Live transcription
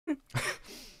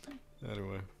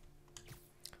Anyway.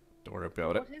 Don't worry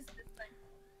about it. What is this thing?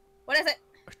 What is it?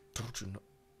 I told you not.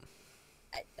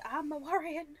 I'm a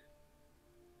worrying.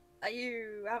 Are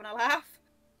you having a laugh?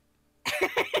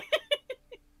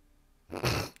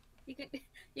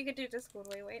 You could do Discord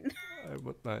while you're waiting.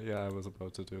 Yeah, I was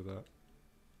about to do that.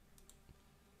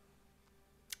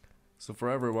 So for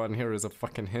everyone, here is a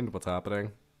fucking hint what's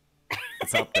happening.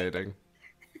 It's updating.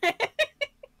 You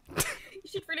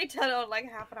should really turn it on like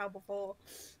half an hour before.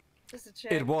 Just to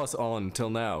check. It was on till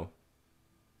now.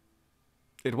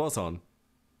 It was on.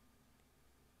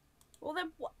 Well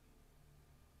then what?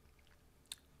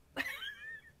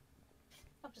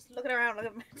 I'm just looking around.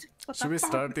 Should we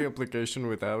start the application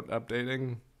without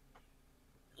updating?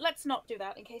 Let's not do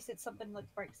that in case it's something like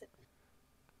breaks it.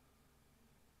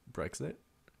 Brexit?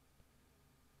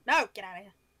 No, get out of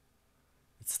here.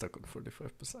 It's stuck on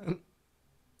 45%.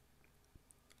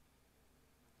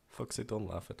 Foxy, don't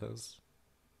laugh at us.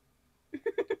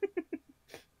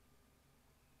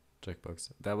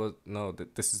 Jackbox. That was no.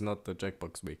 This is not the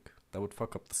Jackbox week. That would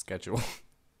fuck up the schedule.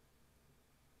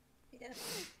 Yeah.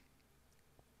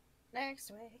 Next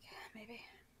week, maybe.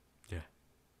 Yeah.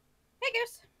 Hey,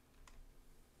 Goose.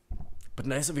 But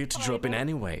nice of you to drop in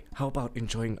anyway. How about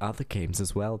enjoying other games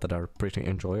as well that are pretty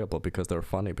enjoyable because they're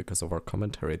funny because of our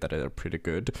commentary that are pretty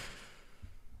good.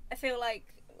 I feel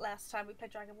like last time we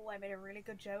played Dragon Ball, I made a really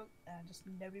good joke, and just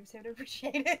nobody was able to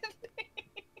appreciate it.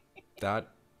 That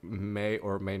may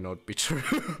or may not be true.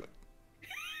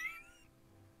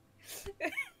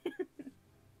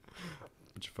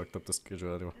 But you fucked up the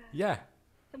schedule anyway. Yeah.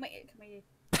 Can we?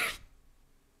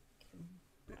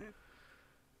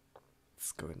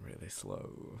 It's going really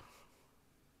slow.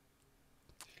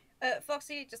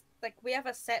 Foxy, just like we have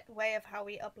a set way of how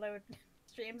we upload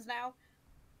streams now,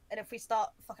 and if we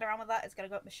start fucking around with that, it's gonna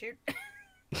go up the chute.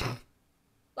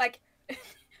 Like,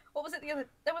 what was it the other?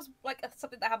 There was like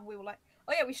something that happened. We were like,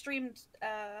 oh yeah, we streamed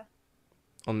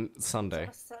on Sunday.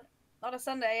 On a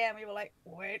Sunday, yeah, and we were like,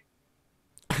 wait.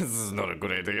 This is not a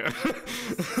good idea.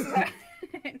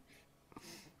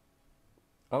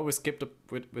 Oh, we skipped a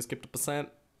percent.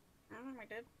 I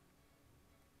did.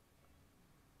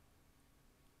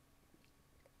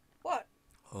 What?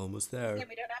 Almost there. Yeah,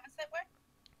 we don't have a set way?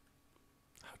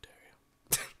 How dare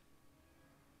you?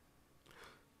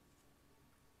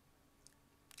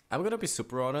 I'm gonna be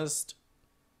super honest.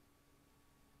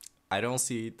 I don't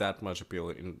see that much appeal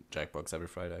in Jackbox every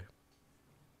Friday.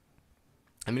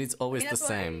 I mean, it's always the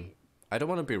same. I don't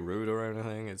want to be rude or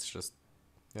anything. It's just,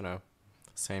 you know,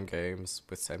 same games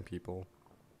with same people,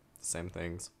 same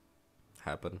things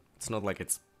happen. It's not like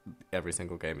it's every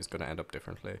single game is gonna end up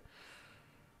differently.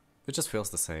 It just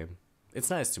feels the same. It's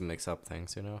nice to mix up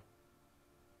things, you know.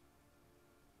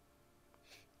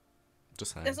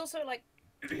 Just saying. There's also like,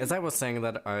 as I was saying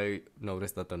that, I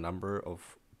noticed that the number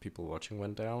of people watching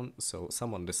went down, so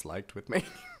someone disliked with me.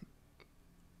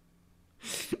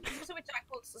 also with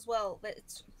Jackbox as well, that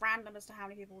it's random as to how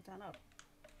many people will turn up.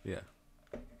 Yeah.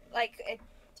 Like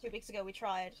 2 weeks ago we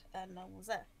tried and no one was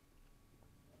there.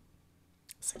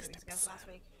 60%. 2 weeks ago, last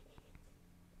week.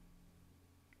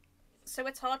 So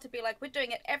it's hard to be like, we're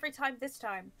doing it every time this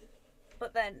time,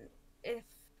 but then if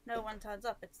no one turns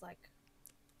up, it's like.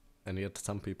 And yet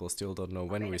some people still don't know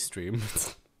when we stream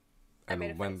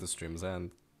and when the streams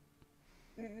end.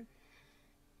 Mm.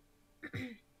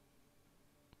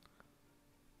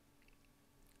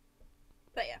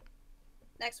 But yeah,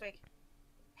 next week.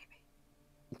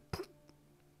 Maybe.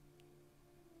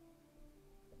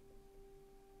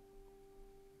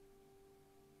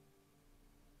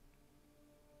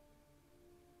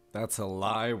 That's a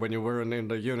lie. When you weren't in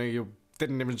the uni, you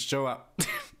didn't even show up.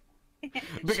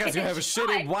 Because you have a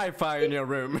shitty Wi-Fi in your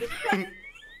room.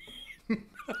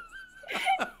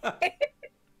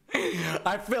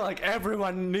 I feel like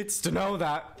everyone needs to know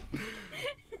that.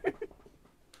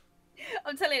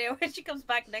 I'm telling you, when she comes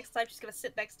back next time, she's gonna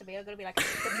sit next to me. I'm gonna be like,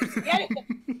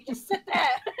 you just sit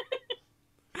there.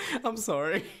 I'm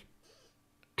sorry.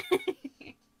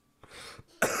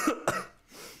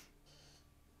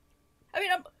 I mean,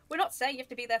 we're not saying you have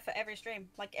to be there for every stream.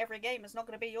 Like, every game is not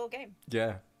gonna be your game.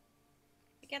 Yeah.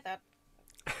 You get that.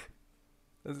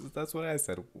 That's what I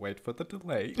said. Wait for the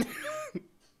delay.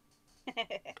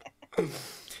 It's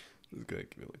gonna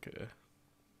give it like a.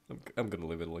 I'm gonna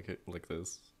leave it like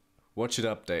this. Watch it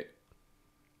update.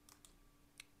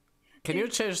 Can you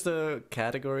change the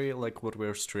category, like what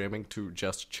we're streaming, to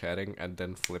just chatting and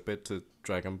then flip it to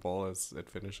Dragon Ball as it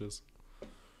finishes?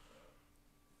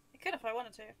 I could if I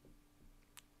wanted to.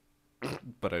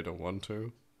 But I don't want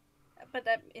to. But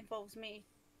that involves me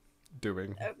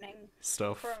doing opening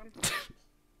stuff. Chrome.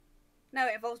 No,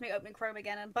 it involves me opening Chrome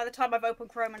again, and by the time I've opened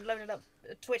Chrome and loaded up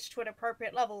Twitch to an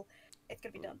appropriate level, it's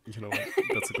gonna be done. You know what?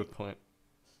 That's a good point.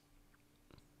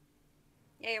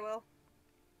 Yeah, you will.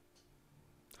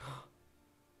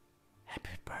 Happy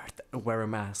birthday. Wear a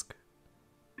mask.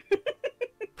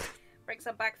 Bring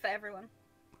some back for everyone.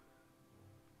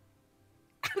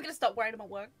 I'm gonna stop wearing them at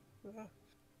work.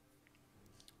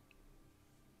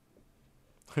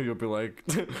 You'll be like,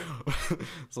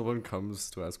 someone comes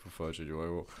to ask for Forze, you're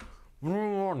like,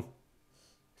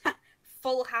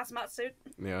 Full hazmat suit.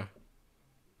 yeah.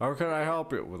 How can I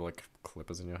help you? With like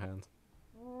clippers in your hands.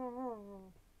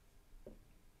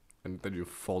 And then you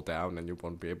fall down and you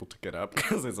won't be able to get up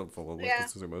because it's a full like Yeah. a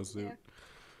sumo suit. Yeah.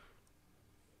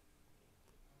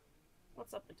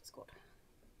 What's up with Discord?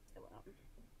 Let's see what happened.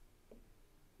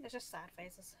 It's just sad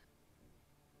faces.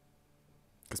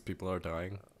 Because people are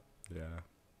dying. Yeah.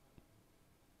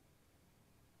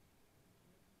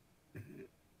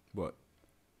 What?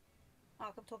 Oh,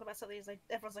 I'll come talk about something. He's like,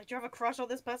 everyone's like, do you have a crush on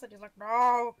this person? He's like,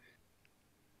 no.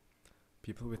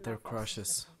 People with their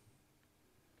crushes.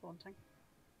 Daunting.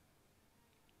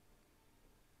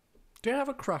 Do you have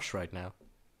a crush right now?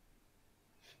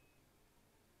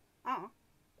 Oh,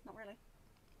 not really.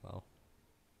 Well.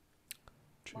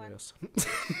 Why? Cheers.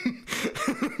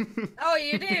 Oh,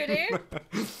 you do, dude?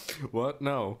 What?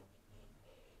 No.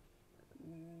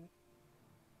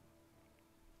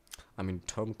 I mean,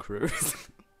 Tom Cruise.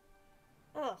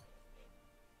 Ugh.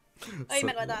 Oh, you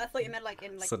meant like that? I thought you meant like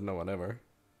in like Said no one ever.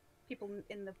 people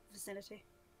in the vicinity.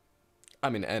 I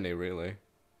mean, any, really.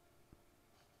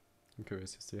 I'm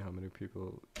curious to see how many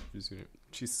people use it.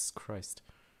 Jesus Christ.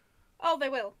 Oh, they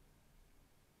will.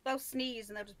 They'll sneeze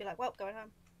and they'll just be like, well, going home.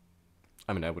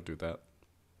 I mean, I would do that.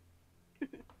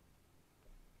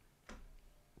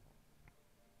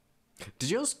 Did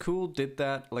your school did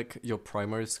that? Like, your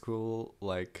primary school,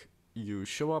 like, you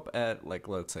show up at, like,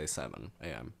 let's say 7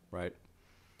 a.m., right?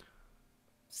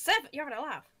 7? You're having a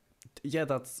laugh. Yeah,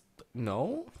 that's...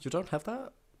 No? You don't have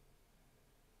that?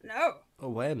 No.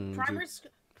 When? Primary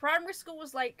school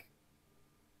was like...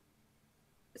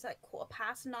 It's like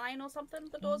 9:15 or something,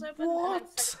 the doors open. What? And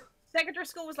then secondary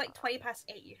school was like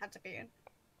 8:20 you had to be in.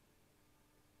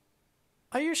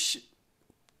 Are you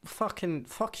fucking...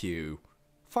 Fuck you.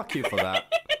 Fuck you for that.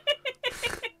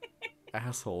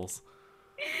 Assholes.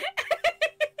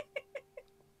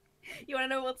 You wanna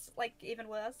know what's, like, even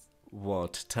worse?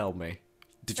 What? Tell me.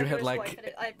 Did you have, like,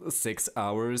 6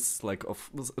 hours, like, of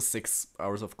 6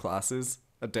 hours of classes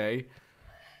a day?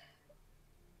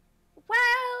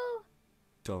 Well...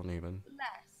 Don't even.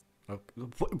 Less.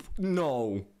 Okay.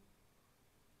 No.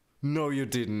 No, you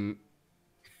didn't.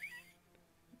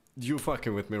 You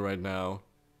fucking with me right now.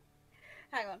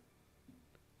 Hang on.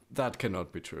 That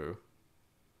cannot be true.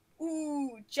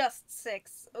 Ooh, just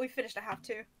 6. We finished at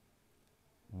 2:30.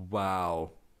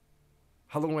 Wow.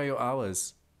 How long were your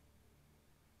hours?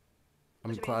 I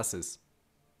mean, do you mean? classes.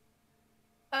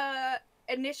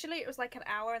 Initially it was like an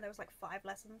hour and there was like 5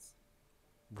 lessons.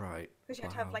 Right. Because you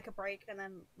had to have like a break and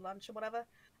then lunch or whatever.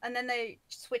 And then they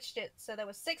switched it so there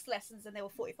were 6 lessons and they were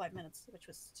 45 minutes, which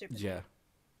was super. Yeah.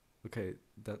 Okay,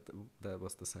 that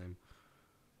was the same.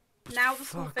 But now the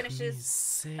school fuck me, finishes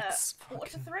 6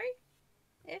 quarter to fucking...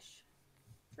 3-ish?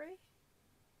 3?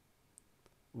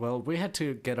 Well, we had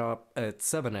to get up at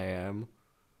 7 a.m.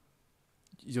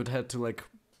 You'd had to, like,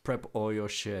 prep all your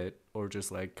shit or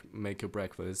just, like, make your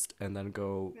breakfast and then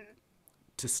go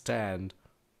to stand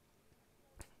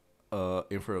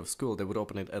in front of school. They would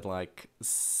open it at, like,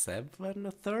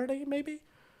 7:30, maybe?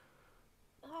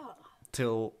 Oh.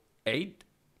 Till 8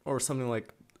 or something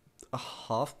like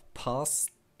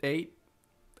 8:30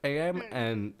 a.m.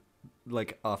 And,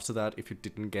 like, after that, if you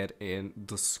didn't get in,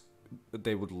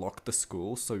 they would lock the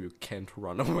school so you can't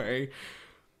run away.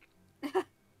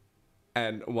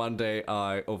 And one day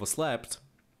I overslept,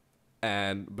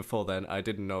 and before then I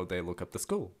didn't know they look up the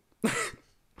school.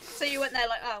 So you went there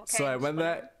like, oh, okay. So I went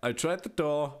there, I tried the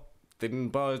door, didn't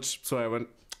budge, so I went,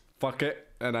 fuck it,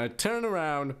 and I turned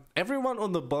around. Everyone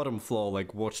on the bottom floor,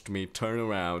 like, watched me turn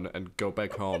around and go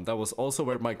back home. That was also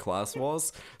where my class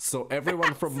was, so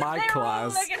everyone from my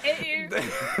class, at you.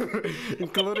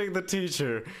 including the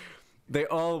teacher, they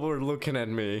all were looking at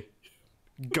me,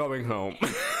 going home.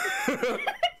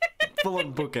 Full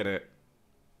on booking it.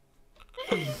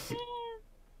 I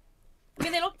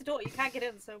mean, they locked the door. You can't get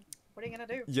in, so what are you gonna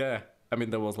do? Yeah, I mean,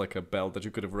 there was like a bell that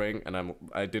you could have rang, and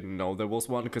I didn't know there was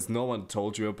one because no one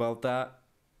told you about that.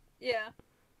 Yeah.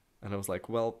 And I was like,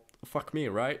 well, fuck me,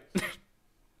 right?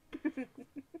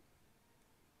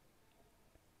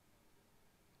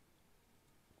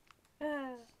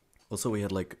 Also, we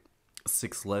had like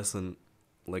 6 lessons,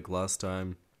 like last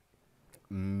time,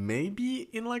 maybe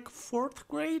in like 4th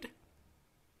grade.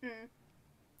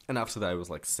 And after that, it was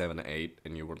like 7, 8,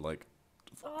 and you were like,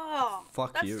 Oh,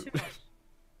 fuck that's you. too much.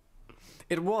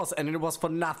 It was, and it was for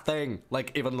nothing.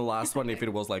 Like, even the last one, if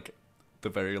it was like the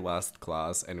very last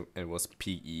class and it was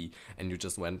PE, and you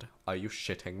just went, are you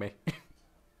shitting me?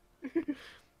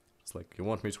 It's like, you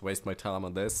want me to waste my time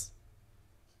on this?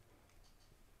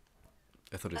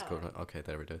 I thought it's going. Okay,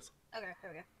 there it is. Okay, here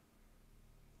we go.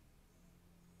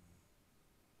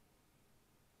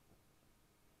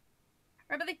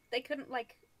 Remember they couldn't,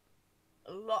 like,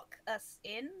 lock us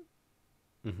in?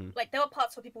 Like, there were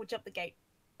parts where people would jump the gate.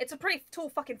 It's a pretty tall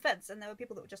fucking fence, and there were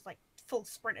people that would just, like, full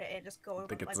sprint it and just go over.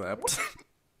 They get like, zapped.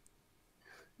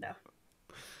 No.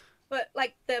 But,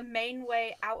 like, the main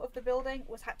way out of the building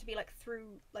had to be, like,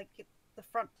 through, like, the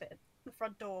front bit, the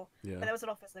front door. Yeah. But there was an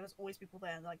office, there was always people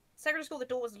there. And, like, secondary school, the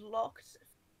door was locked.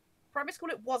 Primary school,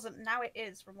 it wasn't. Now it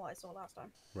is, from what I saw last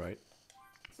time. Right.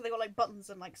 So they got, like, buttons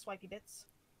and, like, swipey bits.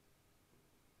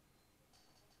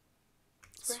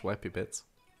 Swipey bits.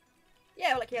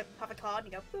 Yeah, like, you have a card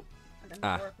and you go, boop, and then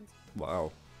the door opens.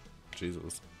 Wow.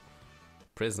 Jesus.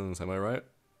 Prisons, am I right?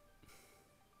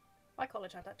 My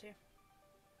college had that too.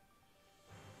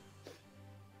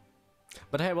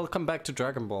 But hey, welcome back to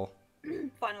Dragon Ball.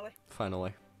 Finally.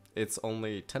 Finally. It's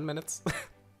only 10 minutes.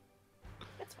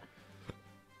 It's fine.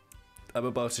 I'm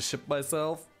about to ship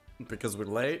myself because we're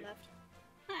late. Left.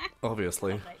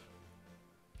 Obviously. Not late.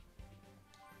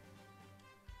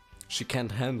 She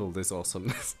can't handle this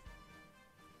awesomeness.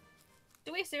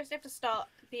 Do we seriously have to start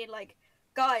being like,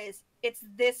 guys, it's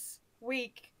this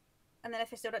week? And then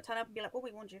if they still don't turn up, and be like, well,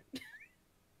 we warned you.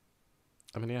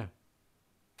 I mean, yeah.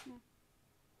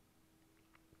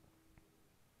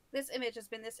 This image has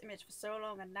been this image for so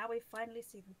long, and now we finally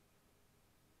see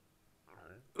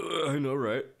them. I know,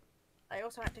 right? I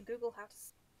also had to Google how to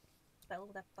spell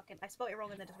that fucking... I spelled it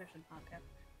wrong in the description. I don't care.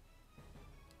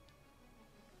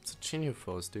 It's a Ginyu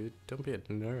Force, dude. Don't be a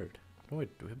nerd. What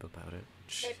do I do about it?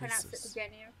 They pronounced it Jesus. to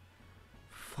Ginyu.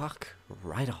 Fuck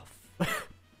right off.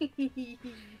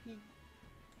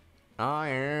 I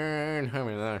ain't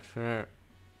having that shit.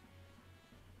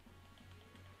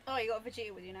 Oh, you got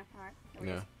Vegeta with you now. Alright.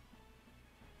 Yeah.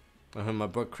 I have my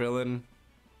book Krillin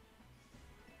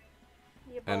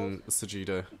You and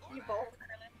Vegeta. You both,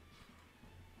 Krillin.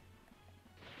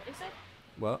 What did he say?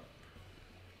 What?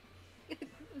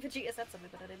 Vegeta said something,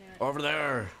 but I didn't hear it. Over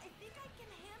there! I think I can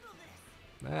handle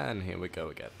this. And here we go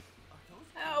again.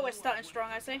 Oh, we're starting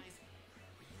strong, I see. Really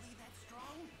that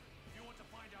strong? If you want to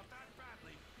find out that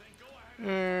badly, then go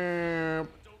ahead.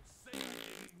 Don't say I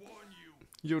didn't warn you.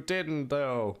 You didn't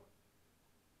though.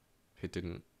 He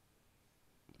didn't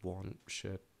want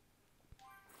shit.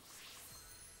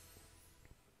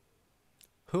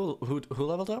 Who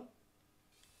leveled up?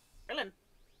 Krillin.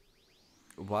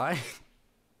 Why?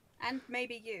 And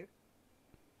maybe you.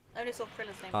 I only saw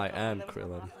Krillin's name. I before, am there was no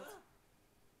Krillin. afterwards.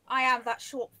 I am that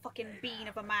short fucking bean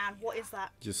of a man. What is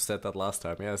that? You said that last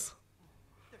time, yes.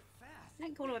 They're fast. I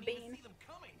didn't call him a Didn't even bean. see them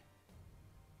coming.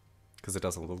 Because it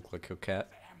doesn't look like your cat.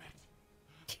 Damn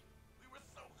it. We were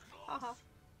so close. Haha.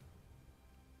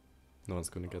 No one's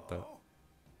gonna get that. Oh.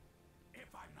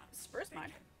 If I'm not Spurs mine.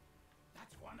 mistaken,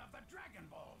 that's one of the Dragon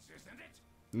Balls, isn't it?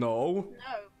 No.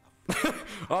 No.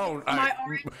 Oh, My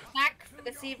orange snack for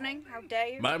this evening. How dare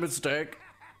you? my mistake.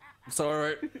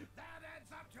 Sorry. That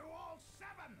adds up to all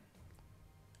 7.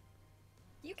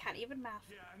 You can't even math.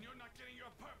 Yeah, and you're not getting your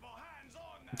purple hands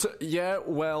on that. Yeah,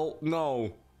 well,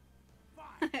 no.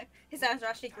 Fine. His hands are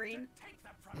actually green. Take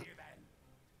them from you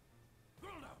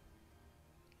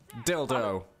then.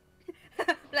 Dildo.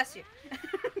 Dildo. Bless you.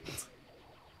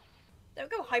 Don't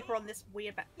go hyper on this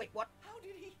weird wait, what? How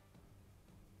did he?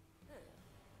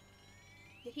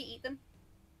 Did he eat them?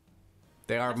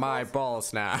 They are my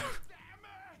balls now. Damn it!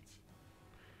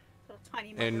 Little tiny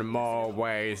In mother- more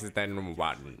ways than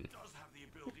one. Does have the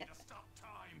ability to stop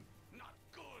time. Not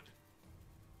good.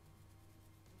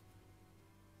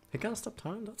 He can't stop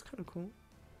time? That's kind of cool.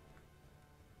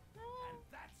 And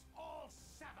that's all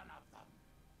 7 of them.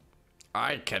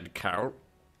 I can count.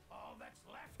 All that's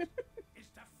left is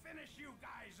to finish you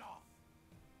guys off.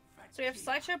 So we have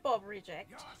Sideshow Bob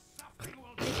reject. Your suffering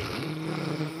will be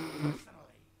personally.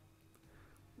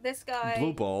 This guy.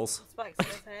 Blue balls. Spikes in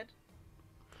his head.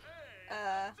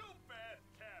 Too bad,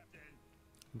 Captain.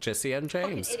 Jesse and Fucking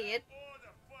James. idiot.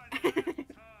 For the fun time.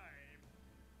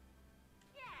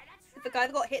 Yeah, that's The guy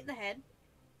that got hit in the head.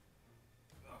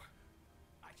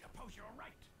 I suppose you're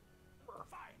right.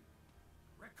 Fine.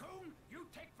 Raccoon, you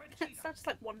take Vegeta. It's not just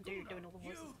like one dude doing all the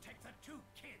voices. You take the 2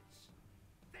 kids.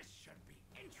 This should be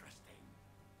interesting.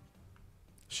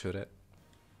 Should it?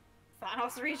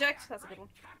 Thanos reject? That's a good one.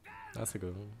 That's a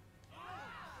good one.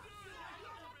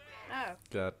 Oh.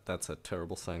 God, that's a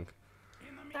terrible thing.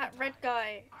 That red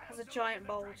guy has a giant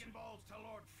bulge.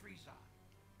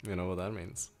 You know what that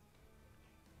means?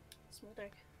 Small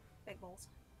dick. Big balls.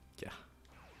 Yeah.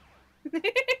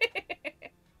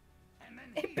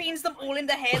 It beans them all in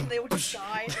the head and they all just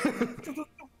die.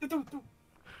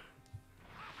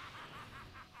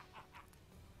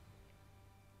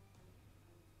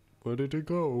 Where did it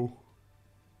go?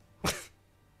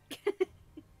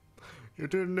 You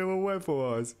didn't even wait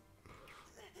for us.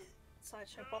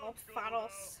 Sideshow Bob,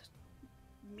 Thanos,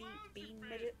 meat, bean,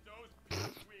 midget.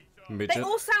 Midget? They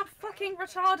all sound fucking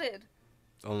retarded.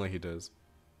 Only he does.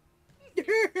 I'm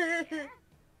gonna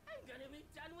be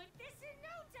done with this in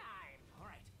no time. All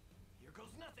right, here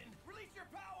goes nothing. Release your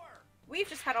power. We've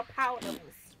just had our power levels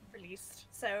released,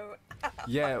 so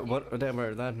Yeah,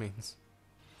 whatever that means.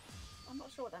 I'm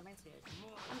not sure what that means to you.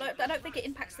 I don't think it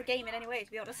impacts the game in any way,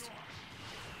 to be honest.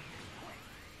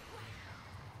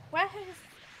 Where has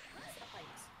the height?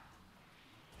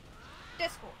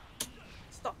 Discord.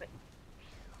 Stop it.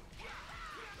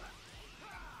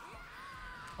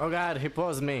 Oh god, he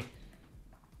paused me.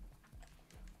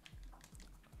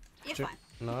 You're fine.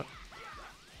 Not.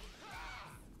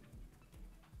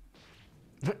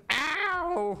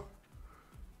 Ow!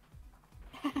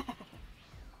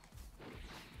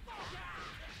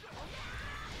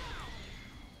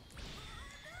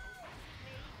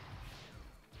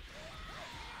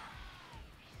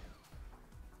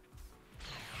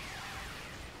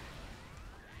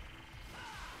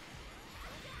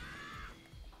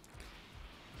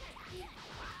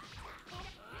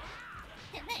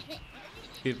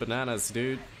 Eat bananas,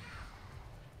 dude.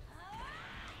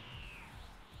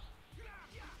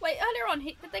 Wait, earlier on,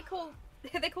 did they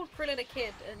call Krillin a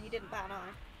kid and he didn't bat an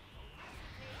eye?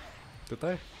 Did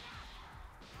they?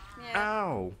 Yeah.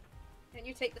 Ow! Didn't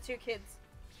you take the two kids?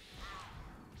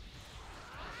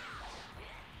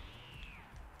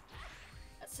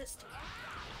 Assist.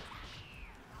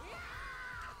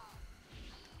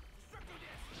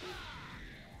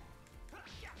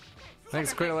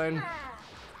 Thanks, Krillin.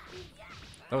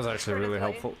 That was actually really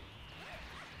helpful.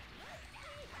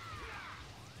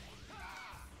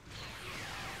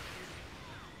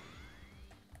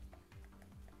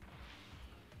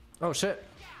 Oh shit!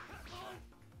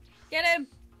 Get him!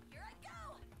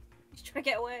 He's trying to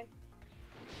get away.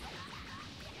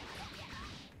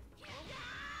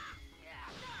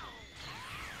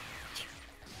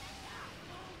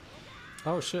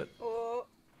 Oh shit! Oh.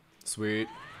 Sweet.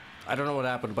 I don't know what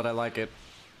happened, but I like it.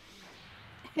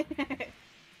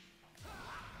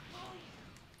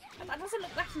 That doesn't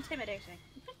look that intimidating.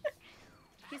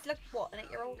 He's like, what, an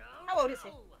 8-year-old? How old is he?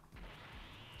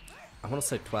 I want to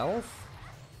say 12?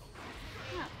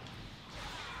 No.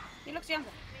 He looks younger.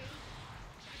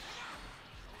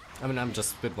 I mean, I'm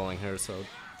just spitballing here, so...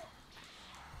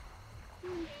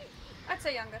 I'd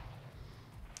say younger.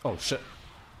 Oh shit.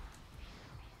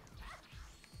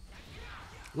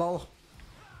 Lol.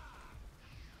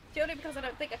 Purely because I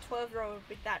don't think a 12-year-old would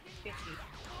be that bitchy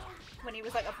when he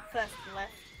was like up first and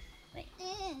left. Like,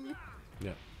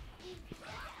 Yeah.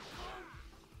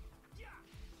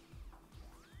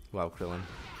 Wow, Krillin.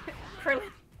 Krillin.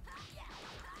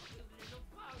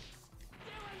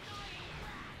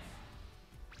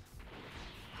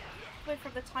 Went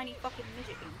from the tiny fucking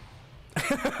midget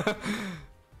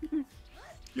bean.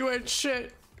 You ain't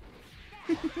shit!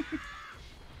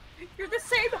 You're the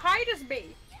same height as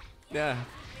me! Yeah.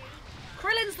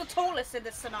 Krillin's the tallest in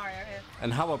this scenario here.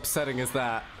 And how upsetting is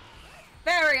that?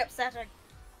 Very upsetting.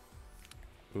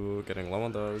 Ooh, getting low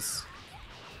on those.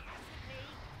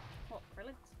 What,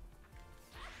 Krillin's?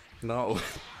 No.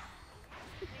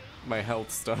 My health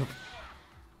stuff.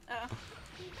 Oh.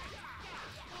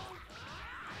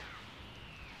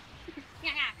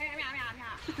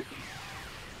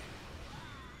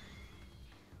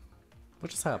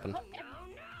 What just happened?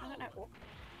 I don't know.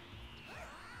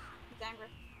 He's angry.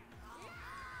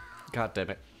 God damn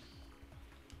it.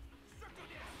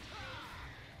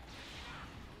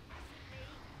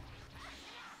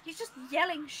 He's just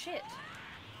yelling shit.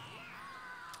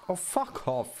 Oh, fuck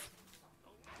off.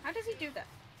 How does he do that?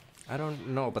 I don't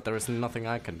know, but there is nothing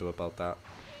I can do about that.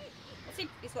 What's he?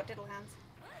 He's got diddle hands.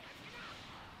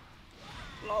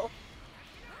 Lol.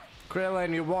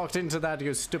 Krillin, you walked into that,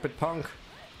 you stupid punk.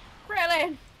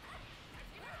 Krillin!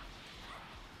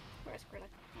 Where's Krillin?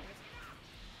 Where is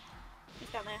he? He's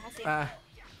down there, I see him.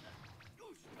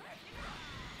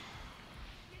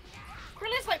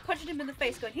 Krillin's like punching him in the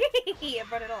face going hee hee hee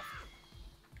and run it off.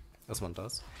 As one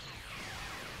does.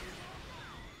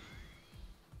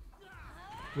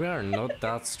 We are not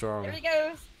that strong. There he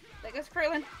goes. There goes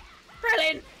Krillin.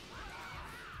 Krillin!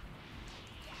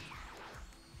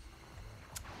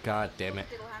 God damn it.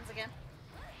 Diddle hands again.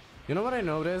 You know what I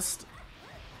noticed?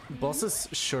 Bosses,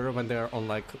 sure, when they're on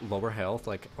like lower health,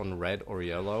 like on red or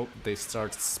yellow, they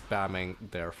start spamming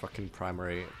their fucking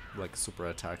primary like super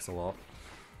attacks a lot.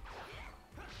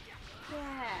 Yeah.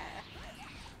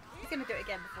 He's gonna do it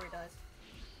again before he dies.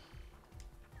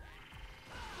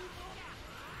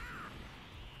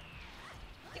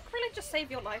 Did Krillin just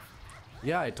save your life?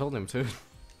 Yeah, I told him to.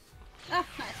 Oh,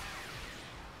 nice.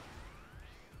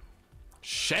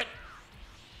 Shit!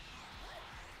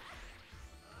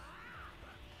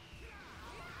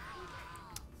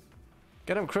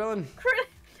 Get him, Krillin!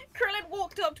 Krillin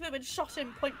walked up to him and shot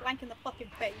him point blank in the fucking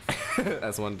face.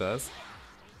 As one does.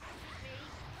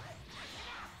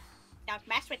 Don't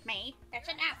mess with me. That's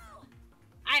enough.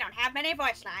 I don't have many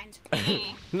voice lines.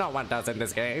 No one does in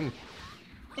this game.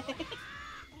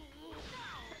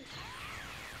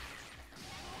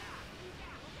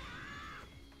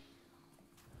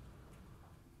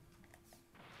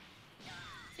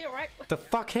 Is he alright? The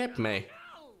fuck hit me?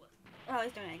 Oh,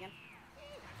 he's doing it again.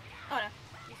 Oh no,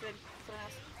 he's doing something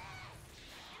else.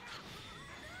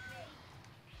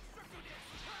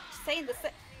 Just saying the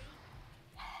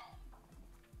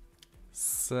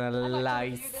I'd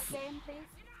like to do this Slice. game, please.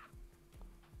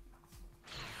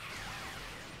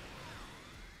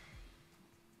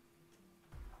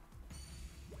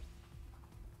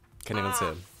 Can't even see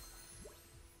him.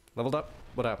 Leveled up?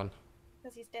 What happened?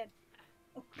 Because he's dead.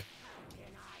 Oh. Can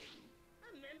I?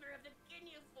 A member of the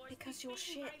Ginyu Force Because be you're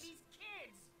beaten by shit. these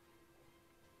kids.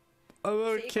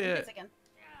 Oh, See, you can do okay. this again.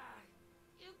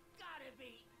 You gotta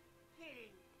be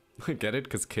kidding. Get it?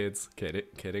 Cause kids. Get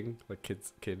it? Kidding? Like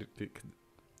kids. Kid.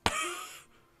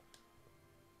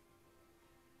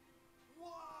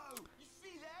 Whoa! You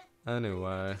see that?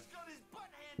 Anyway. He's got his butt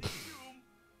handed to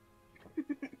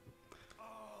him.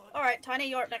 Oh, Alright, Tiny,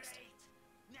 you're up next. great.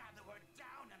 Now that we're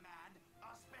down a man,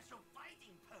 our special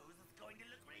fighting pose is going to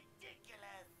look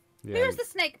ridiculous. Yeah. Who is the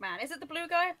snake man? Is it the blue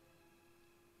guy?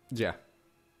 Yeah.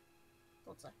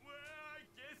 Thought so. Well, I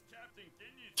guess Captain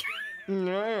Ginyu's gonna have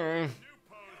No. a new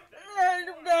pose that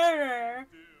do.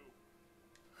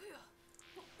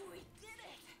 We did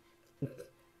it.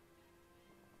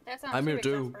 That sounds I'm too here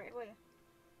too. exasperated, were you?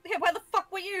 Yeah, where the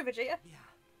fuck were you, Vegeta? Yeah.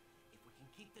 If we can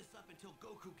keep this up until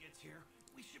Goku gets here,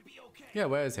 we should be okay. Yeah,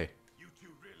 where is he? You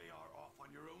two really are off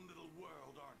on your own little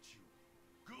world, aren't you?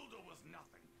 Guldo was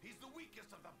nothing. He's the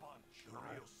weakest of the bunch. The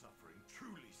real suffering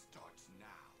truly starts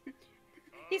now.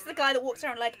 He's the guy that walks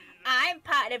around like, I'm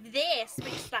part of this,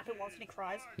 but you slap him once and he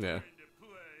cries. Yeah.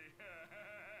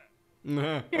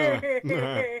 Going to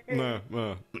play.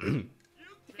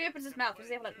 If he opens his mouth, does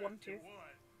he have like one tooth?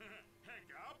 Heck,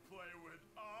 I'll play with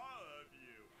all of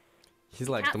you. He's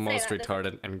like Can't the say most that, does he?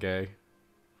 retarded and gay.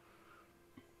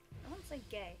 I wouldn't say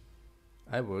gay.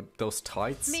 I would. Those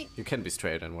tights? Me- You can be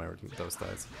straight and wear those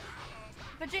tights.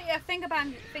 Vegeta, finger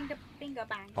bang.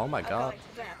 Oh my God. it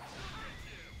to death.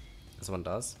 This one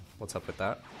does. What's up with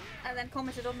that? And then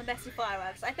commented on the messy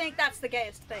fireworks. I think that's the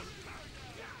gayest thing.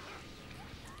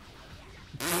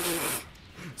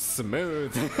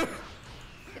 Smooth.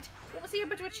 What was he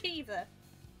able to achieve there?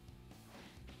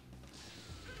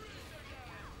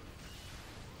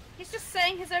 He's just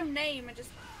saying his own name and just...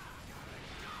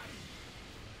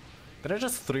 Did I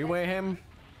just three-way him?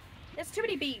 There's too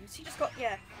many beams. He just got...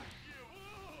 yeah.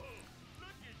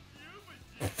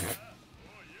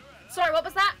 Sorry, what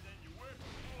was that?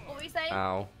 What were you saying?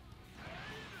 Ow.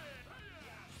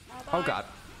 bye. Oh god.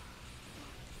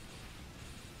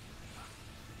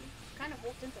 Kind of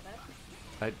walked into that.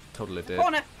 I totally did.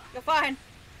 Corner! You're fine!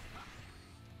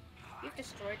 You've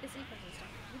destroyed this ecosystem.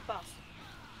 You bastard.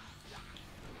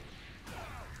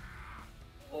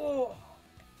 Oh!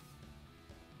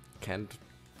 Can't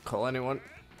call anyone.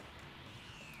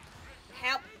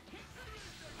 Help!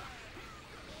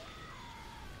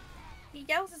 He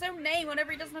yells his own name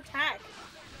whenever he does an attack.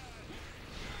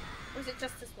 Or is it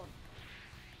just this one?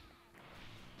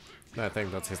 I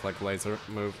think that's his like laser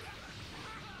move.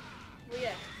 Well,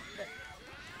 yeah, but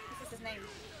this is his name.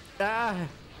 Ah!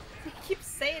 He keeps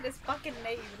saying his fucking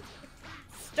name.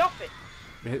 Stop it!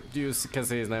 Do you can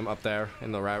see his name up there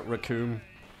in the raccoon?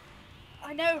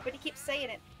 I know, but he keeps saying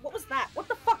it. What was that? What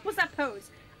the fuck was that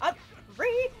pose?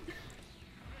 Reed!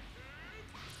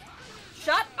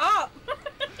 Shut up!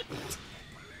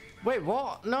 Wait,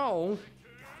 what? No!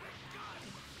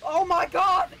 Oh my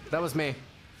god! That was me.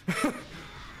 No,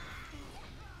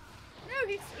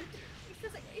 he says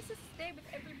his name with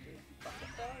every move he fucking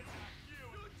does.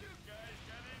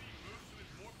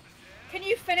 Can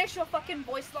you finish your fucking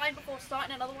voice line before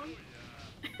starting another one?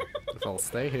 If I'll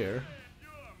stay here.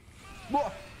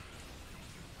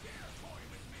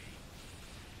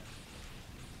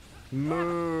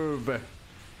 Move!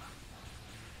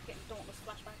 Getting dauntless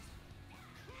flashbacks.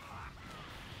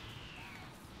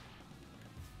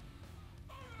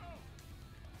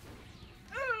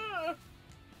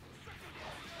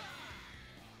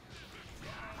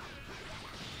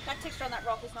 That texture on that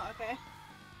rock is not okay.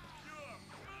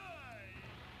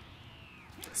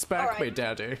 Spank me, Alright.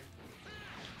 daddy.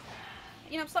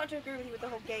 You know, I'm starting to agree with you with the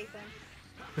whole gay thing.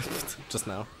 Just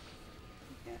now.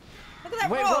 Yeah. Look at that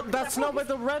Wait, rock! what? That's That not rock where is-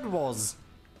 the red was.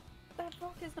 That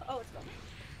rock is not. Oh, it's gone.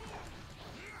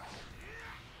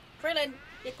 Krillin,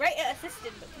 you're great at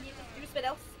assisting, but can you just do something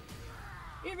else?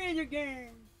 Give me your game.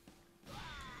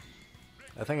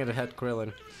 I think it hit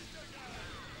Krillin.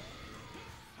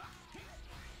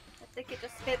 I think it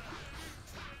just hit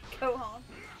Gohan.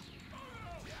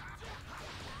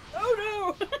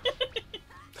 Oh no!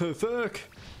 Oh, fuck!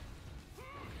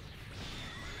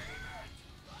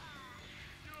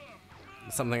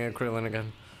 Something at Krillin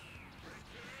again.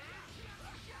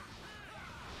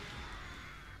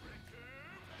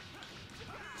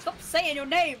 Stop saying your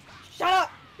name! Shut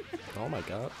up! Oh my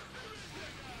god.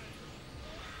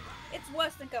 It's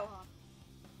worse than Gohan.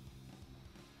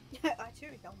 I too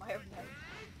know my own name.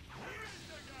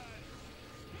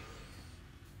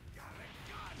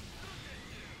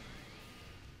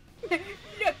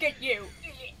 Look at you!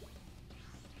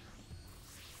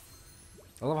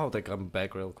 I love how they come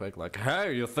back real quick, like,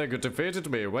 hey, you think you defeated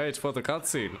me? Wait for the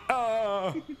cutscene.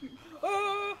 Ah!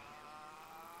 Oh!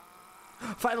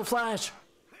 Final Flash!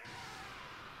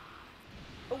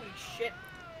 Holy shit.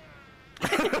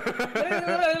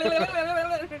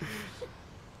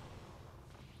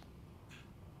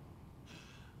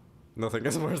 Nothing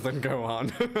is worse than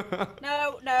Gohan.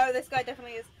 No, no, this guy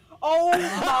definitely is. Oh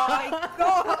my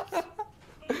god! That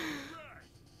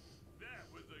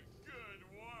was a good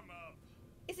warm-up.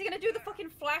 Is he gonna do the fucking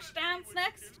flash dance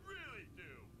next? Really do.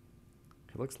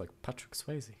 He looks like Patrick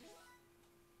Swayze.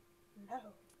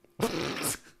 No.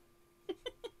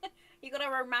 You got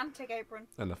a romantic apron.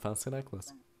 And a fancy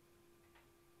necklace.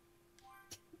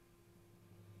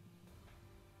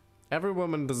 Every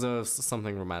woman deserves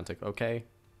something romantic, okay?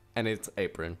 And it's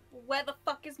apron. Where the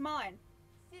fuck is mine?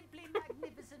 Simply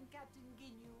magnificent, Captain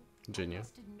Ginyu. Ginyu. I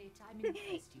must admit, I'm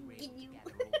impressed you were able to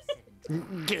gather all 7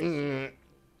 times.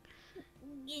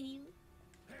 Ginyu.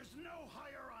 There's no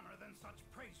higher honor than such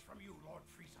praise from you, Lord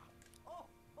Frieza. Oh,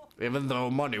 oh, Even though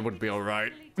money would be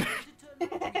alright. really time to turn my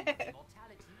dream of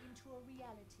immortality into a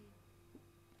reality.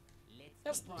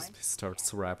 Let's That's begin. He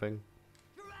starts rapping.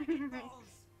 Dragon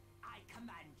Balls! I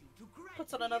command you to grant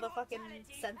Puts on me another fucking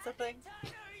immortality sensor and thing.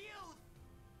 eternal youth.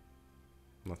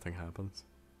 Nothing happens.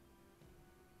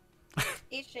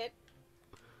 Eat shit.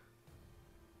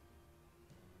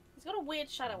 He's got a weird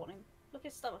shadow on him. Look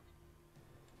at his stomach.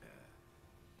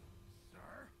 Sir,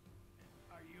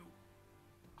 are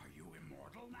you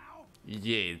immortal now?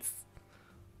 Yes.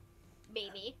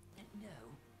 Baby. No,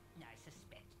 I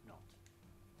suspect not.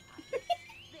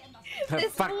 There must be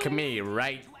This Fuck fool. me,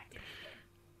 right? to activate them.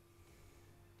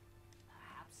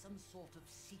 Perhaps some sort of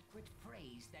secret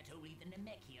phrase that only the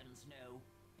Nemekians know.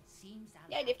 Seems I'll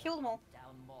Yeah, have you've to killed them all. hunt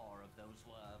down more of those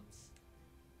worms.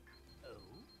 Oh,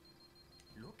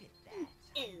 look at that.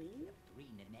 The 3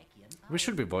 Nemekians. We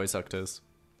should be voice actors.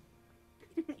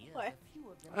 Here's Why? a few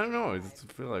of them I don't know, I alive.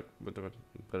 just feel like we're doing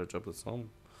a better job this time.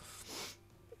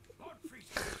 Lord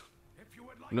Frieza, if you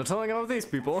would like I'm not talking about these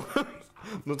people.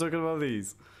 I'm not talking about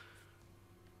these.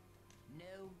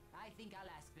 No, I think I'll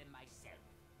ask them myself.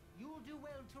 You'll do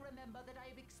well to remember that I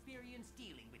have experience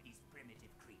dealing with these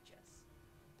primitive creatures.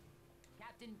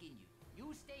 Captain Ginyu,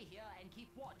 you stay here and keep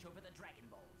watch over the Dragon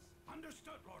Balls.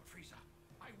 Understood, Lord Frieza.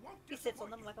 I won't He sits on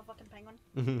disappoint them you. like a fucking penguin.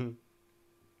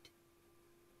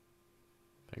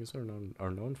 Penguins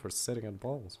are known for sitting on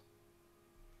balls.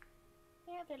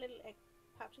 Yeah, they're little egg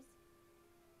pouches.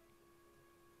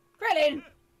 Krillin!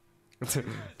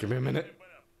 Give me a minute. But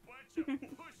a bunch of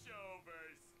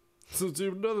pushovers. So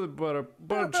you're nothing but a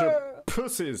bunch of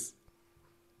pussies.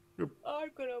 I'm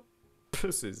gonna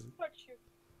Pussies. punch you.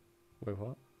 Wait,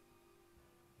 what?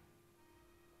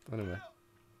 Anyway. Well,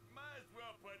 might as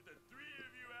well put the 3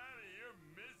 of you out of your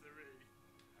misery.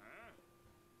 Huh?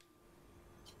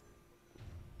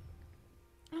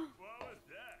 What was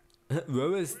that? What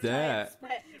was that?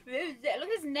 Look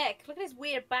at his neck. Look at his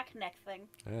weird back neck thing.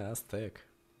 Yeah, that's thick.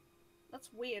 That's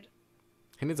weird.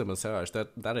 He needs a massage.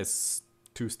 That is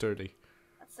too sturdy.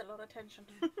 That's a lot of tension.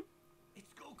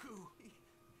 It's Goku.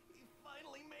 He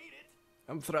finally made it.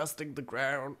 I'm thrusting the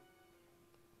ground.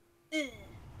 Ugh.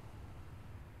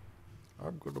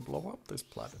 I'm gonna blow up this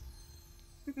planet.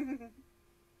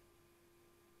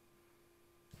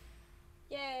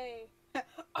 Yay!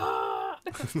 Ah!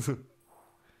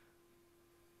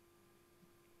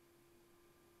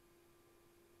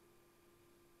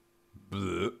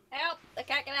 Bleh. Help! I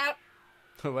can't get out.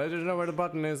 Why did you know where the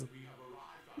button is? We have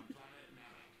arrived on planet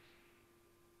Namek.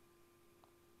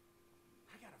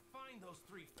 I gotta find those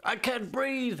three. I can't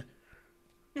breathe.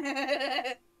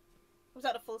 Was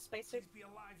that a full spacesuit? Please be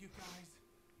alive, you guys.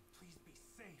 Please be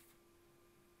safe.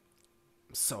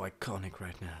 So iconic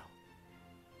right now.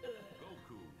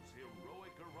 Goku's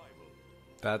heroic arrival.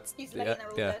 That's He's yeah, making a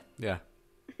rule yeah, there. yeah.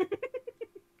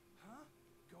 Huh?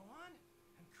 Gohan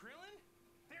and Krillin?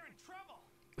 They're in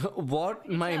trouble. What?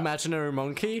 My imaginary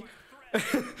monkey? They're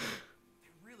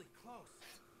really close.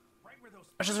 Right where those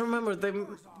I just remember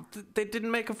they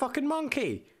didn't make a fucking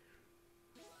monkey.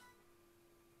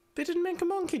 They didn't make a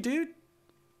monkey, dude.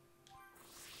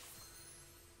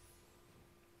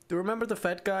 Do you remember the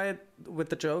fat guy with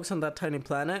the jokes on that tiny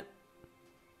planet?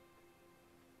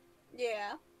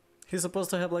 Yeah. He's supposed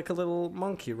to have like a little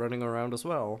monkey running around as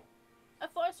well. I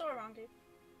thought I saw a monkey.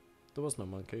 There was no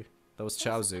monkey. That was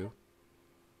Chaozu.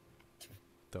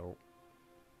 Though.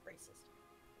 Racist.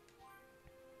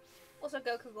 Also,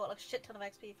 Goku got like a shit ton of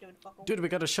XP for doing fuck all. Dude, we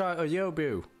got a shot of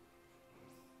Yobu.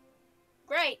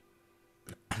 Great!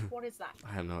 What is that?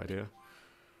 I have no idea.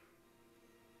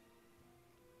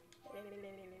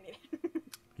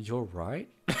 You're right?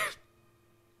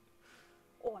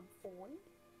 Oh, I'm fine.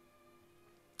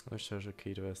 I charge a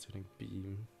key to estimating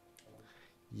beam.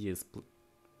 Yes.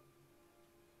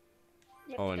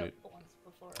 You Oh, have to and go once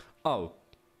before. Oh.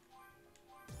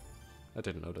 I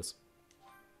didn't notice.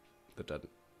 That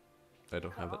I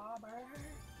don't have it.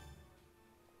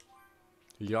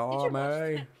 Did Yeah, you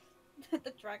May. watch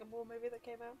the Dragon Ball movie that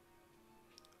came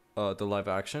out? The live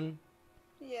action?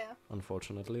 Yeah.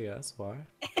 Unfortunately, yes. Why?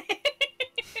 I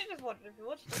just wondered if you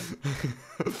watched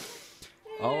it.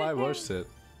 Oh, I watched it.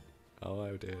 Oh,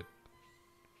 I did.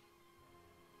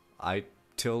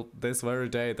 Till this very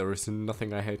day, there is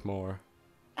nothing I hate more.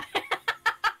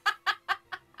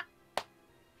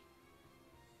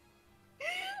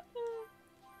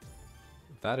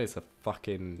 That is a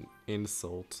fucking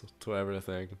insult to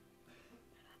everything.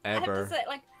 I have Ever. to say,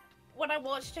 like, when I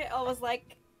watched it, I was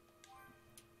like,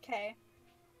 okay.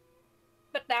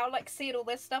 But now, like, seeing all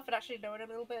this stuff and actually knowing a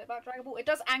little bit about Dragon Ball, it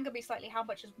does anger me slightly how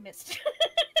much is missed.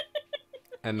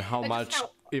 And how Like, much just how-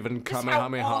 even just how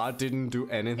Kamehameha off didn't do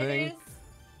It anything. is.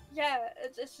 Yeah,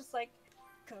 it's just like,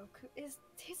 Goku he's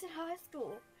in high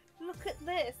school. Look at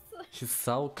this. He's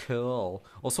so cool.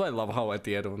 Also, I love how at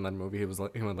the end of that movie he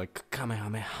went like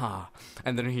Kamehameha,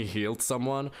 and then he healed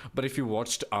someone. But if you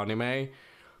watched anime,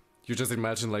 you just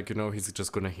imagine like, you know, he's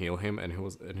just gonna heal him, and he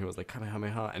was like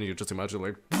Kamehameha, and you just imagine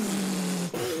like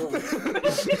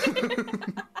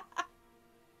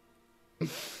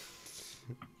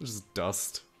just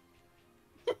dust.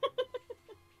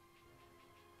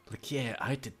 Like, yeah,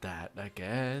 I did that, I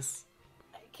guess.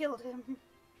 I killed him.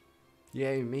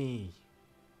 Yay me.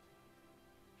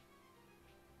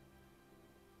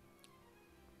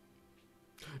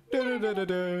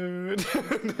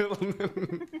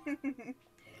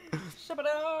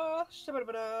 Shabada,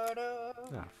 shabada,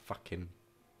 Ah, fucking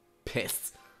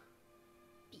piss.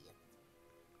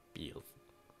 Beals.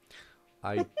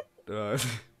 I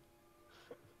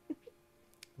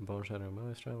Bone Shadow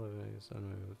melee style is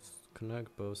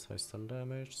connect both high stun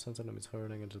damage, sends enemies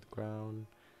hurling into the ground.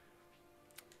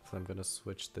 So I'm gonna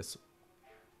switch this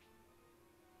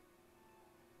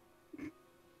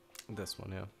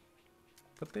one, yeah.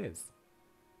 But this.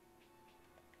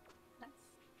 Nice.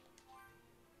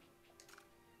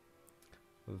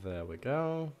 There we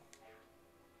go.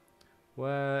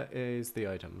 Where is the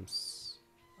items?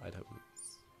 Items.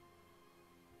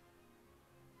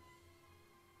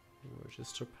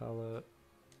 Register palette.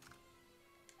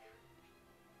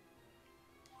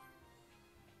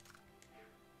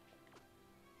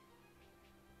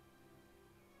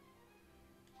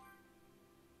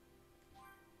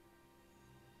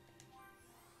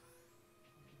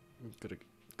 I'm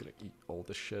gonna eat all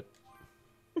this shit.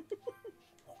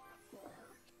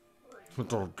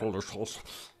 Delicious.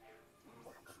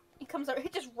 He comes out, he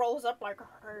just rolls up like,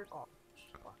 hey, God.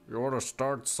 You wanna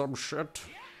start some shit?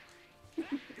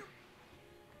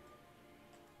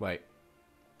 Wait.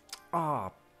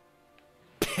 Ah,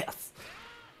 piss.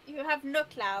 You have no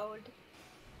cloud.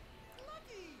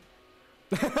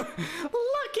 Lucky.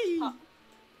 Huh.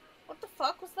 What the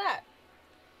fuck was that?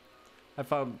 I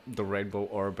found the rainbow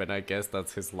orb, and I guess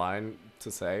that's his line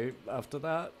to say after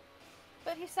that.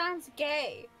 But he sounds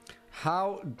gay.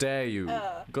 How dare you?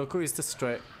 Uh. Goku is the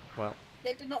straight. Well,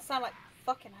 It did not sound like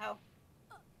fucking hell.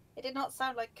 It did not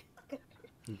sound like.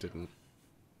 It didn't.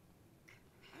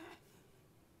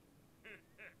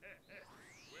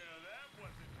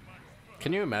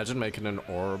 Can you imagine making an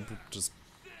orb just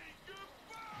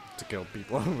to kill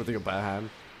people with your bare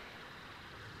hand?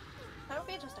 That would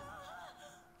be interesting.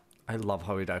 I love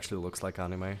how it actually looks like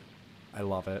anime. I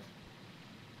love it.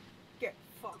 Get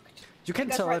fucked. You can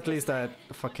That's tell right. at least that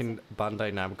fucking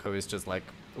Bandai Namco is just like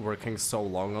working so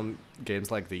long on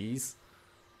games like these.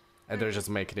 And they're just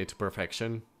making it to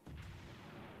perfection.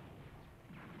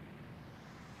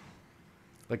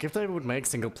 Like if they would make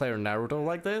single player Naruto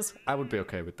like this, I would be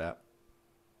okay with that.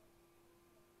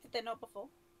 Did they not before?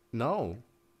 No.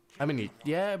 I mean,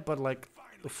 yeah, but like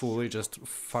fully just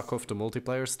fuck off the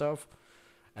multiplayer stuff.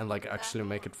 And like actually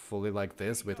make it fully like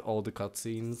this with all the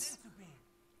cutscenes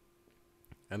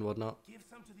and whatnot. Give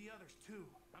some to the others too.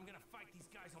 I'm gonna fight these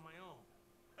guys on my own.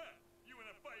 Huh, you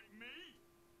wanna fight me?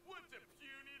 What's a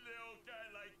puny little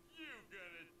guy like you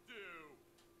gonna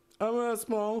do? I'm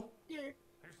small. There's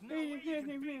no way you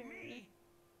can beat me.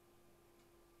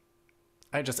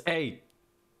 I just ate.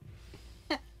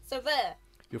 So there.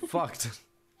 You fucked.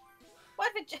 Why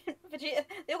Vegeta?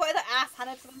 They got their ass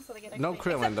handed to them, so they get. No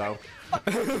Krillin though.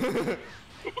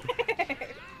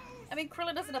 I mean,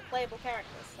 Krillin isn't a playable character,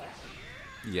 so.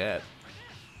 Yeah.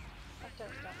 I don't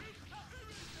know.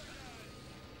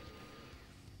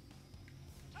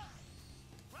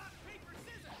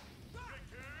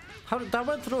 How did that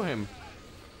went through him?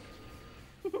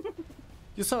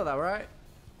 You saw that, right?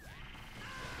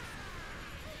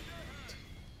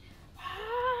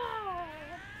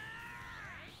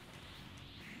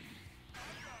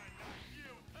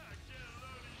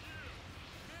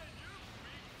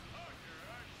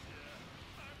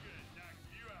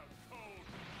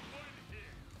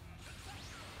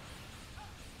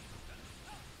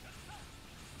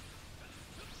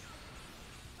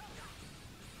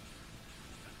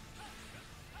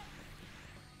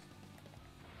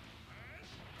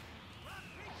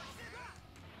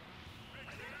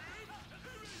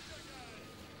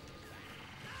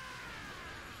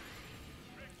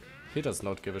 He does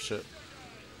not give a shit.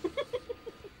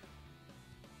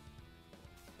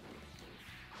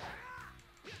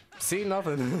 See,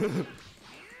 nothing.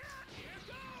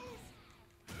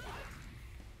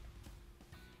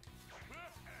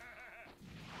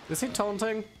 Is he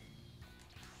taunting?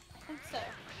 I think so. It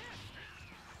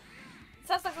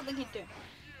sounds like something he'd do.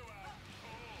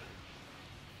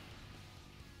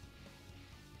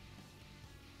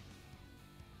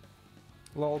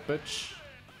 Lol, bitch.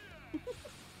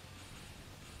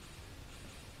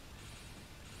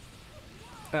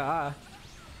 Ah.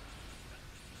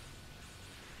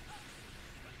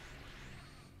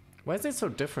 Why is it so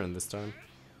different this time?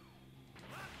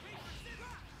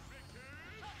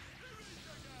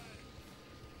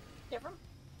 Different?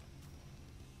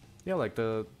 Yeah, like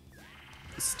the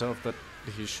stuff that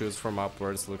he shoots from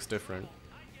upwards looks different.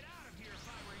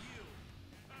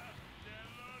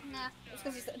 Nah, it's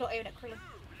because he's not aiming at Krillin.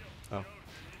 Oh.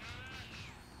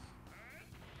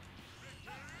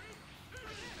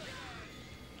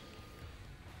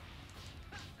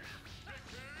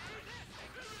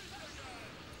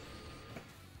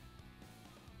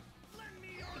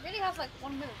 He really has like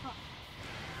 1 minute, huh?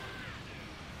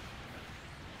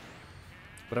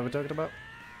 What are we talking about?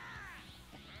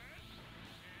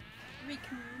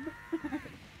 Riku.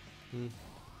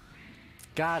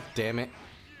 God damn it.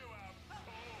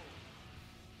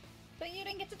 But you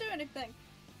didn't get to do anything.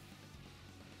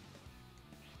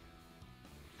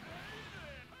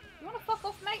 You wanna fuck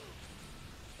off, mate?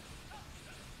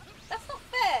 That's not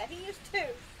fair. He used two.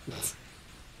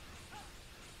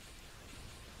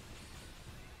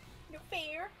 No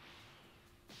fair.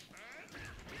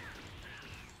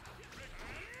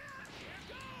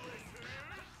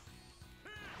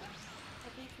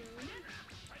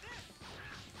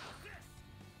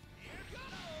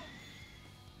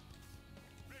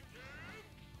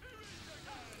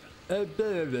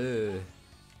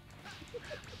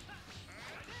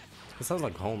 It sounds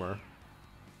like Homer.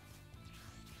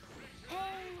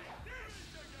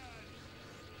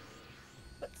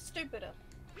 But stupider.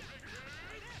 He's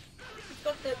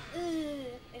got the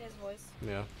in his voice.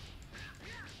 Yeah.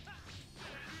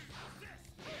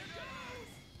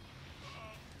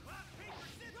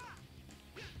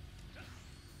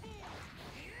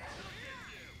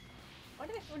 Why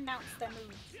do they pronounce their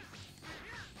moves?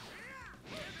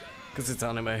 Because it's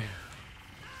anime.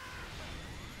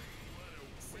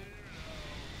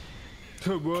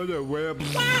 What a web.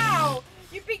 Wow!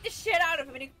 You beat the shit out of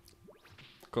him and he...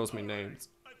 Calls me names.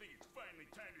 I think it's finally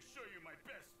time to show you my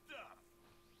best stuff.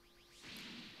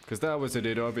 Because that was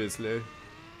it, obviously.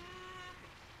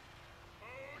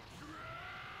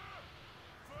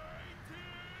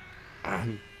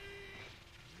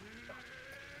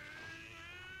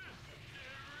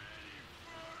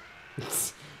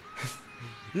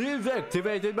 You've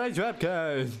activated my trap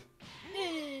card!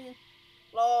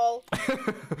 Lol.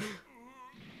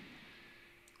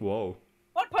 Whoa.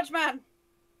 One Punch Man!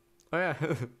 Oh yeah,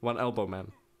 one elbow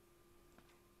man.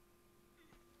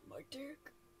 My dick.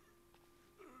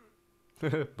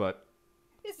 But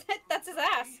That's his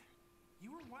ass.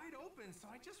 You were wide open, so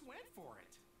I just went for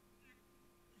it.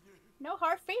 No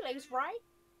hard feelings, right?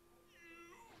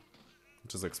 it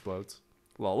just explodes.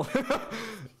 Lol.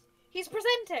 He's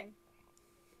presenting.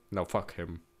 No, fuck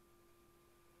him.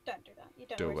 Don't do that. You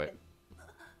don't Do know where it.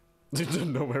 You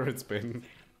don't know where it's been.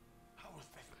 How is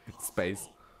this Space.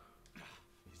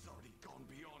 He's already gone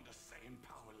beyond the same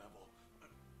power level.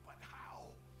 But how?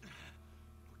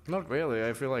 Not really,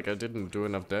 I feel like I didn't do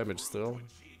enough damage still.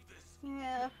 Achieve this?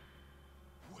 Yeah.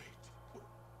 Wait.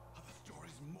 Are the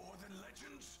stories more than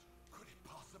legends? Could it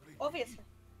possibly Obviously.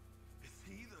 be? Is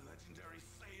he the legendary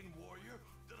Saiyan warrior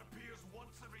that appears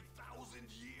once every 1,000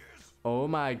 years? Oh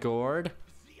my god.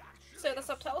 Is he actually So the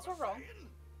subtitles were wrong. Saiyan?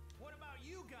 What about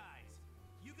you guys?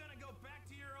 You gonna go back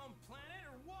to your own planet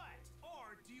or what?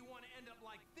 Or do you want to end up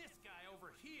like this guy over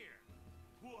here?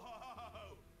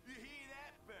 Whoa! You hear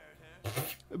that, bird, huh?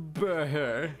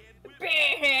 Brr.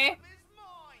 Bleh. Is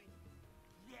mine.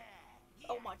 Yeah. he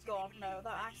Oh my actually god, no, believes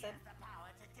that he accent. has the power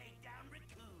to take down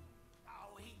Raccoon.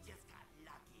 Oh, he just got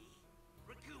lucky.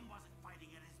 Raccoon wasn't fighting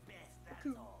at his best, that's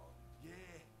all.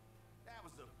 Yeah, that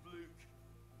was a fluke.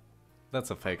 That's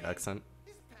a fake accent.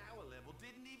 His power level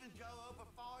didn't even go over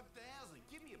 5,000.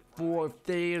 Give me a break.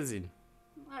 4,000.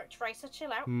 Alright, Tracer,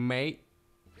 chill out. Mate,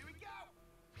 Here we go.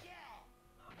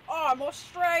 Oh, I'm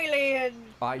Australian!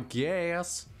 I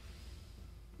guess.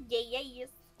 Yeah, yes.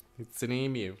 It's an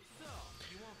emu. So,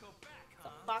 you won't go back, It's a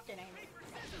huh? fucking name.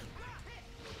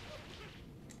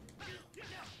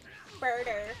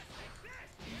 Birder.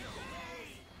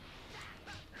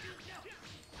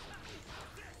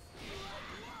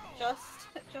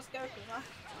 Just Goku, huh?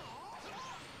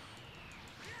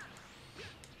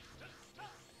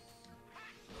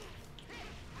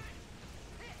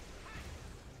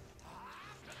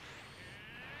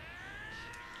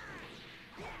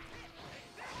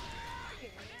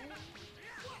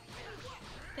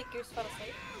 I think Goose fell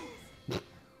asleep.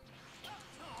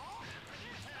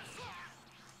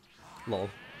 Lol.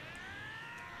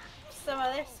 Some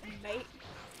of this, mate.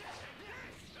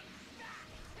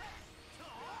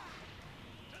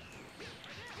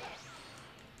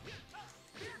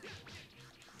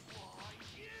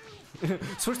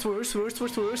 Swoosh, swoosh, swoosh,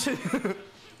 swoosh, swoosh.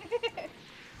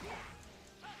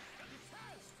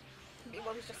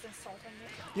 Meanwhile, he's just insulting me.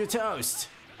 You're toast.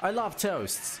 I love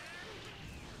toasts.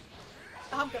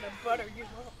 I'm gonna butter you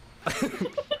up.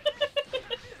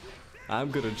 I'm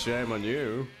gonna jam on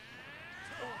you.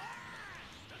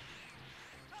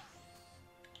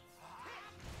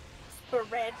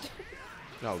 Spread.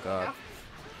 Oh god.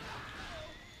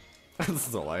 This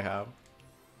is all I have.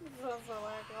 That's all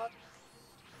I got.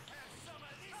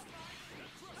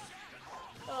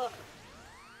 Ugh.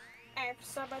 Have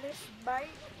some of this, mate.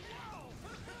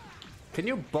 Can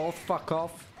you both fuck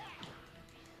off?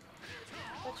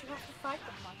 But you have to fight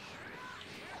them, man.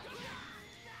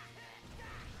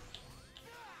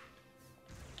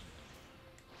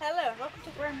 Hello, and welcome to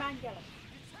Grandman Yellow.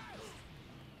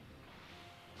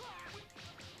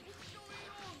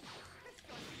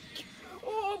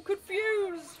 Oh, I'm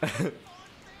confused!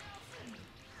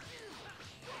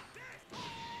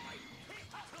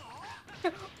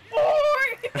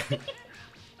 Oi!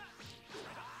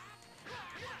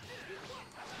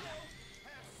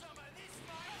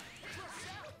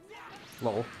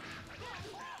 Lol.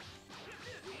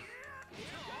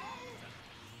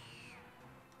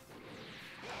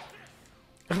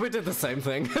 We did the same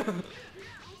thing.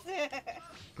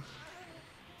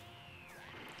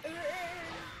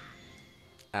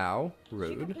 Ow. You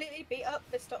Rude. completely beat up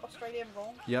Mr. Australian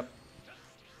wrong. Yep.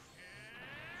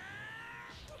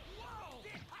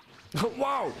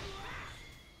 Wow!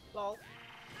 Lol.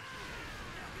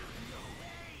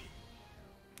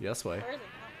 Yes, way. Where is it?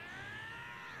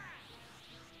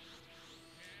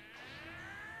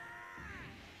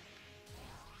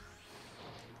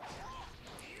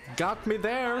 Got me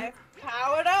there. I've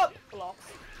powered up! Blocks.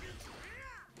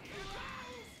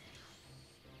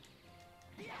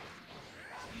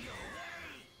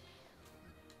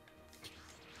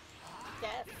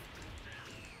 Yes.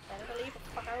 Better believe it,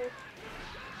 fucko.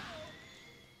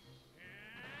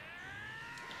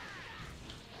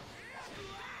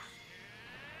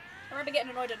 started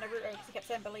getting annoyed at Naruto because he kept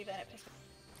saying believe it and it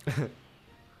pissed me.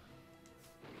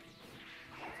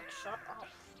 Shut up.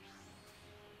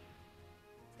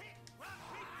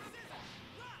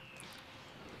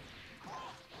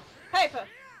 Paper!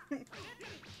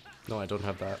 No, I don't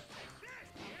have that.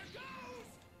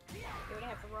 You only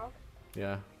have the rock?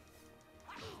 Yeah.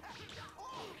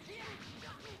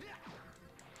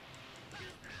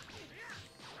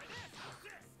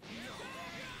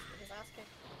 His ass kicked.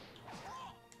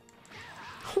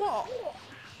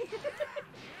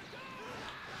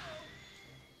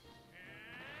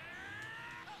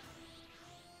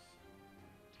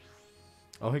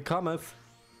 Oh, he cometh.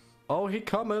 Oh, he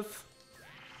cometh.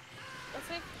 Does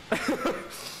he?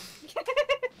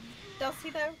 Does he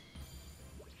though?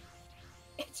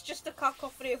 It's just a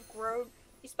cacophony of groan.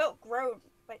 He spelled groan.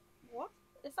 Wait, what?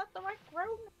 Is that the right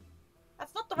groan?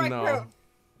 That's not the right No. groan.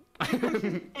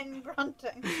 And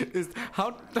grunting. Is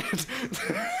how?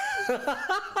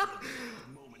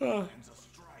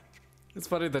 It's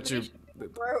funny that you.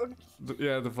 Groan.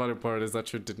 Yeah, the funny part is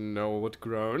that you didn't know what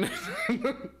groan. I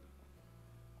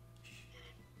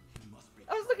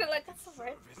was looking like that's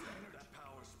alright. That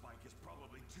power spike is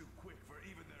probably too quick for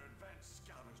even their advanced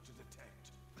scouters to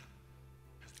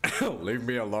detect. Leave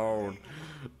me alone.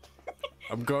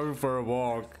 I'm going for a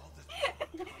walk.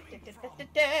 You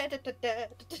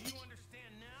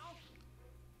understand now?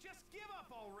 Just give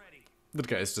up already. That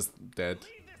guy's just dead.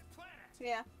 Leave this planet.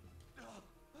 Yeah.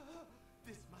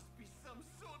 This must be some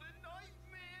sort of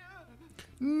nightmare.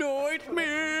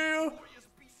 Nightmare. Warriors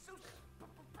be so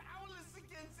powerless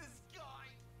against this guy.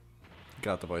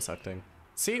 Got the voice acting.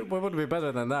 See, we would be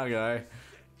better than that guy.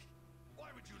 Why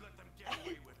would you let them get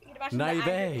away with You that? can imagine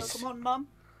the angry Naive. Pokemon mum.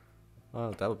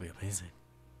 Oh, that would be amazing.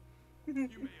 You may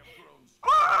have grown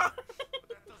strong, but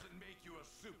that doesn't make you a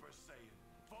Super Saiyan.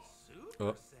 Super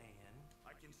Oh. Saiyan.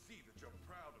 I can see that you're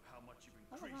proud of how much you've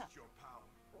Look at increased that. your power,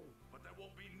 but that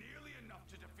won't be nearly enough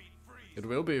to defeat Freeze. It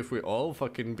will be if we all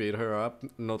fucking beat her up,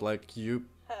 not like you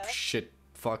Her. shit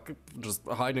fuck just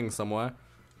hiding somewhere.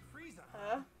 Frieza.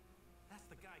 Her. That's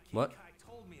the guy King What? Kai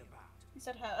told me about. You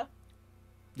said her.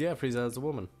 Yeah, Frieza is a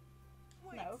woman.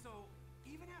 Wait, No. so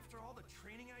even after all the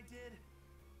training I did,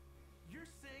 you're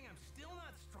saying I'm still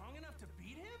not strong enough to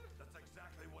beat him? That's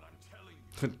exactly what I'm telling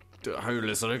you. Are you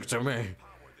listening to me?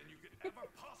 Power than you could ever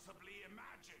possibly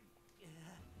imagine.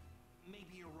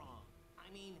 Maybe you're wrong.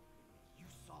 I mean, you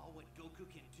saw what Goku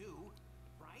can do,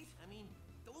 right? I mean,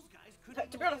 those guys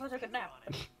couldn't. To be honest, I took a nap.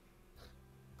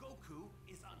 Goku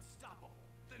is unstoppable.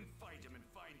 Then fight him and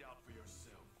find out for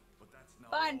yourself. But that's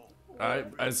not Fine.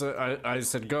 all. I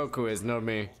said Goku is not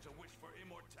me. To wish for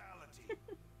immortality.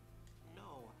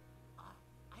 No,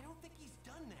 I don't think he's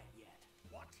done that yet.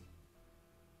 What?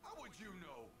 How would you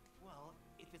know? Well,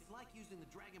 if it's like using the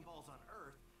Dragon Balls on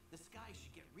Earth, the sky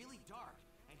should get really dark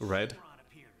and Red. Shenron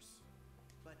appears.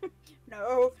 But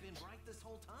No. it's been bright this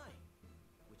whole time,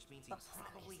 which means he That's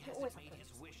probably nice. He always hasn't made his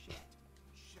appears. wish yet.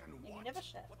 Shen You what? never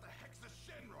shed. What the heck's a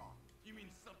Shenron? You mean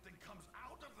something comes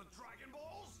out of the Dragon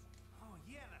Balls? Oh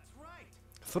yeah, that's right.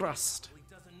 Thrust. He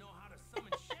doesn't know how to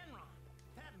summon Shenron.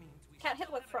 That means we Can't hit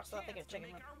still with have a thrust without thinking chance to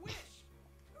chicken make run. our wish.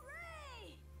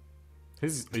 Hooray!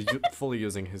 He's fully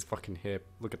using his fucking hip.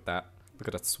 Look at that. Look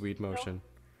at that sweet motion.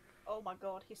 Oh my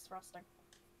god, he's thrusting.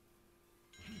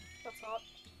 That's hot.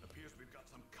 Appears we've got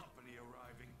some company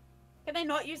arriving. Can they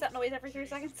not use that noise every 3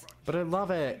 seconds? But I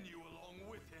love it. Ginyu along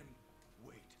with him.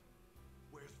 Wait,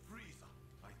 where's Frieza?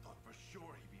 I thought for sure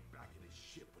he'd be back in his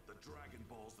ship with the Dragon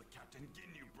Balls that Captain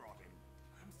Ginyu brought him.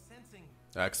 I'm sensing.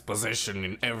 Exposition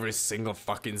in every single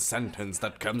fucking sentence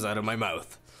that comes out of my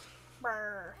mouth.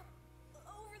 Brr.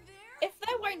 Over there? If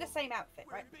they're wearing the same outfit,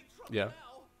 right? Big trouble Yeah. now.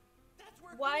 That's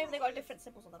where Why have they got Guru is. different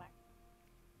symbols on the back?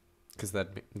 Because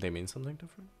they mean something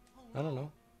different? Oh, I don't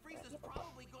know. Frieza's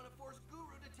probably going to force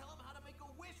Guru to tell him how to make a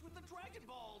wish with the Dragon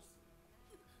Balls.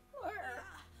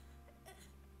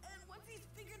 And once he's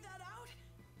figured that out,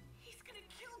 he's gonna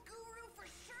kill Guru for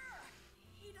sure.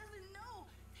 He doesn't know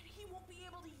that he won't be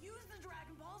able to use the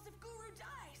Dragon Balls if Guru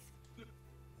dies.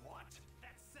 What?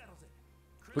 That settles it.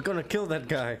 We're gonna kill that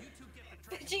guy. You two get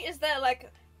the Dragon Vegeta's there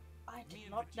like, I did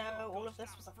not know all of this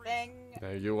was a thing.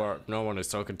 You are. No one is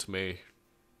talking to me.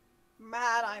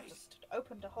 Man, I've just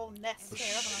opened a whole nest here,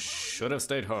 haven't Should have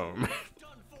stayed home.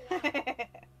 Done for. I?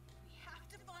 We have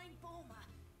to find Bulma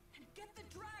and get the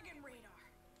Dragon Radar.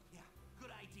 Yeah,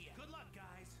 good idea. Good luck,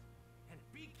 guys. And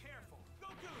be careful.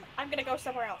 Goku! I'm gonna go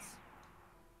somewhere else.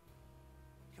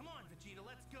 Come on, Vegeta,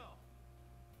 let's go.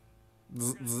 Z-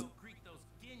 We're gonna z- go greet those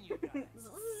Ginyu guys.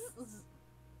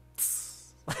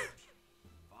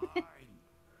 Fine.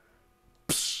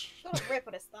 Got a rip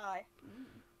on his thigh.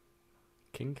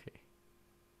 Kinky.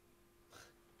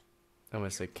 I'm gonna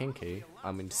say kinky.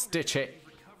 I mean stitch it.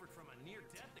 Recovered from a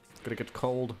near-death experience. Gonna get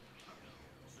cold.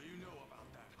 So you know about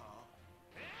that, huh?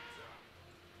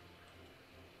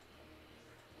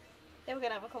 They were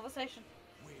gonna have a conversation.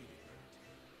 Wait a minute.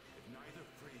 If neither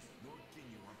Forze nor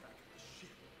Ginyu are back at the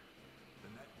ship,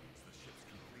 then that means the ship's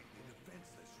completely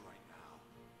defenseless right now.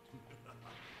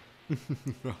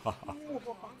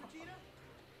 Vegeta?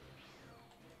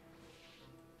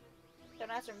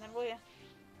 Don't answer him then, will you? Are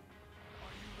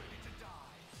you ready to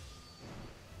die?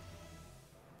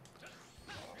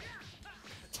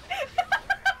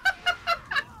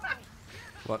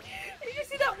 What? Did you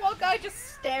see that one guy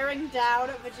just staring down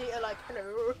at Vegeta like,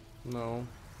 hello? No.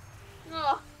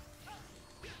 Oh,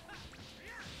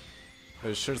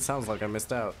 It sure sounds like I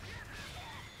missed out.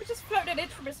 it just floated in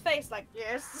from his face like,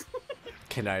 yes.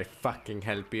 Can I fucking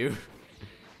help you?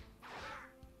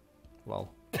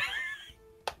 Well. Done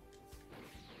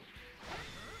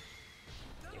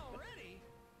already?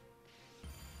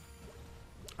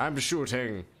 I'm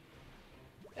shooting.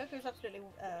 Goku's absolutely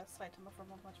Saitama from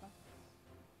One Punch Man.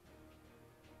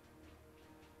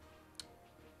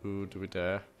 Ooh, do we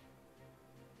dare?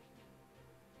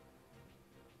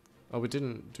 Oh, we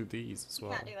didn't do these as You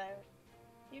well. can't do that.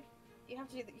 You have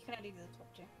to do that. You can only do the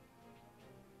top two.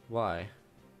 Why?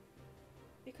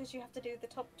 Because you have to do the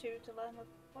top two to learn the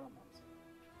bottom ones.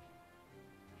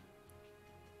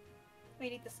 We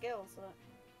need the skills. So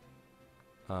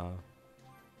that...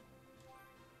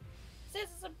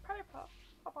 Scissors and paper.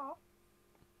 Papa.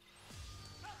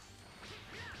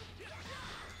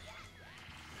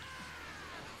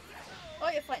 Oh,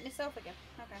 you're fighting yourself again.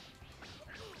 Okay.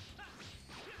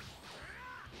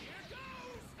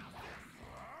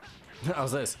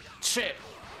 How's this? Shit!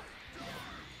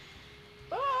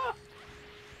 Ah!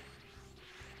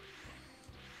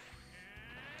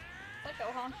 Is that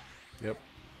Gohan? Yep.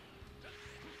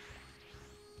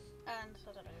 And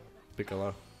I don't know.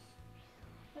 Piccolo.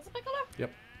 Is it Piccolo?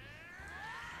 Yep.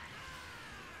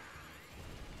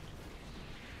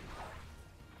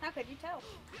 How could you tell?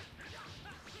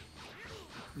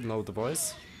 Know the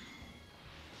voice?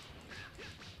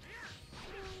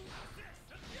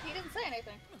 He didn't say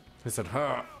anything. He said,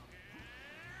 huh.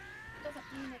 Doesn't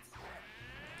mean it's.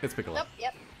 It's Piccolo. Nope.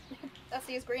 Yep. That's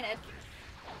his green head.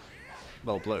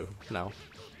 Well, blue. No.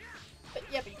 But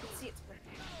yeah, but you can see it's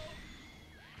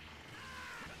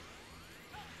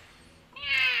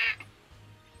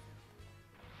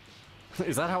green.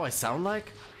 Is that how I sound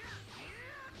like?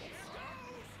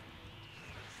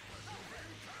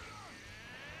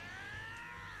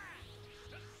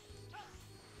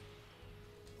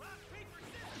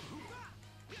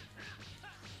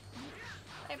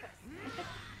 Paper.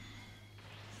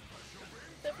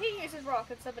 So if he uses rock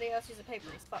and somebody else uses paper,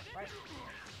 he's fucked, right?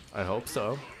 I hope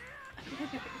so.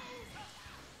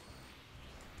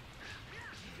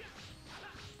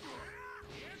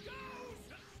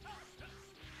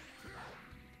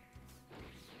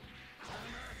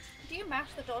 Do you mash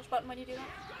the dodge button when you do that?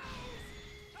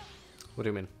 What do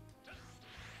you mean?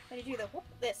 When you do the whoop,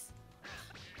 this.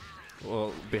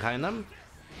 Well, behind them?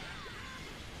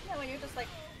 Yeah, when you're just like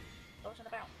dodging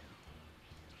about.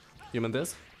 You mean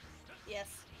this? Yes.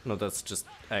 No, that's just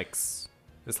X.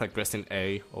 It's like pressing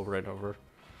A over and over.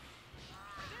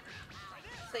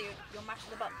 So you're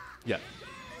mashing the button. Yeah.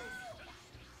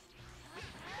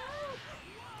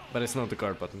 But it's not the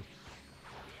guard button.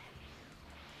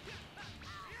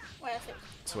 Well, I see.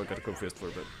 So I got confused for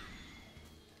a bit.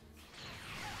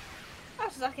 I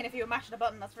was just asking if you were mashing a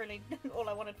button. That's really all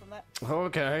I wanted from that.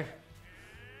 Okay.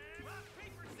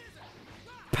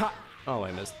 Pa! Oh,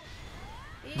 I missed.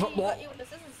 You What? got you with the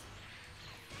scissors.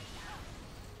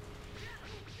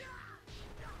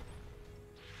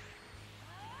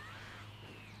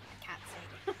 I can't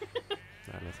see.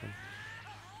 Anything.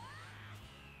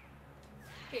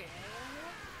 Here.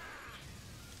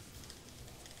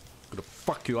 Gonna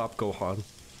fuck you up, Gohan.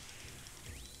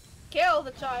 Kill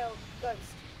the child ghost.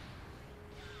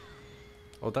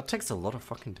 Oh, that takes a lot of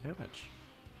fucking damage.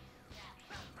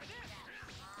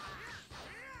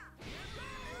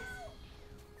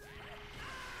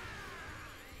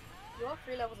 You are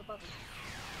 3 levels above him.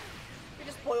 We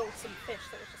just boiled some fish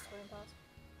that was just swimming past.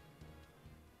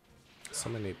 So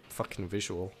many fucking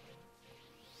visual.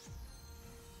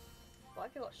 Why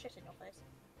have you got shit in your face?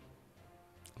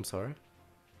 I'm sorry?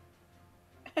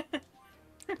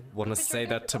 Wanna say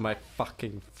that to my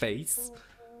fucking face?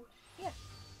 Yeah.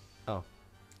 Oh.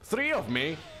 3 of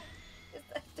me?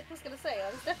 I was gonna say,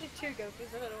 there's definitely 2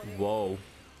 Gokus. I don't know what it is. Whoa.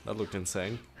 That looked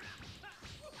insane.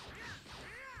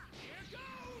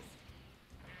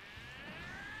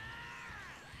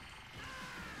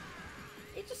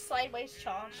 He just sideways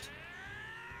charged.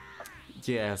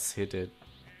 Yes, he did.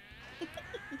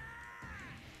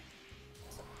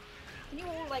 Can you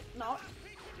all like not?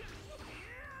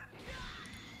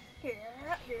 Here,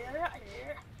 here,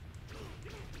 here.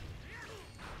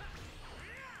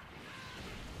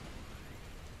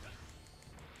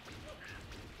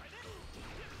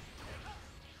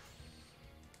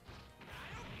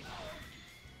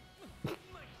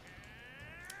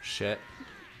 Shit.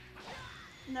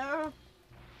 No.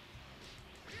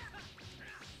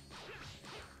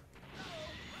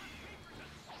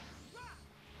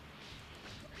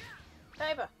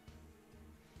 Saber.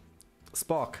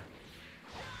 Spock.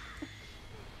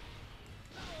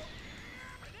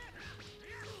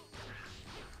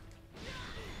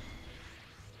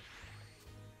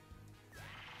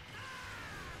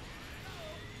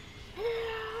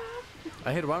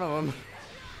 I hit one of them.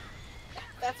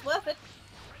 That's worth it.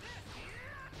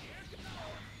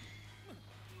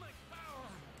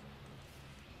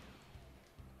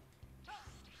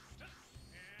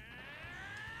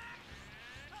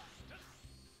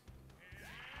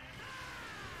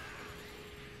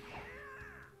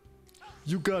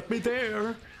 You got me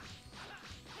there.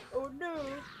 Oh no.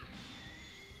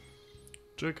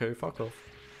 JK, fuck off.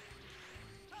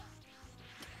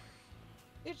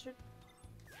 It should.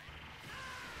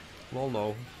 Well,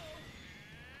 no.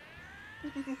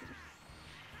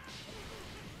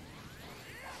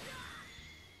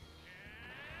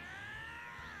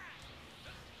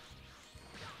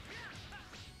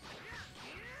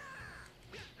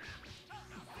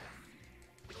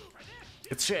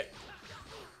 It's shit.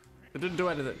 It didn't do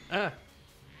anything. Ah.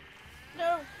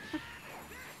 No.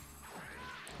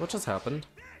 What just happened?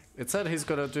 It said he's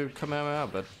gonna do Kamehameha,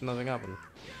 but nothing happened.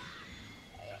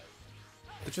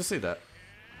 Did you see that?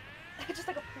 Just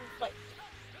like a pool flight.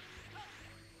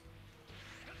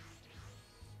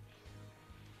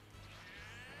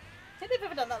 If they've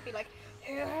ever done that, would be like,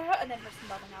 and then just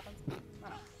nothing happens.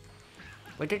 Oh.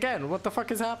 Like again, what the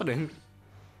fuck is happening?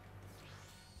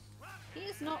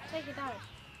 He's not taking damage.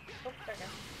 Oh, there we go.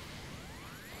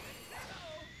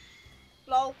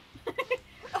 Lol.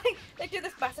 Like, they do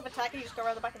this massive attack and you just go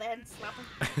around the back of the head and slap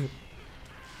him.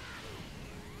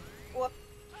 Whoop.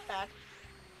 Bad.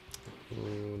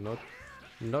 Ooh,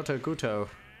 not a guto.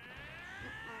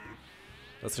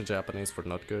 That's in Japanese for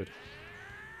not good.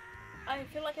 I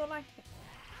feel like you're lying to me.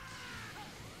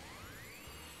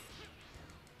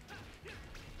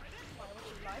 Why would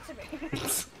you lie to me?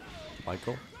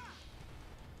 Michael?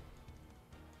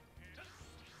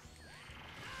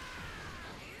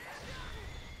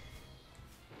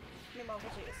 Meanwhile,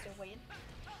 Vegeta's still waiting.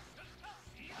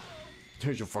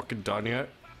 Are you fucking done yet?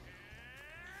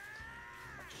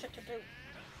 What shit to do?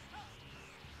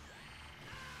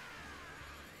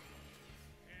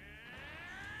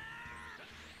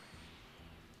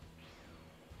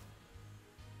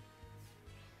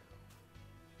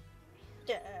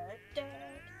 Da, da,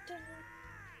 da.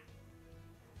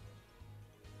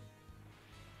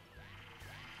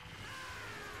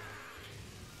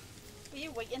 Were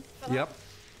you waiting for that? Yep.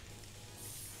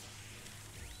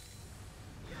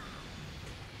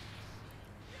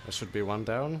 There should be one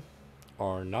down.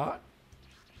 Or not.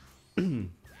 Got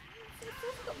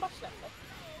much left, though.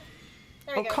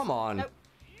 There he Oh, goes. come on. Nope.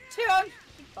 2 on!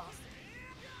 You bastard.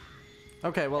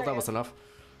 Okay, well, There that you was go. enough.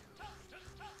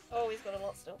 Oh, he's got a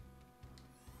lot still.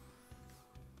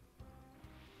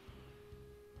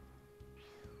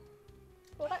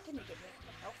 Well, that didn't give you a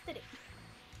lot of health, did it?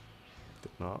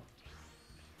 Did not.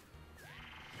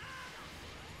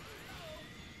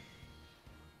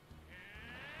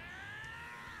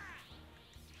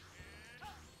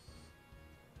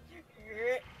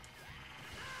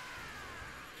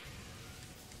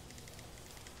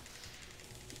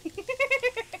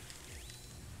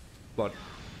 But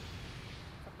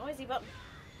A noisy button.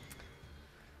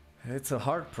 it's a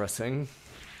hard pressing.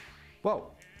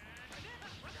 Whoa.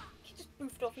 He just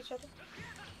boofed off each other.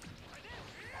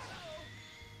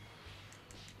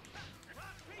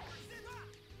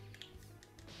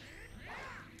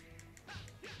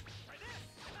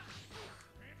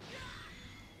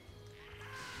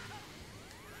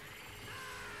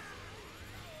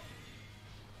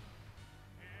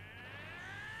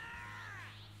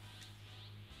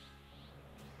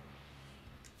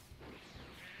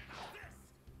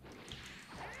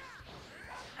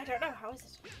 I don't know, how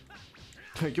is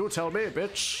it? You tell me,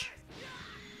 bitch.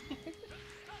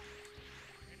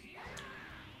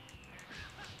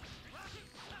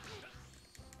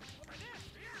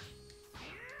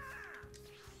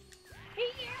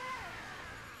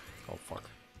 Oh, fuck.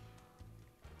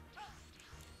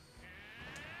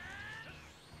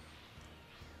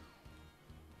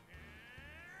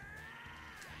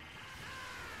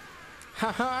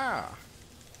 Haha!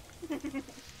 You're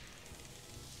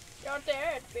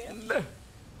dead, bitch.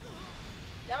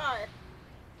 Die.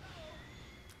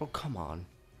 Oh, come on.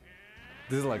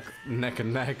 This is like neck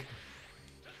and neck.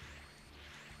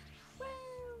 Well,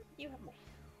 you have more.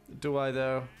 Do I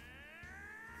though?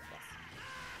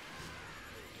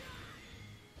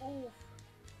 Ooh.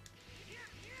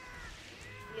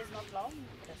 He is not long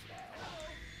this well.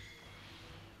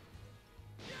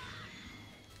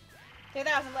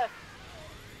 2,000 left.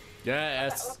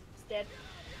 Yes! It's dead.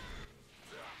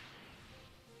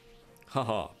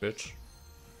 Haha, bitch.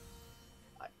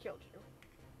 I killed you.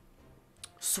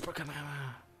 Super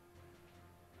Kamama!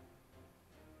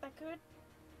 I could.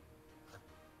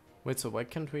 Wait, so why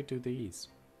can't we do these?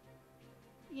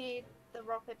 You need the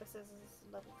rock, paper, scissors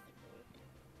level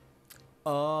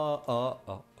 3.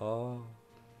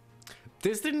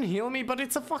 This didn't heal me, but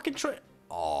it's a fucking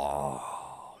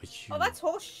Oh, you Oh, that's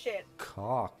horse shit.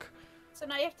 cock. So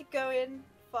now you have to go in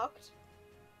fucked.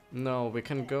 No, we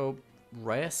can go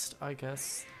rest, I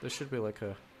guess. There should be like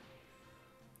a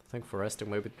thing for resting,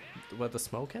 maybe where the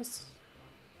smoke is?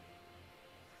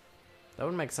 That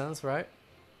would make sense, right?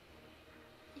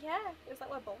 Yeah, is that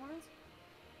where Bulma is?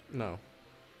 No.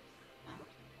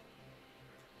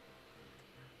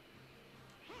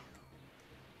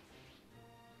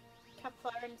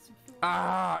 Campfire and some food.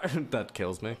 Ah! That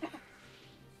kills me.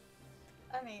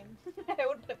 I mean, I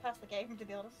wouldn't put it past the game, to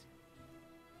be honest.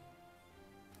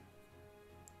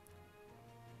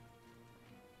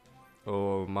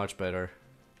 Oh, much better.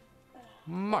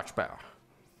 Much better.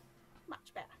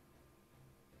 Much better.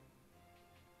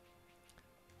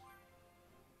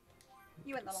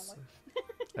 You went the long way.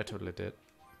 I totally did.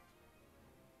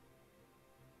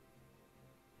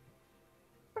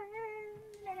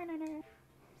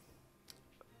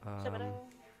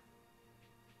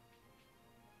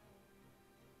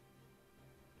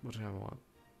 What do I want?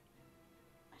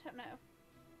 I don't know.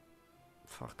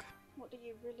 Fuck. What do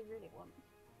you really, really want?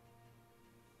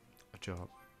 A job.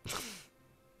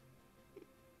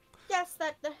 Yes,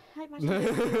 that. I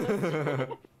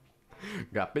imagine.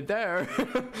 Got me there.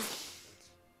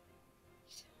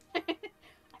 I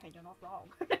mean, you're not wrong.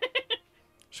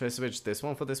 Should I switch this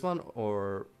one for this one,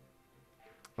 or?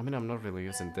 I mean, I'm not really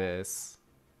using this.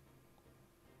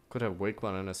 Could have a weak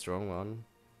one and a strong one.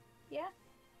 Yeah.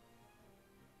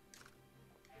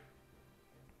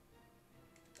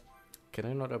 Can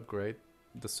I not upgrade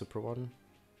the super one?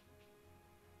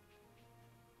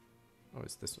 Oh,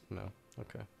 is this no?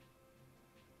 Okay.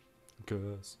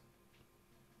 Guess.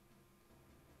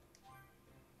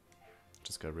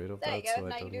 Just got rid of There you that, go. so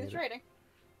Now I you don't can do the need it. trading.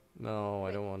 No, I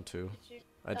Wait, don't want to. Did you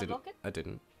I didn't. unlock it? I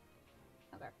didn't.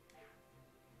 Okay.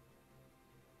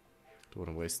 Don't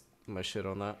want to waste my shit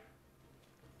on that.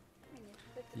 I mean, you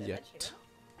could do it Yet.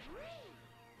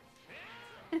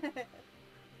 eventually.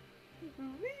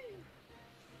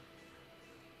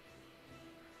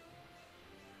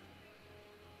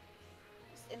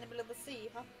 Just in the middle of the sea,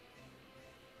 huh?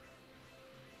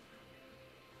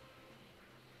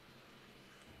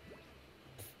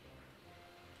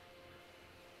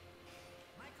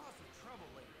 Might cause some trouble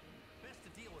later. Best to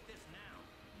deal with this now.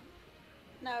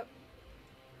 No.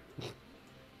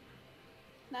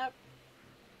 No.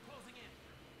 Closing in.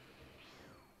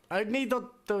 I need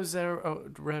those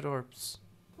red orbs.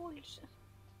 Bullshit.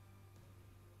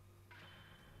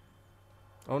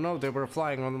 Oh no, they were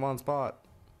flying on one spot.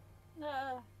 You've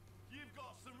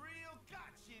got some real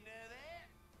guts, you know that?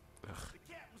 The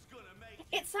captain's gonna make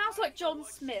It sounds like John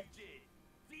Smith.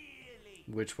 Really?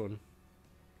 Which one?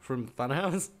 From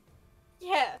Funhouse?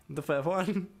 Yeah. The fair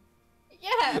one?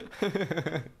 Yeah. Does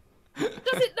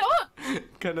it not?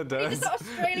 Kinda He does. just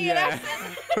Australian Yeah.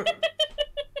 accent.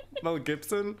 Mel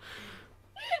Gibson?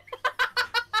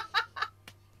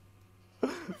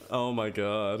 Oh my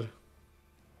god.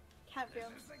 Can't be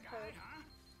on This is the guy, code. huh?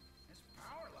 His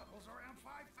power level's around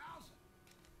 5,000.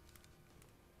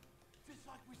 Just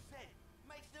like we said.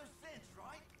 Makes no sense,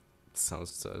 right?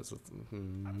 Sounds so. Absurd.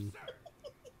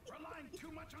 Relying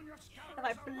too much on your scouter. Have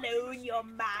I blown your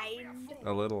mind?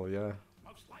 A little, yeah.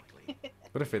 Most likely.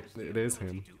 What if it is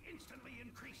him? To instantly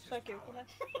increase his Should I Google power. it?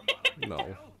 From what I can No.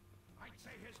 tell, I'd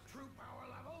say his true power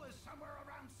level is somewhere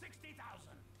around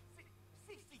 60,000.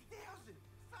 60,000?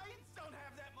 Science don't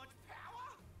have that much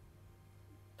power?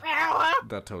 Power!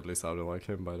 That totally sounded like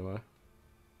him, by the way.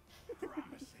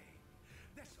 Promising.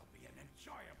 This'll be an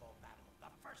enjoyable battle.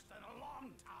 The first in a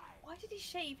long time. Why did he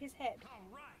shave his head? All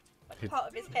right. Like He- part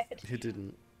of his head. He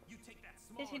didn't. You take that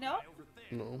small Did he not? guy over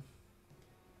there. No.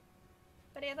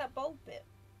 But he had that bulb bit.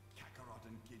 Kakarot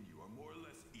and Ginyu are more or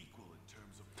less equal in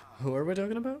terms of power. Who are we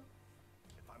talking about?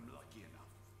 If I'm lucky enough,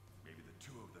 maybe the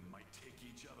two of them might take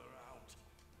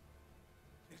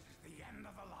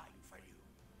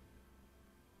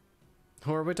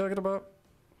Who are we talking about?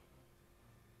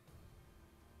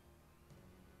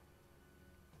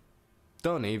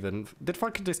 Don't even. Did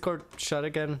fucking Discord shut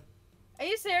again? Are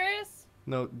you serious?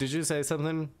 No, did you say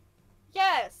something?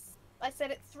 Yes! I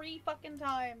said it 3 fucking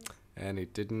times. And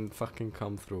it didn't fucking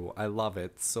come through. I love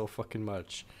it so fucking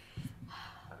much.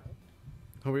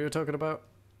 Who were you talking about?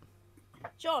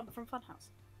 John from Funhouse.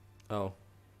 Oh.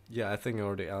 Yeah, I think you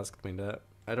already asked me that.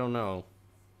 I don't know.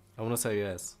 I want to say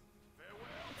yes.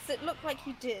 Because it looked like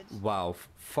you did. Wow.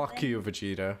 Fuck you,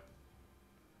 Vegeta.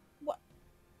 What?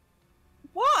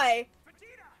 Why?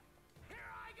 Vegeta, here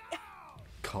I go!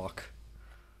 Cock.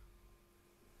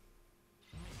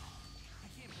 I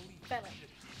can't believe Fella. Vegeta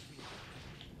ditched me.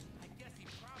 I guess he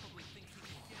probably thinks he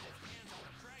can get his hands on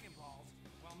the Dragon Balls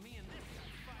while me and this guy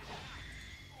fight it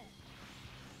out.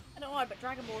 I don't know, but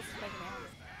Dragon Balls is making me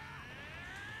hungry.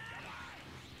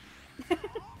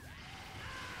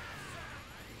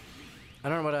 I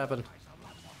don't know what happened.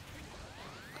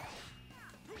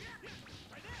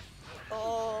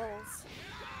 Balls.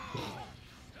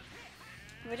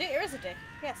 Vegeta is a dick.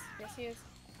 Yes, yes he is.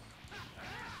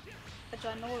 A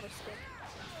ginormous dick.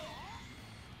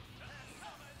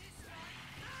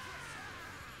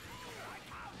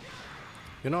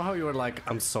 You know how you were like,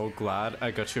 I'm so glad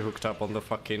I got you hooked up on the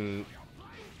fucking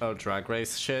drag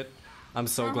race shit? I'm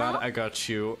so glad I got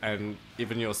you and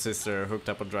even your sister hooked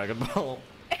up on Dragon Ball.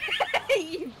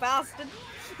 You bastard.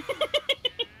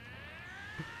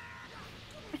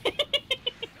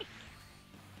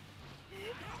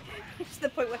 It's the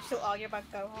point where she'll argue about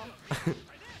Gohan.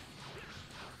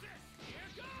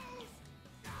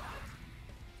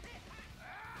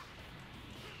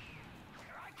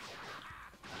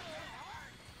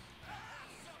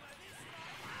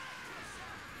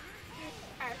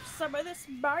 Have some of this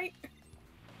bite.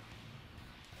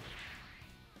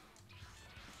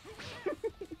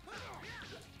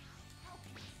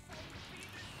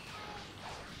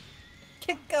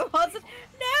 Gohan's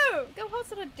no!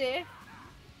 Gohan's not a dick.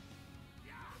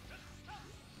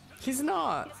 He's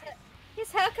not.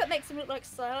 His haircut makes him look like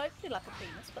slightly like a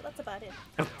penis, but that's about it.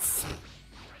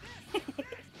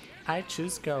 I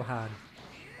choose Gohan.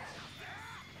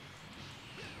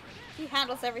 He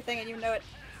handles everything and you know it.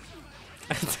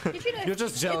 You're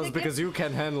just jealous because you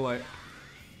can't handle it.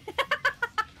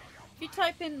 If you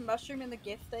type in mushroom in the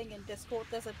GIF thing in Discord,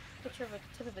 there's a picture of a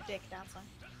tip of a dick dancing.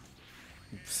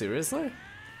 Seriously?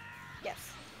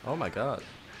 Yes. Oh my god.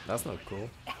 That's not cool.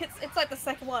 It's like the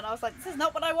second one. I was like, this is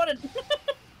not what I wanted.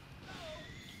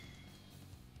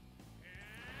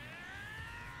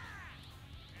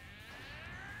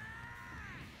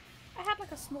 I had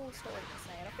like a small story to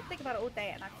say, and I've been thinking about it all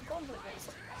day, and I've forgotten what it was.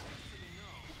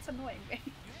 It's annoying me.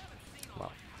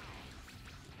 Wow.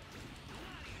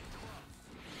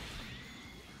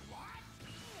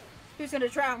 Who's gonna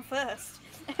drown first?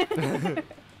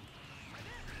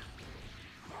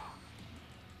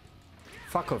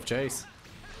 Fuck off, Jace.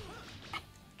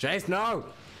 Jace, no!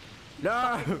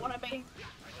 No! Wanna be?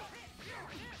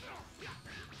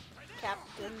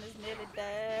 Captain is nearly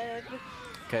dead.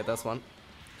 Okay, that's one.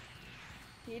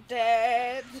 He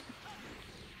dead.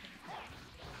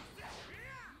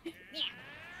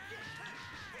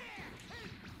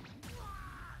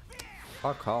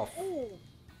 Fuck off. Ooh.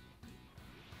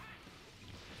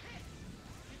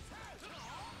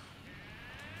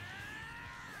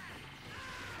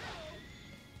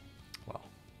 Wow.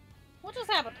 What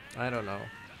just happened? I don't know.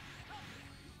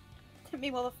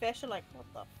 Meanwhile, the fish are like, what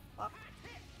the fuck?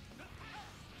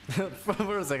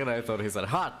 For a second I thought he said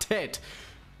hot tit.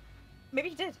 Maybe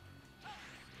he did.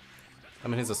 I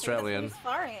mean, he's Maybe Australian. that's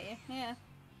why he's firing at you. Yeah.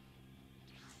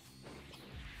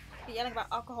 Be yelling about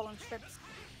alcohol and shrimps.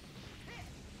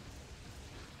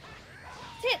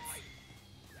 Tits!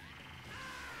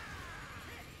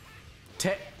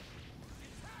 Tit.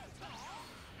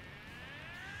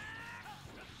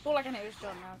 All I can hear is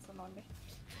John now, it's annoying me.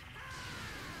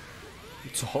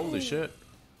 It's holy shit.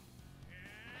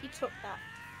 He took that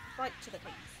right to the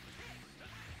face.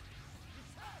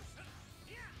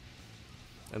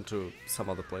 And to some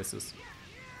other places.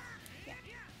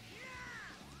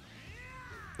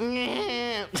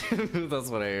 Yeah. That's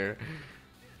what I hear.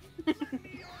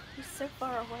 He's so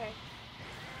far away.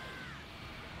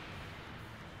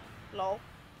 Lol.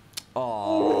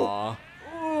 Aww.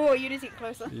 Ooh, you need to get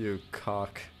closer. You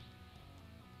cock.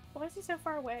 Why is he so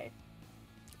far away?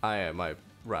 I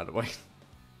ran away.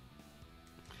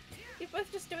 You're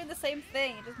both just doing the same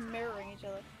thing, just mirroring each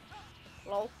other.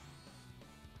 Lol.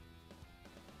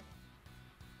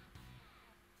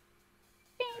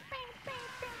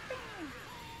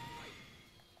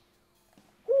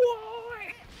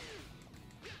 Why?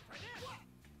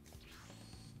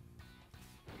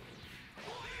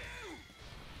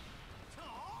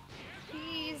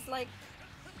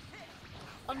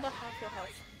 under half your health.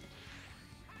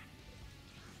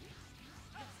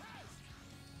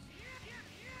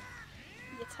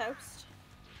 You're toast.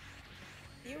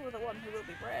 You are the one who will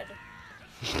be bread.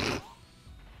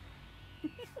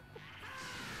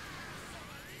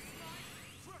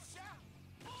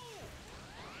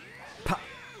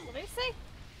 What did he say?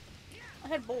 I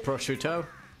heard ball. Prosciutto?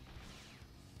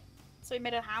 So he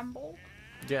made a handball?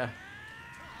 Yeah.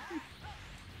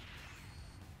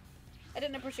 I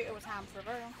didn't know prosciutto was ham for a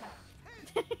very long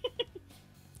time.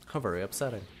 How very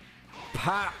upsetting.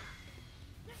 Pa!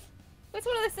 It's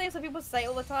one of those things that people say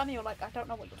all the time and you're like, I don't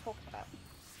know what you're talking about.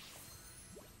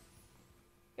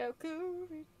 Goku,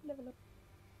 level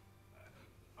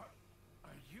up.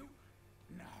 Are you?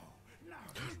 No.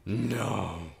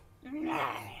 No.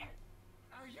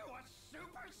 Are you a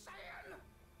Super Saiyan?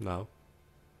 No.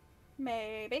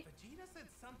 Maybe. Vegeta said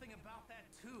something about that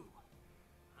too.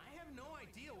 I have no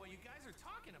idea what you guys are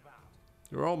talking about.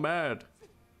 You're all mad.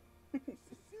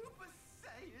 Super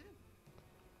Saiyan?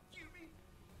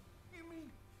 You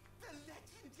mean the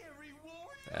legendary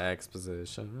warrior?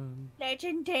 Exposition.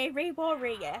 Legendary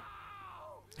warrior.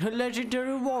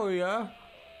 Legendary warrior?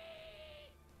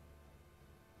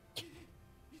 Is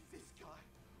this guy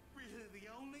really the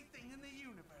only thing in the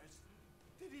universe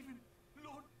that even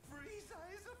Lord Frieza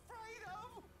is afraid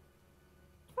of?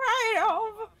 Right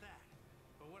off. About that.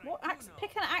 But What I do ac- know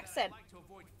pick an is that accent. I'd like to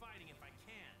avoid fighting if I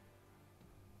can.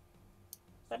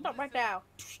 But not right now.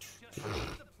 Just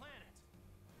leave the planet.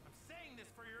 I'm saying this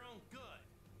for your own good.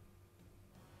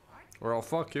 Or I'll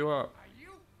fuck you up. Are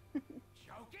you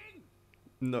joking?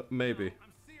 No, maybe. No,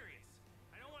 I'm serious.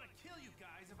 I don't want to kill you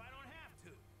guys if I don't have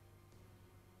to.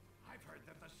 I've heard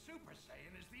that the Super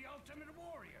Saiyan is the ultimate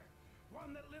warrior,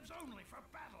 one that lives only for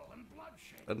battle and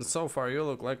bloodshed. And so far you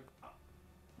look like,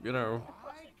 you know,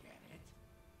 I get it.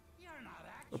 You're not a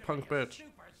actually punk bitch.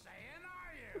 Super Saiyan,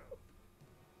 are you?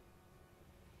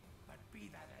 But be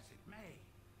that as it may,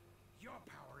 your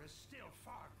power is still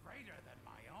far greater than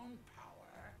my own power.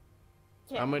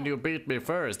 I mean, you beat me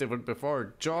first, even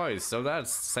before Joyce, so that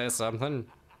says something.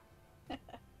 What's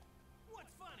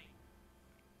funny?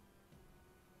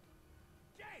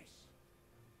 Jace,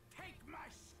 take my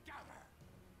scouter.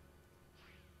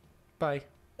 Bye.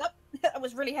 Oh, that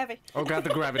was really heavy. Oh god, the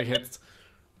gravity hits.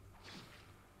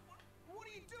 What are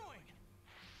you doing?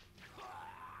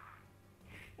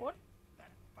 What?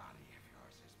 That body of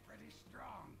yours is pretty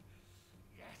strong.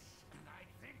 Yes, and I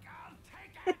think I'll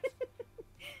take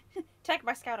it. Take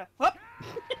my scouter. What?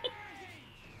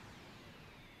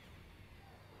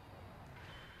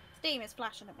 Steam is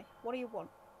flashing at me. What do you want?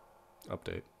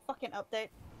 Update. Fucking update.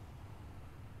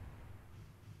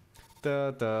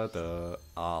 Da da da.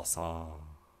 Awesome.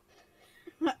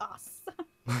 Us.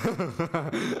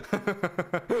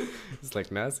 It's like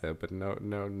NASA, but no.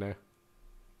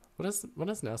 What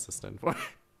does NASA stand for?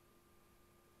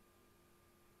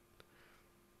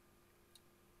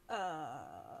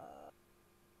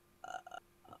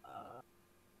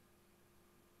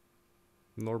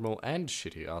 Normal and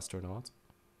shitty astronauts.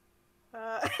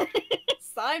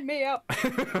 Sign me up.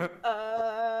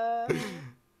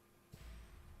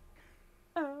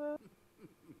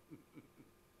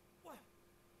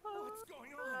 What's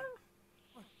going on?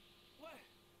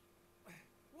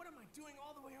 What am I doing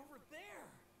all the way over there?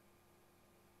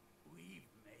 We've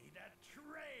made a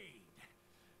trade.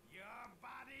 Your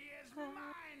body is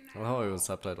mine now. Well, how even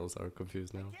subtitles are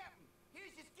confused now. Captain,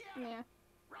 here's your scouter. Yeah.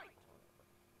 Right.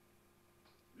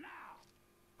 Now,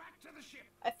 back to the ship.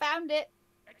 I found it.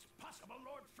 It's possible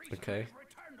Lord Frieza Okay. has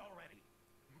returned already.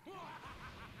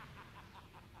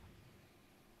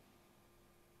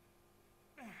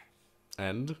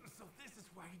 And So this is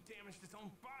why he damaged his own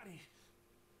body.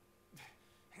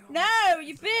 No,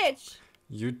 you bitch.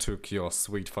 you took your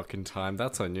sweet fucking time.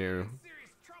 That's on you.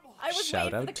 Serious trouble. I was Shout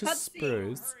waiting out for to the cutscene.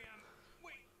 Spruce. Hurry on.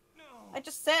 Wait, no. I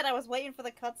just said I was waiting for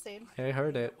the cutscene. I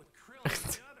heard it. With Krill and the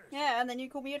others. Yeah, and then you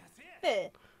called me a That's it. bear.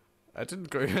 I didn't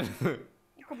go.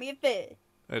 You called me a bear.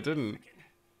 I didn't.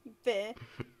 You bear.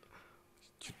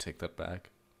 You take that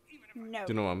back. No.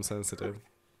 You know I'm sensitive.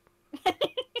 Teacher's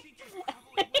probably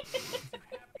won't be too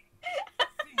happy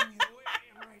seeing me the way I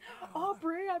am right now.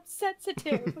 Aubrey, I'm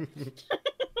sensitive.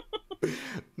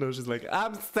 No, she's like,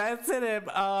 I'm sensitive,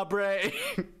 Aubrey.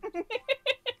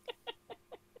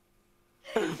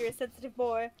 You're a sensitive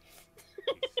boy.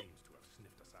 He seems to have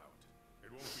sniffed us out.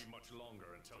 It won't be much longer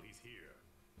until he's here.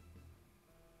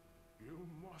 You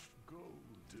must go,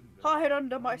 Hide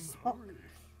under my smock.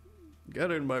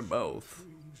 Get in my mouth.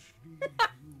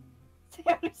 It's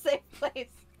the only safe place.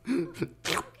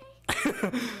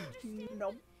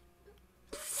 Nope.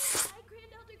 Hi,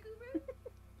 Grand Elder Guru.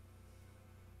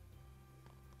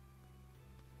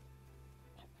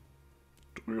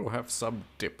 have some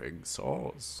dipping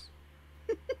sauce?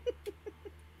 I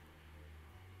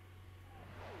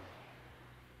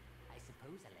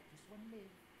suppose I'll let this one live.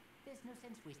 There's no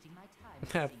sense wasting my time.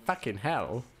 seeing a Fucking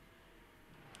hell.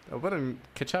 I wouldn't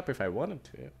ketchup if I wanted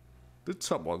to. Did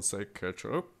someone say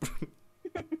ketchup?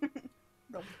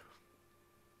 No.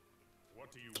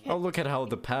 What do you Oh, look at how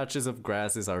the patches of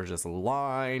grasses are just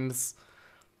lines.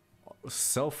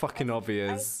 So fucking I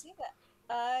obvious. see that.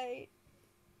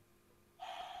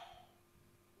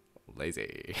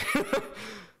 Lazy.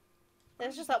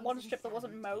 There's just that one strip that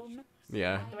wasn't mown.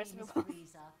 Yeah. The rest of My it name was.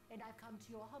 is Frieza, and I've come to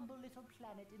your humble little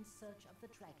planet in search of the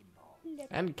Dragon Ball.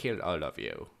 And kill all of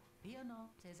you. Fear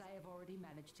not, as I have already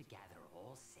managed to gather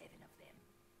all 7 of them.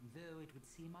 Though it would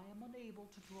seem I am unable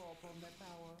to draw upon their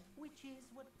power, which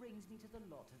is what brings me to the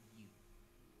lot of you.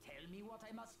 Tell me what I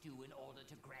must do in order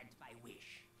to grant my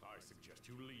wish. I suggest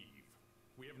you leave.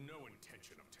 We have no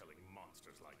intention of telling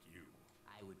monsters like you.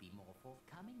 I would be more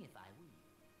forthcoming if I were you.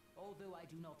 Although I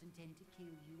do not intend to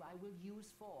kill you, I will use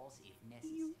force if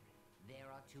necessary. There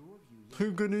are 2 of you. yet.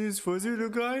 I'm gonna use Forze, little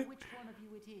guy. Which one of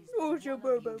you it is? Oh, but your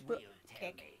one of you blah, blah, will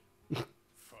tell Kick. me.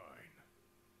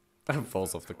 Fine.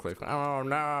 Falls off the cliff. Oh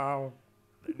no.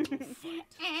 Then we'll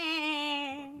fight.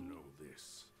 Know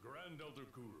this. Grand Elder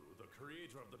Guru, the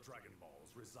creator of the Dragon Balls,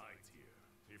 resides here.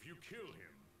 If you kill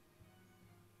him,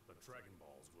 the Dragon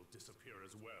Balls will disappear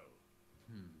as well.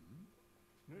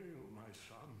 Nail, my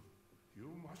son. You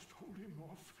must hold him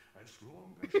off as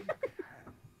long as you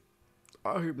can.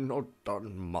 I'm not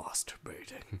done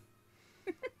masturbating.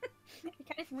 He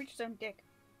can't even reach his own dick.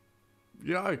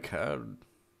 Yeah, I can.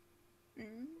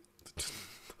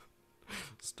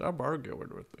 Stop arguing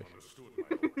with me. Understood, my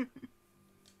lord.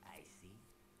 I see.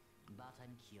 But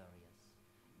I'm curious.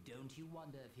 Don't you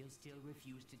wonder if he'll still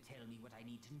refuse to tell me what I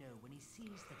need to know when he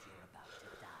sees that you're about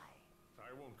to die?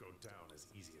 I won't go down as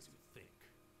easy as you think.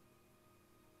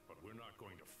 But we're not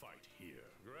going to fight here.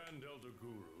 Grand Elder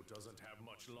Guru doesn't have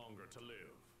much longer to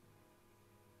live.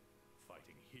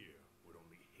 Fighting here would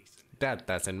only hasten his That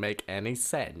doesn't make any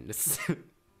sense.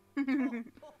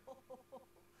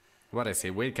 What is he,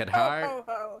 weak at heart? Ho,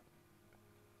 ho.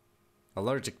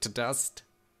 Allergic to dust?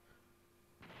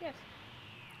 Yes.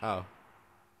 Oh.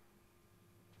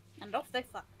 And off they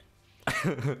fucked.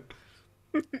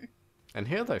 And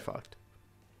here they fucked.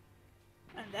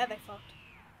 And there they fucked.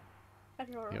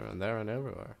 Everywhere. Here and there and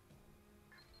everywhere.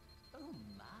 Oh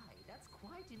my, that's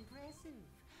quite impressive.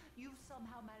 You've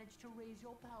somehow managed to raise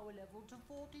your power level to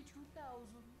 42,000.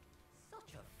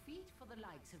 Such a feat for the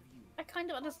likes of you. I kind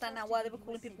of understand now why they were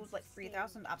calling people with like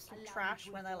 3,000 absolute trash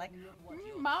when they're like,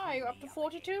 my, you're up to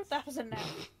 42,000 now.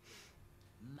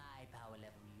 My power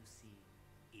level, you see,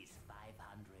 is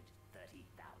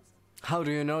 530,000. How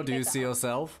do you know? Do Made you that see up.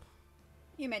 yourself?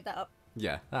 You made that up.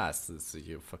 Yeah, that's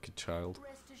you fucking child.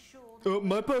 Rest assured, Oh,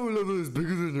 my power level is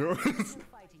bigger than yours. you're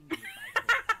fighting me with my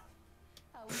force.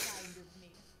 How kind of me.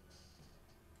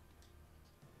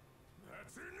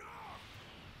 That's enough!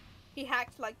 He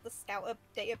hacked like the Scouter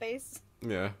database.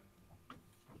 Yeah.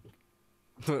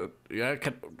 Yeah,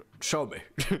 show me.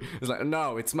 It's like,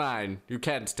 no, it's mine. You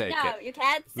can't take No, it. you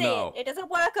can't see No. it. It doesn't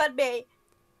work on me.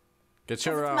 Get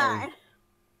your It's own.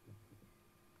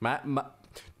 mine.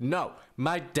 No,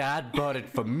 my dad bought it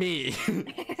for me.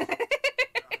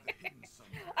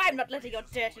 I'm not letting your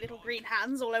dirty little green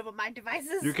hands all over my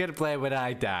devices. You can play when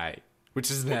I die, which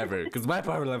is never, because my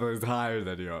power level is higher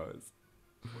than yours.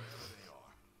 Wherever they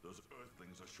are, those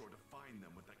Earthlings are sure to find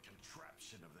them with that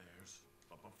contraption of theirs.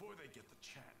 But before they get the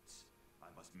chance, I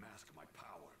must mask my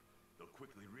power. They'll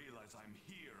quickly realize I'm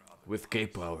here. With gay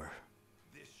power.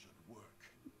 This should work.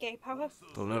 Gay power.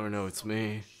 They'll never know it's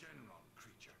me. Shenron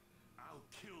creature. I'll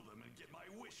kill them and get my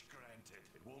wish granted.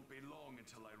 It won't be long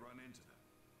until I run into them.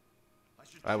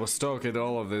 I was talking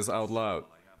all of this out loud.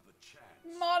 I have the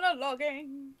chance.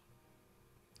 Monologuing.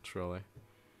 Truly.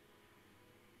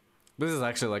 This is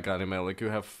actually like anime, like you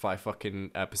have 5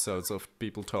 fucking episodes of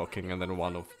people talking and then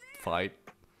one of fight.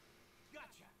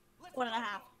 Gotcha! Let's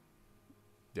 1.5.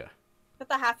 Yeah. But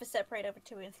the half is separated over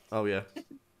two Oh yeah.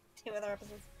 other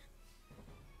episodes.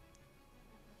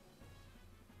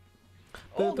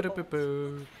 Boo, All the boo, boo,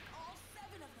 boo. All 7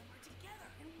 of them are together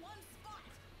in one spot.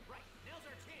 Right, now's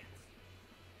our chance!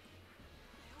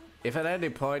 If at any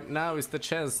point now is the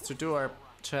chance to do our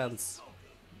chance.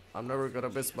 I'm never gonna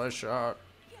miss my shot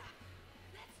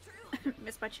That's true.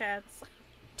 Missed my chance.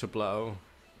 to blow.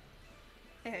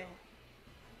 Eh.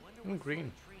 I'm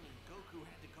green. Training Goku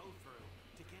had to go through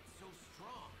to get so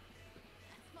strong.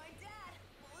 That's my dad.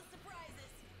 Full of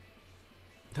surprises.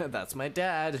 That's my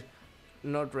dad.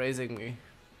 Not raising me.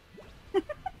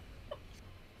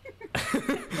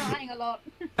 Crying a lot.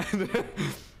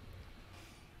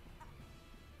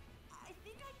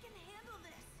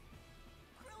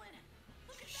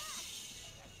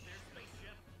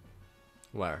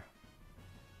 Where?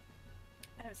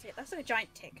 I don't see it. That's like a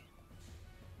giant tick.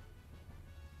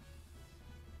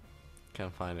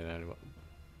 Can't find it anywhere.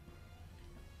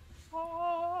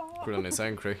 Oh. Krillin is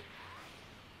angry.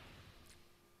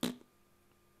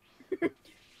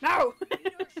 No!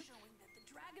 Radar's showing that the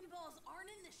Dragon Balls aren't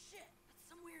in the ship, but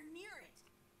somewhere near it.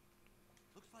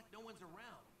 Looks like no one's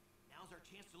around. Now's our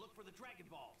chance to look for the Dragon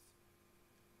Balls.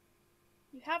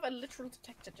 You have a literal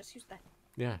detector, just use that.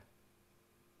 Yeah.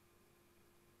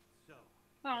 So,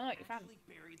 I don't know what you found. actually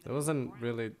buried It them wasn't underground.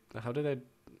 really. How did I?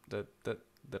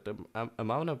 The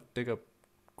amount of dig up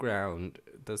ground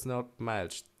does not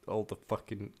match all the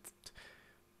fucking.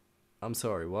 I'm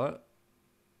sorry. What?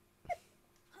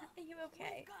 Are you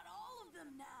okay? We've got all of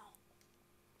them now.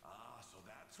 Ah, so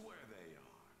that's where they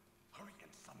are. Hurry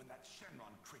and summon that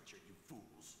Shenron creature, you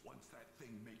fools. Once that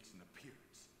thing makes an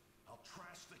appearance, I'll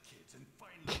trash the kids and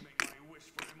finally make my wish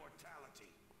for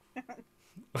immortality.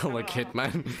 Like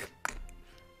Hitman.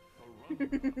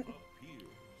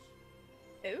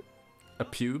 Who? A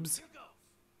pubes. Here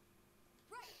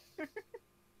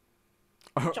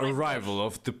goes. Arrival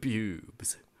of the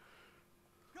pubes.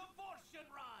 Come forth,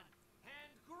 Shenron,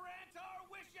 and grant our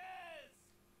wishes.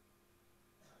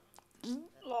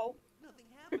 Lol. Nothing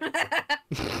happened.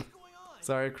 What's going on?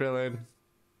 Sorry, Krillin.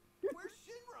 Where's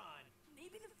Shenron?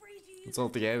 Maybe the phrase you used It's all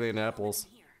the alien apples.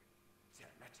 here. Damn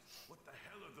it! What the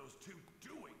hell are those two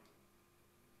doing?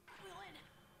 Willin,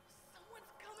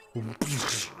 someone's coming.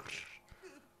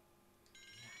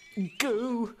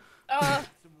 Go.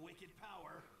 Some wicked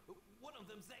power. One of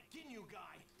them's that Ginyu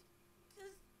guy.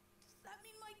 Does that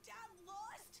mean my dad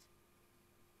lost?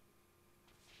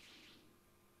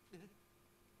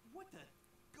 What the?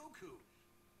 Goku,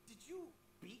 did you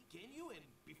beat Ginyu and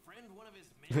befriend one of his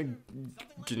men? Something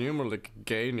like Ginyu more like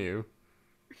Ginyu.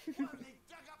 Well, they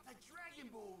dug up the Dragon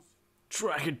Balls.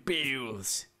 Dragon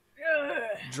bills.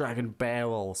 Dragon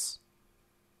barrels.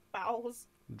 Bowels.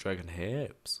 Dragon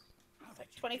hips. It's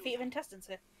like 20 feet of intestines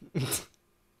here. What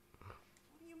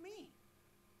do you mean?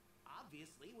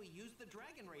 Obviously, we used the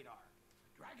Dragon Radar.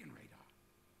 Dragon radar.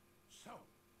 So,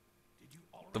 did you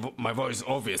already? My voice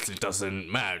obviously doesn't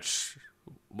match.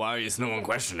 Why is no one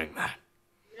questioning that?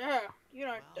 Yeah, you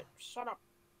know, shut up.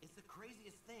 It's the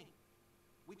craziest thing.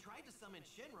 We tried to summon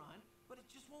Shenron, but it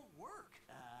just won't work.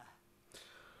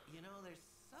 You know, there's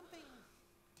something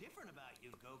different about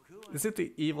you, Goku. Is it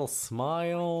the evil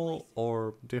smile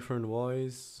or different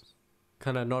voice?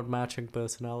 Kinda not matching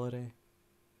personality?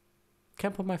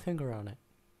 Can't put my finger on it.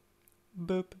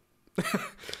 Boop. That's a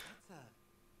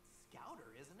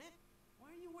scouter, isn't it? Why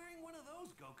are you wearing one of those,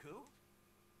 Goku?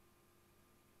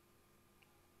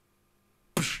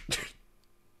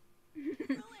 Willin,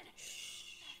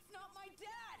 that's not my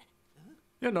dad.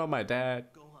 You're not my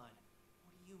dad. Gohan,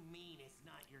 what do you mean it's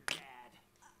not your dad?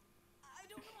 I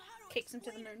don't know how to Kicks him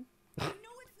to the explain moon. it. I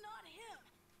know it's not him.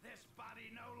 This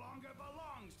body no longer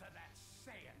belongs to that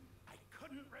Saiyan. I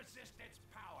couldn't resist its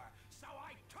power, so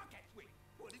I took it. Wait,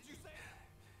 what did you say?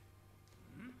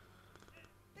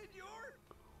 And you're...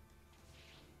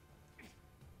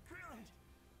 Krillin!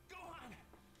 Gohan!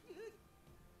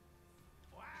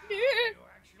 Wow, you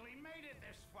actually made it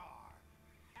this far.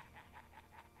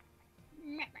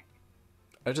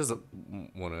 I just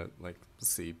want to like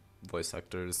see voice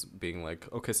actors being like,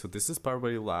 okay, so this is part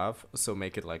where you laugh, so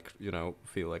make it like, you know,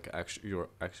 feel like you're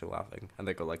actually laughing, and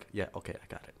they go like, yeah, okay, I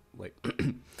got it, like.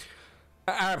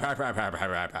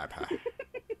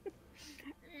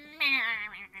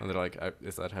 And they're like,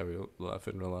 is that how you laugh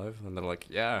in real life? And they're like,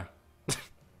 yeah.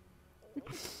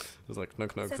 It's like, no,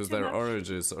 Is that because too they're much?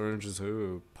 oranges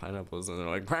who, pineapples, and they're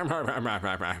like, That's correct.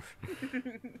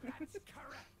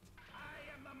 I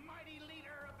am the mighty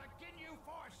leader of the Ginyu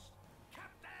Force,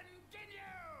 Captain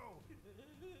Ginyu!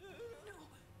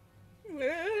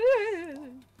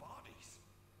 Bodies.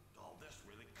 All this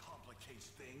really complicates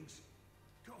things.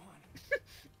 Gohan!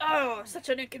 Oh, such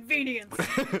an inconvenience.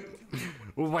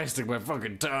 We're wasting my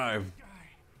fucking time.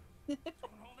 Don't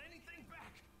hold anything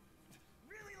back!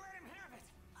 Really let him have it!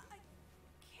 I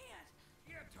can't.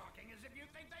 You're talking as if you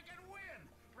think they can win.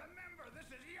 Remember, this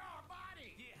is your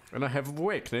body. Yeah, And I have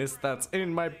weakness that's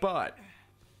in my butt.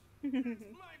 it's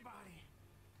my body,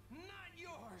 not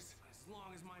yours! As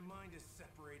long as my mind is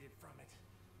separated from it,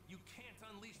 you can't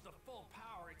unleash the full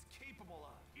power it's capable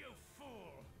of. You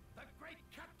fool! The great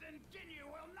Captain Ginyu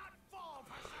will not fall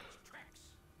for such tricks.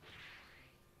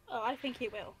 Oh, I think he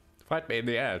will. Fight me in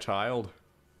the air, child.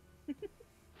 It's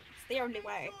the only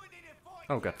way.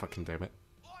 Oh god fucking damn it.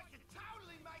 I can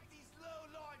totally make these low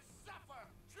lives suffer.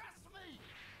 Trust me.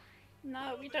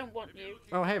 No, we don't want you.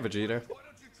 Oh hey Vegeta. Why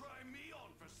don't you try me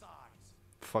on for size?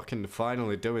 Fucking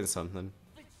finally doing something.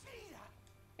 Vegeta!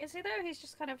 Is he though? He's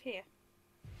just kind of here.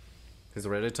 He's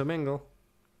ready to mingle.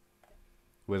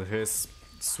 With his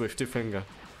swifty finger.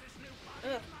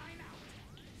 Ugh.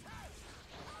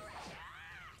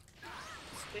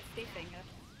 Swifty finger.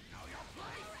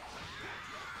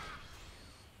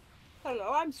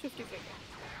 Hello, I'm Swifty Finger.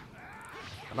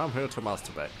 And I'm here to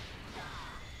masturbate.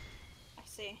 I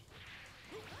see.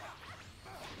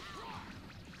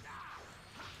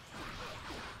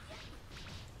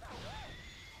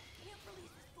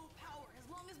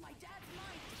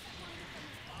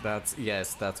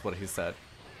 Yes, that's what he said.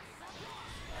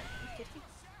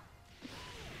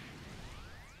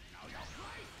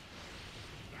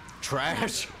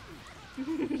 Trash!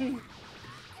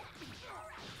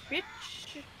 Bitch.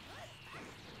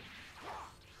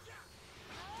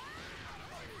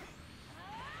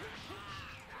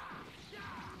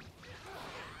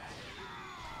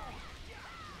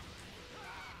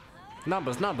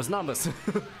 Numbers, numbers, numbers!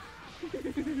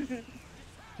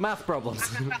 Math problems.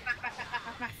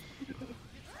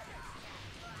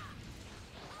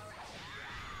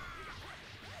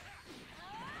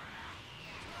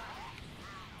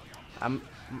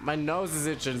 My nose is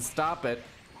itching, stop it.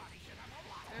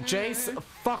 Jace,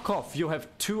 fuck off. You have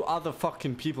 2 other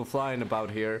fucking people flying about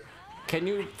here. Can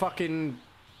you fucking...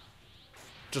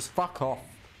 just fuck off.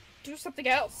 Do something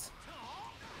else.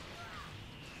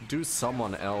 Do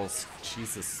someone else.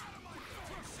 Jesus.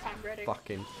 I'm ready.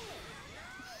 Fucking...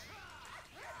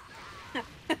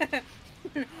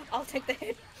 I'll take the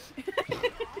hit.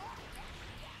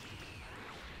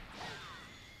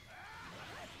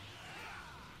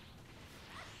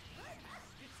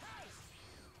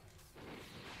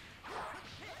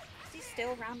 Is he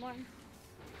still rambling?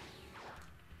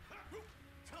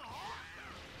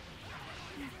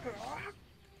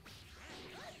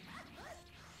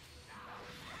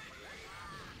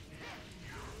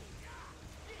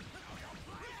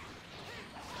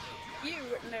 You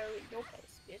know your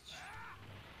place, bitch.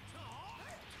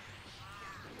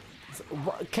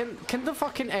 Can the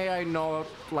fucking AI not,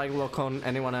 like, look on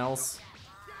anyone else?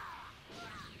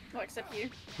 Well, except you.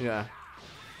 Yeah.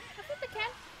 I think they can.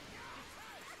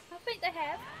 I think they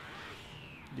have.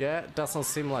 Yeah, it doesn't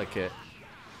seem like it.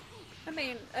 I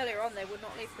mean, earlier on they would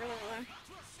not leave for a little while.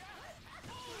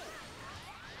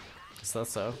 Is that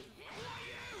so?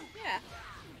 Yeah.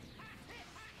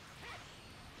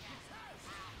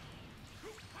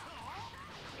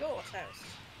 Your toast.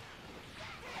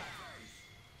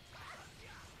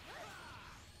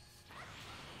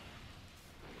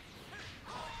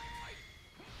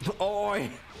 Oi!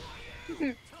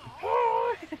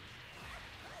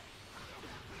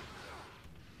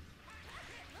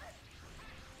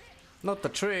 Not the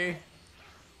tree.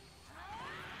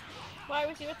 Why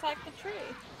would you attack the tree?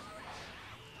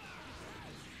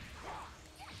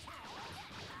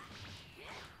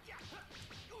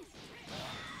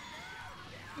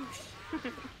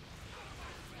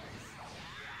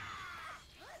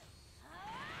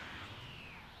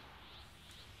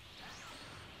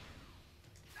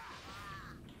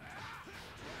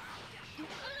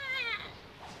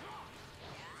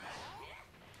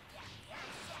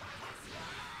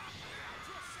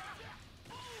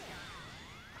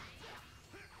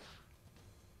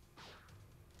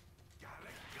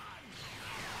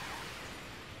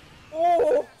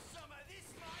 Oh!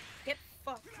 Get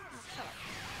fucked. Oh, shut up.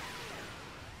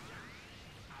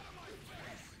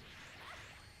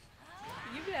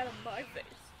 You get out of my face.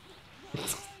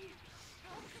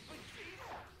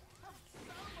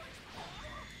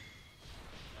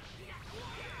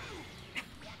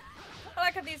 I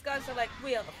like how these guys are like,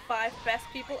 we are the 5 best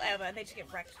people ever, and they just get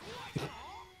wrecked.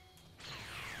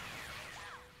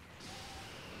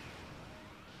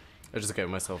 I just gave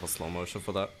myself a slow motion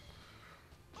for that.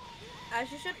 As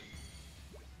you should.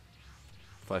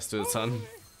 Fly to the sun.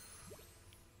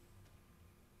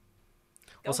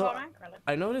 Go Also, for it, Krillin.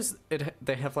 I noticed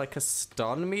they have like a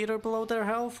stun meter below their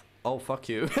health. Oh, fuck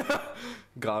you.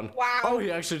 Gone. Wow. Oh,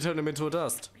 he actually turned him into a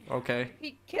dust. Okay.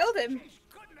 He killed him.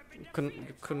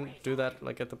 You couldn't do that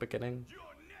like at the beginning.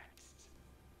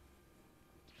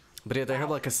 But yeah, they have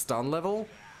like a stun level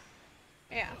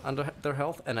Yeah. under their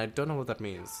health, and I don't know what that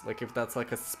means. Like if that's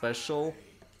like a special,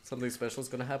 something special is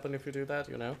gonna happen if you do that,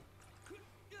 you know?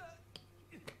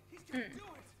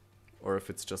 Or if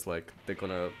it's just like they're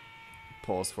gonna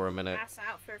pause for a minute. Pass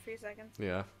out for a few seconds.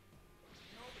 Yeah.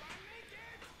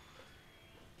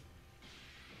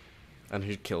 And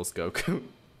he kills Goku.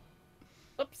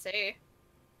 Oopsie.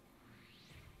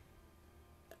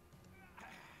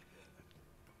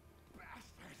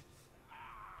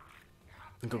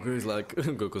 Goku's like,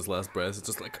 Goku's last breath is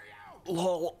just like,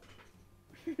 lol.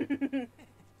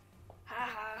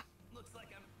 Haha. Looks like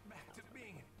I'm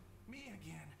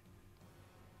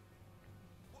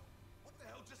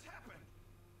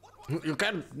You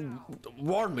can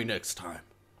warn me next time.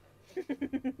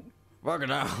 Fuck it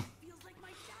now. Feels like my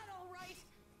dad, all right.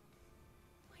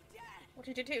 My dad. What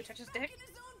did you do? Touch his Back dick? in his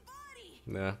own body.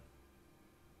 Yeah.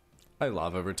 I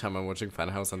love every time I'm watching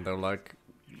Funhouse and they're like,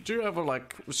 do you ever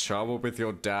like shower with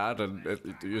your dad and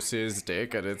you see his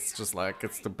dick and it's just like,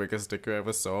 it's the biggest dick you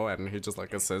ever saw and he just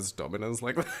like says dominance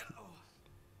like that.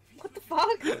 What the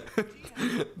fuck?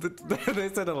 They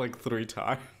said it like 3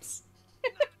 times.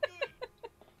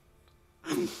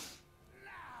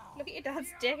 Look at your dad's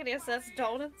dick and he says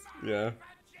donuts. Yeah.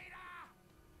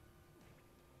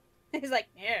 He's like,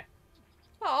 yeah.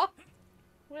 Aw.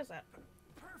 What is that?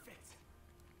 Perfect.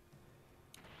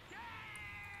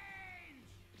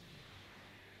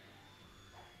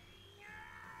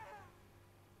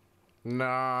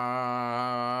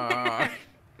 Nah.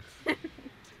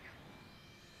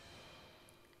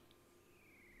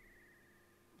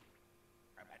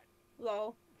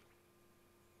 Lol.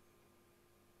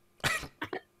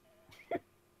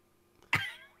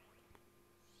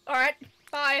 Alright,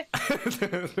 bye.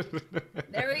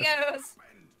 There he goes.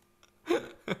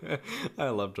 I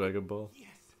love Dragon Ball. Yes,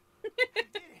 I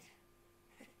did it.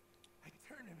 I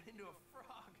turned him into a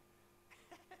frog.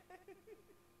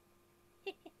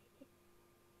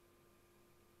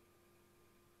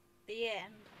 The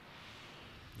end.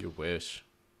 You wish.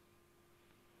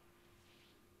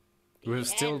 We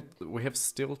have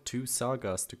still 2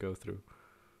 sagas to go through.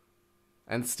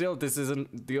 And still this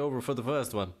isn't the over for the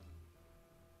first one.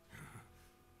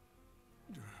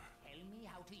 Tell me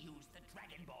how to use the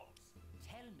Dragon Balls.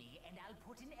 Tell me and I'll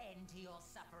put an end to your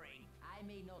suffering. I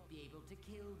may not be able to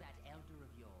kill that elder of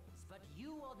yours, but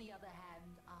you, on the other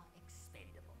hand, are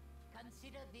expendable.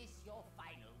 Consider this your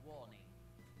final warning.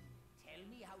 Tell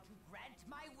me how to grant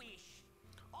my wish.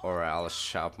 Or I'll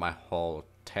shove my whole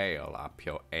tail up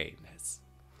your anus.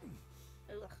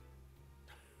 Ugh.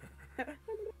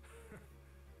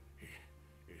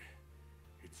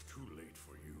 It's too late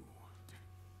for you.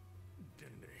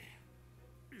 Dende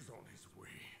is on his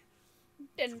way.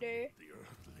 Dende. The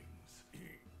Earthlings.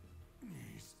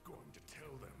 He's going to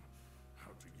tell them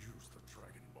how to use the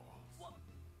Dragon Balls.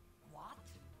 What?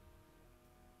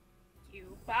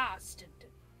 You bastard.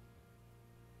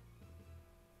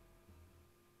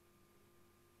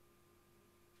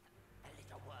 A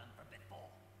little worm from before.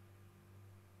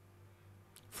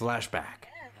 Flashback.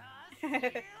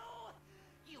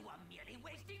 You were merely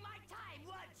wasting my time,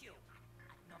 weren't you?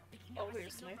 I'm not picking up a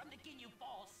Obviously. signal from the Ginyu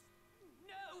Force.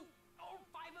 No, all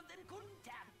 5 of them couldn't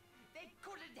have. They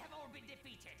couldn't have all been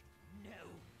defeated. No,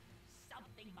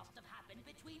 something must have happened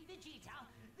between Vegeta,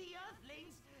 the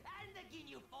Earthlings, and the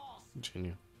Ginyu Force.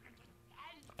 Jinyu. And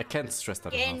I can't stress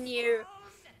that enough. Ginyu.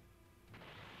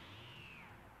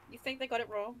 You think they got it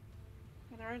wrong?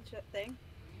 On their own shit thing?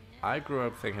 I grew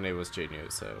up thinking it was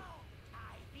Jinyu, so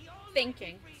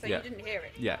Thinking. So Yeah. you didn't hear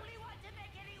it. yeah.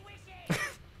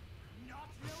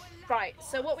 Right,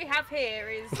 so what we have here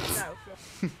is... No.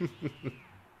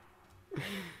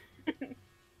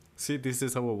 See, this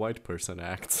is how a white person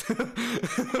acts.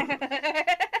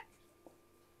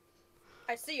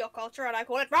 I see your culture and I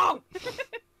call it wrong!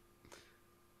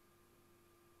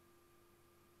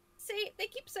 See, they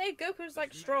keep saying Goku's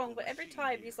like strong, but every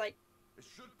time he's like It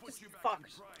should put just you back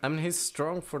fucked. in prime. I mean, he's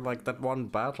strong for like that one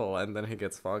battle, and then he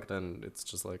gets fucked, and it's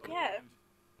just like Yeah.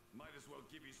 Might as well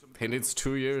give you some he needs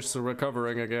 2 years to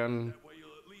recovering again. that way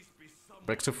you'll at least be some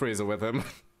Back to Frieza with him.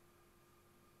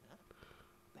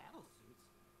 Battle suits?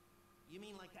 You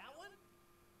mean like that one?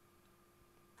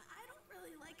 I don't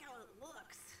really like how it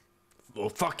looks. Well,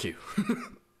 fuck you.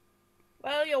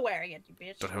 Well, you're wearing it, you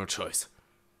bitch. Don't have a choice.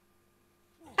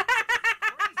 It's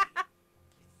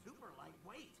super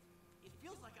lightweight. It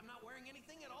feels like I'm not wearing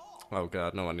anything at all. Oh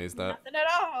god, no one needs that. Nothing at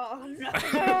all!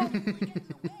 Nothing at all! Really get in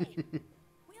the way.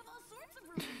 We have all sorts of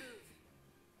room to move.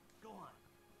 Gohan,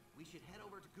 we should head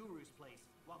over to Guru's place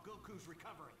while Goku's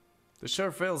recovering. This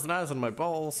sure feels nice on my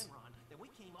balls. Shenron, that we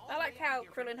came all I the like way out how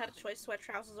here for Krillin had a nothing. choice to wear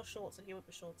trousers or shorts and he went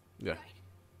with shorts. Yeah.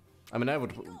 I mean, I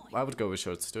would go with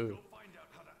shorts too. find out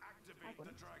how to activate the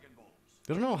Dragon Balls.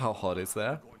 You don't know how hot it's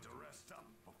there. Going to rest up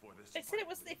before this They said it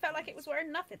was. They felt like it was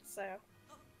wearing nothing. So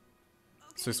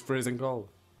So it's freezing cold.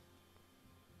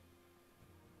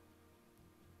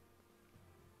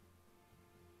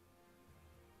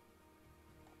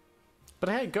 But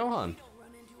hey, Gohan. Don't run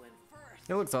into him first.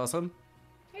 He looks awesome.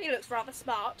 he looks rather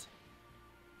smart.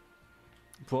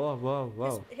 Whoa, whoa,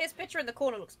 whoa. His picture in the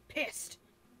corner looks pissed.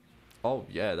 Oh,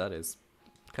 yeah, that is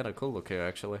kind of cool looking,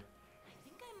 actually. I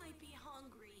think I might be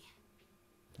hungry.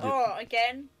 Oh,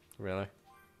 again. Really?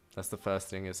 That's the first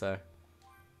thing you say.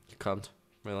 You cunt.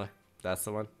 Really? That's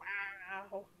the one?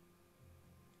 Wow.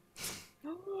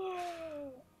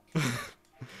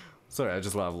 Sorry, I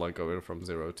just love like going from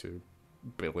 0 to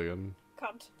billion.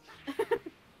 Can't.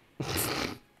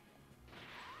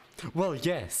 Well,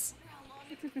 yes. How long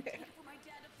it's gonna take for my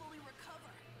dad to fully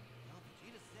recover? Well,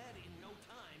 Vegeta said in no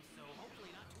time, so hopefully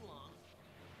not too long.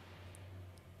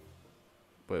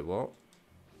 Wait, what?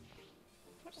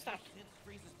 What just happened? Since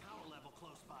Frieza's power level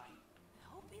close by. I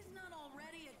hope he's not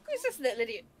already a Who's this little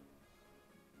idiot?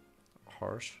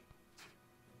 Harsh.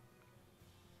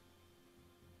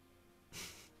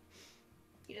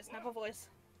 He doesn't have a voice.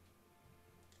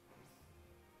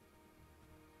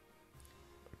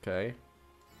 Okay.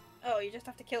 Oh, you just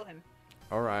have to kill him.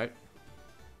 Alright.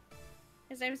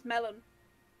 His name's Melon.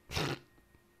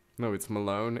 No, it's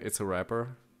Malone. It's a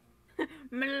rapper.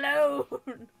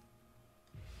 Malone!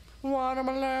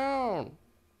 Watermelon!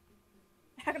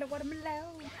 How can I want a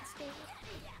Malone?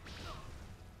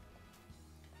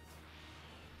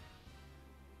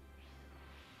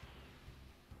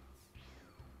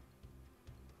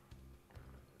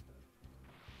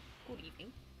 Good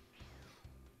evening.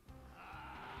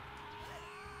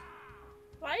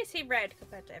 Why is he red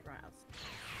compared to everyone else?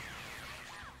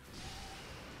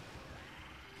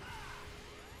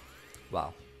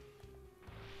 Wow.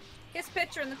 His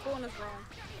picture in the corner's wrong.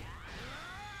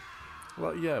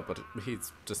 Well, yeah, but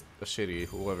he's just a shitty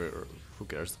whoever. Who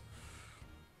cares?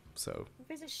 So, If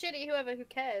he's a shitty whoever who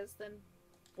cares, then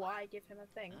why give him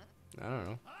a thing? I don't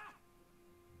know.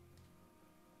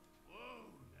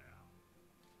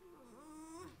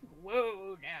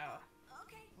 Whoa now.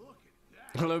 Okay. Look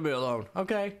at that. Leave me alone.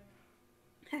 Okay.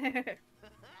 Yeah.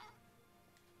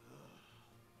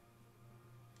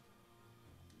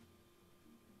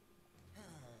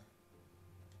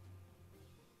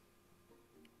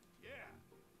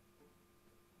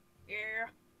 Yeah.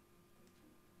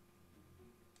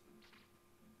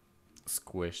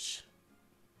 Squish.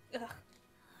 Ugh.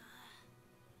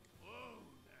 Whoa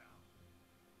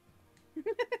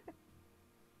now.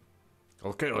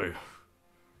 I'll kill you.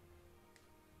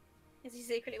 Is he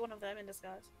secretly one of them in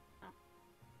disguise? Oh.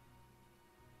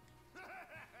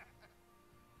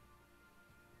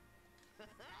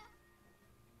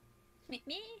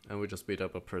 Me? And we just beat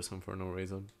up a person for no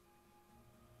reason.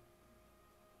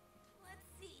 Let's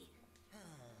see.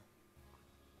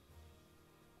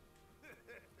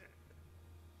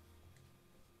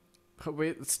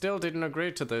 We still didn't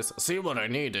agree to this. See what I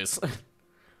need is.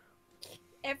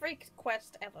 Every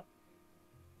quest ever.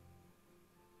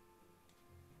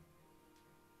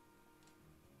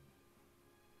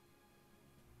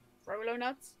 Rolo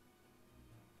nuts?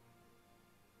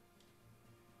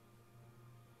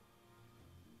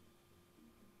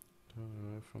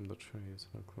 From the trees,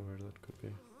 no clue where that could be.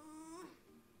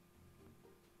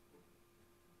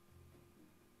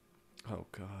 Oh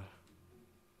god.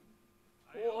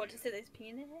 Oh, to say there's pee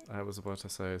in it? I was about to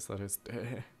say, is that his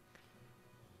day?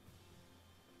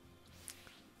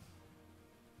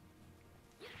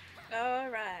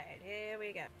 Alright, here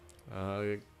we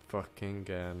go. Fucking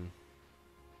again.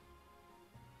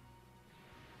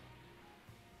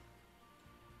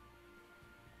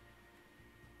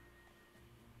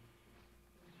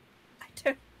 I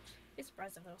don't... Be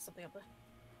surprised if there was something up there.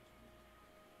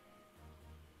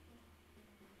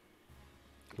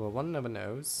 Well, one never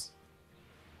knows.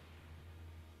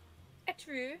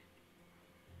 True.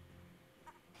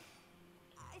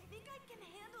 I think I can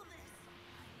handle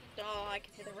this. Oh, I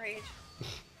can hear the rage.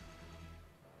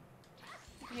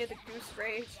 I can hear the goose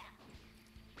rage.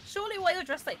 Surely while you're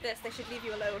dressed like this, they should leave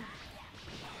you alone.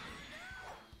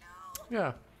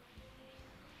 Yeah.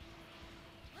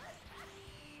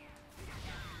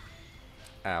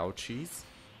 Ouchies.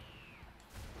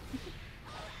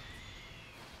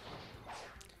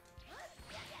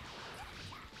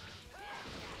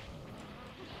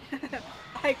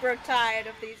 I grow tired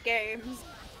of these games.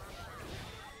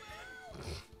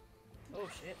 Oh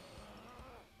shit.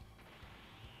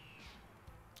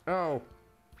 Oh.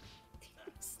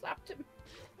 Slapped him.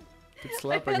 Keep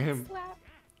slapping I got him. slapped.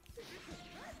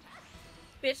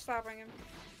 Bitch slapping him.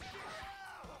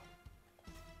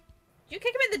 Did you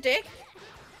kick him in the dick?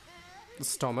 The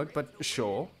stomach, but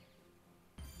sure.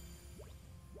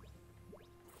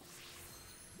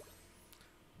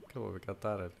 Okay, well, we got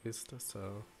that at least,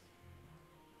 so.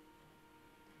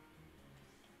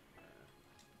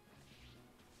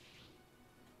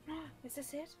 Is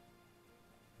this it?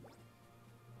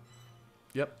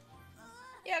 Yep.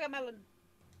 Yeah, I got melon.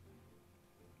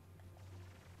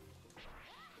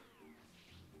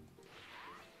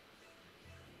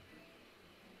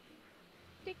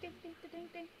 Ding, ding, ding, ding, ding,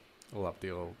 ding. I love the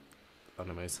old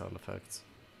anime sound effects.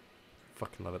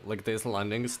 Fucking love it. Like this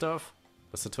landing stuff.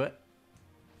 Listen to it.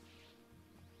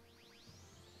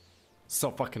 So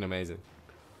fucking amazing.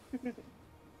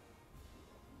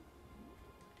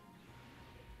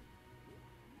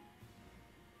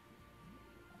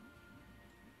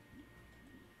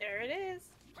 There it is.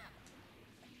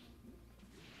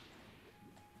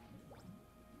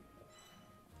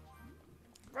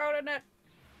 Rolling it.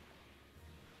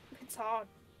 It's hard.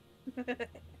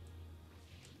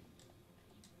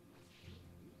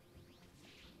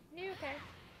 You okay?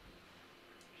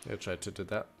 I tried to do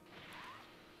that.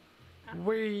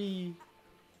 Wee.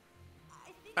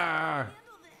 Ah.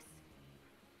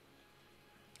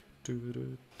 Do,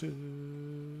 do,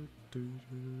 do, do,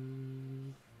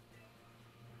 do.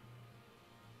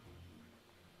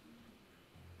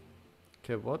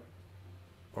 Okay, what?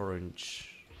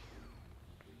 Orange.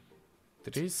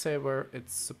 Did he say where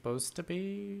it's supposed to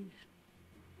be?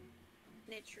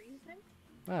 Near trees then?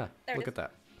 Ah, There it look is.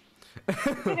 at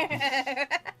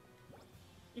that.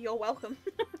 You're welcome.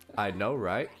 I know,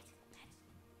 right?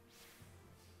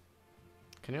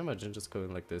 Can you imagine just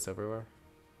going like this everywhere?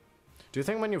 Do you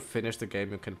think when you finish the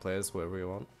game you can play as wherever you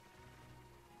want?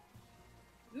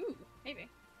 Ooh, maybe.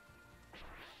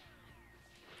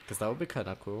 Because that would be kind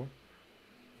of cool.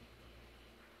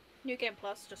 New Game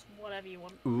Plus, just whatever you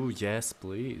want. Ooh, yes,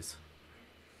 please.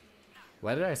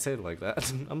 Why did I say it like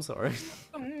that? I'm sorry.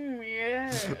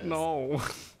 Yes. No.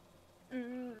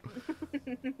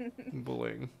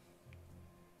 Bullying.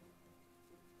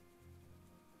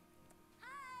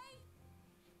 Hi.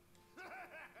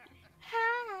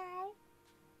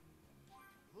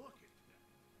 Look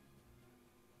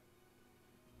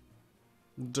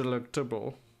at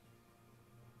Delectable.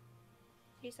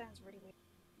 He sounds really weird.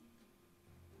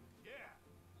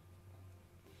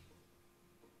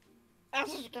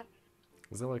 yeah.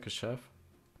 Is that like a chef?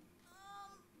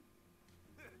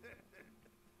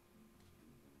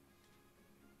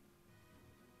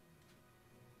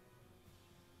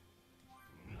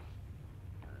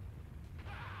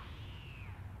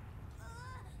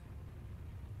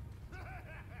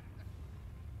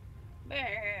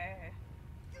 Bleh.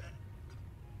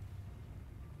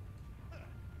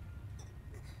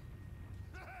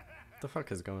 The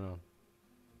fuck is going on?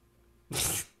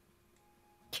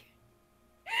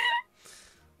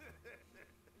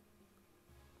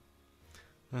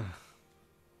 Are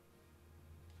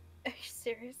you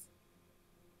serious?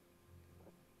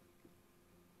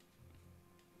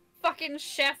 Fucking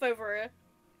chef over here.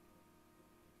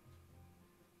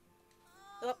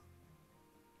 Oh,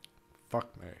 Fuck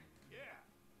me.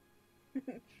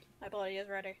 Yeah. my body is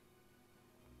ready.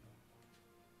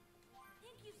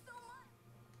 Thank you so much.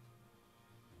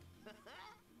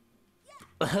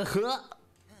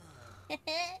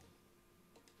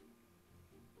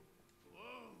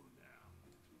 Whoa now.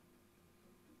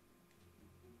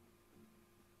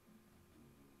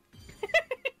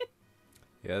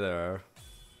 Yeah, there are.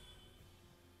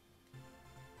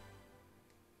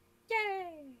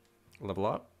 Yay! Level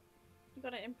up. You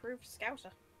got an improved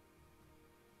scouter.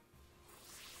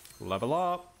 Level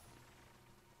up.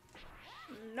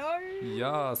 No!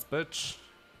 Yes, bitch.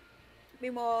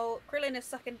 Meanwhile, Krillin is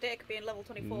sucking dick being level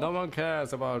 24. No one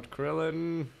cares about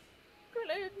Krillin.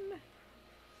 Krillin!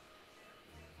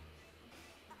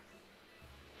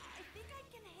 I think I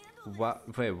can handle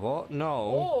What? Wait, what? No.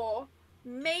 Or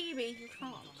maybe you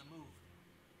can't. On the move.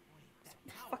 Wait, that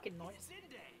power. Fucking noise. It's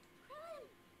Zinday. Krillin,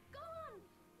 Gohan,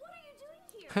 what are you doing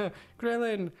here?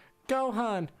 Krillin,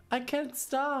 Gohan, I can't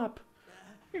stop.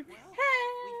 Well, we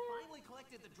finally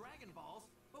collected the Dragon Balls,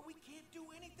 but we can't do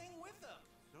anything with them.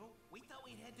 So we thought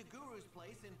we'd head to Guru's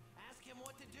place and ask him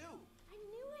what to do. I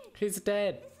knew it. He's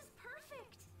dead. This is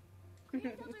perfect.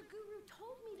 Grand Elder Guru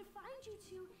told me to find you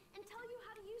two and tell you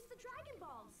how to use the Dragon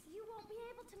Balls. You won't be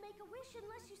able to make a wish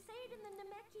unless you say it in the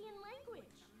Nemekian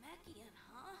language. Nemekian,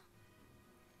 huh?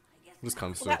 I guess This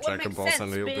comes to Well, that would Dragon make Balls sense,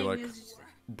 and he'll be being like, as-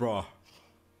 bruh.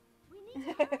 we need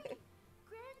to hurry.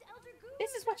 Grand Elder Guru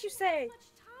This is what you doesn't have say. much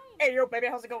time. Hey yo, baby,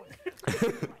 how's it going?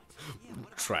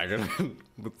 Dragon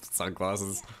with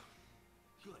sunglasses.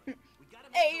 Good. We gotta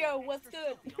make Hey, sure yo, we're what's extra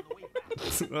good? stealthy on the way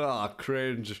back. Ah,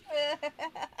 cringe.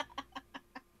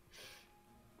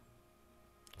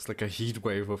 It's like a heat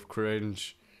wave of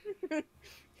cringe. And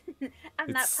It's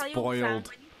that's how you sound spoiled.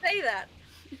 when you say that.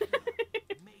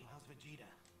 Mate, how's Vegeta?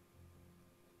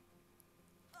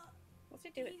 What's he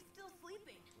doing? He's still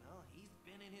sleeping. Well, he's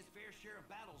been in his fair share of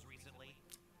battles recently.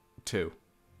 2.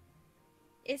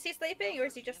 Is he sleeping or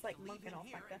is he just like Leave monking him off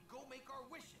here like that? and go make our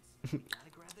wishes.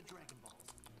 Gotta grab the Dragon Balls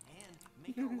and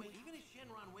make our way. Even if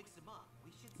Shenron wakes him up,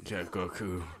 we should. Yeah, still have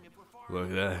Goku. time if we're far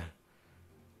Look at enough. that.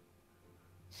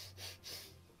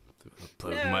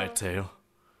 Play with my No. tail.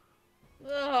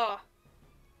 Ugh.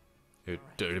 You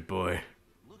dirty boy.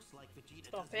 Looks like Vegeta Vegeta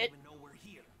Stop doesn't it. even know we're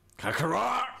here.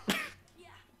 Kakarot! Yeah,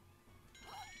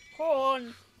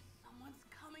 Corn. someone's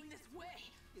coming this way.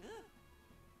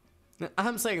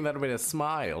 I'm saying that with a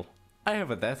smile. I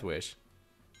have a death wish.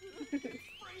 Frieza!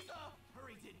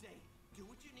 Hurry, Dende. Do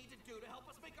what you need to do to help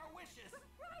us make our wishes.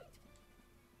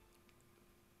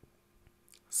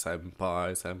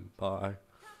 Senpai, senpai.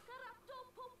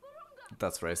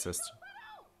 That's racist.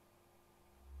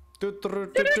 Do, do,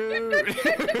 do, do. And the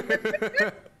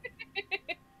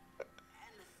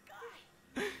sky.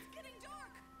 It's getting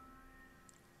dark.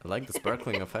 I like the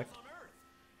sparkling effect. On Earth.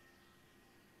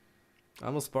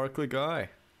 I'm a sparkly guy.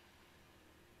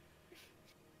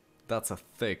 That's a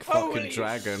thick fucking Holy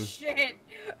dragon. shit.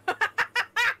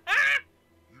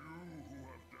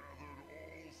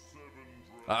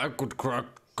 I could crack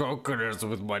coconuts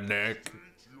with my neck.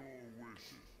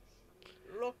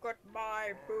 Look at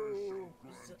my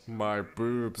boobs. My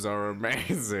boobs are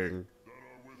amazing.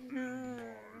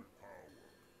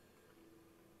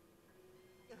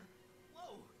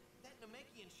 Whoa! That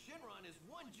Nemekian Shinron is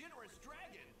one generous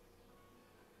dragon.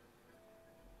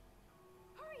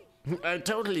 Hurry, I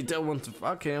totally don't want to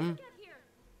fuck him. get here.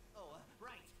 Oh,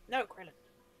 right. No, Krillin.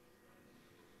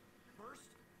 First,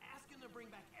 ask him to bring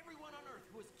back everyone on Earth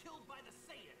who was killed by the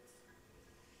Saiyans.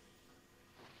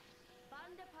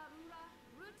 Banda parura,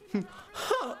 rutina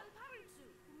paritsu,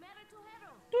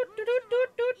 meritohero.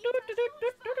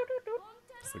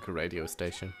 It's like a radio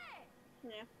station.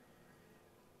 Yeah.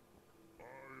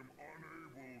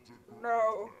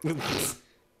 No.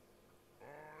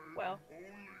 Well.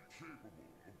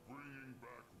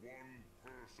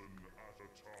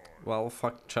 Well,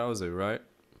 fuck Chaozu, right?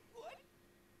 What?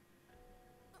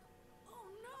 Oh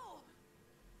no!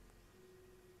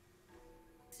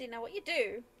 See, now what you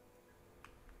do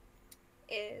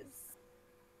is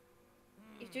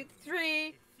you do the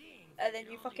 3, and then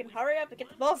you fucking hurry up and get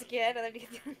the balls again, and then you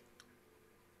get the...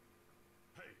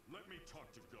 Hey, let me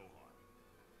talk to Gohan.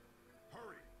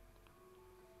 Hurry!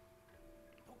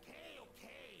 Okay.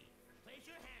 Place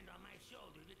your hand on my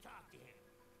shoulder to talk to him.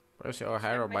 Where's your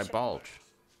hair on my bulge?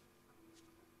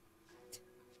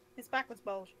 His back was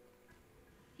bulge.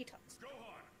 He talks.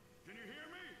 Gohan, can you hear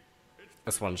me? It's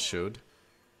This one should.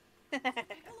 Is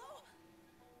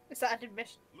that an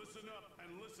admission? listen up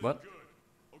and listen What? good.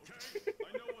 Okay? I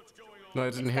know what's going on. No, I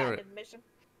didn't Is hear that it. an admission?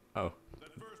 Oh.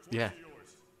 That first Yeah. wish of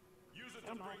yours. Use it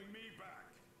to bring me back.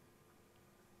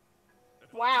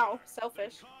 If I Wow, come back,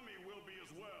 selfish. then Kami will be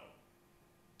as well.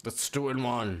 Let's do it,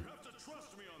 man. You have to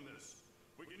trust me on this.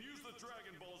 We can use the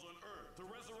Dragon Balls on Earth to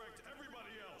resurrect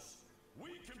everybody else.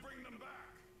 We can bring them back.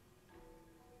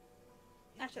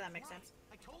 Actually, that makes sense.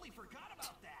 I totally forgot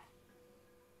about that.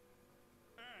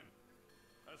 And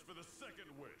as for the second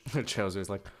wish, Chaozu's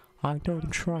like, I don't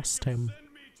trust him.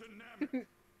 send me to Namek.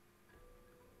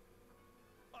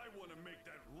 I want to make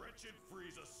that wretched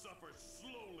Frieza suffer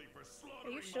slowly for Are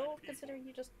slaughtering you my sure, people. considering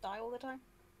you just die all the time?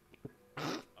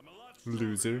 I'm a lot stronger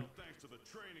Loser. now thanks to the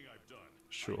training I've done.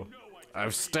 Sure. I know I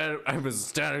I've been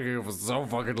standing here for so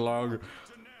fucking long. to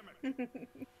Namek.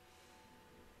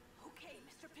 Okay,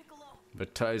 Mr. Piccolo. The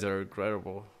ties are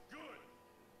incredible. Good.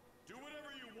 Do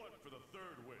whatever you want for the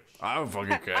third wish. I don't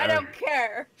fucking care. I don't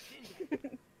care. Ask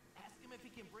him if he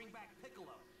can bring back Piccolo.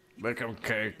 Make him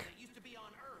cake. That used to be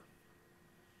on Earth.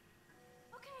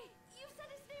 Okay, you said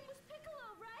his name was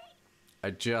Piccolo, right?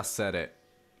 I just said it.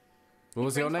 What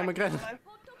was your name again?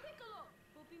 Poto Piccolo,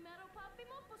 Pupi Mero Papi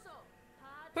Mopuso.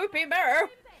 Poopy mirror.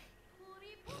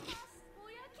 Puri Pupas,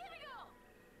 Puya Kirigo.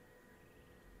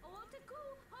 Otaku,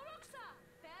 Horoksa,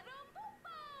 Pero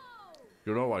Pupo.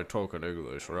 You know I talk in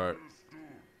English, right?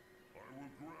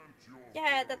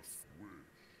 Yeah, that's...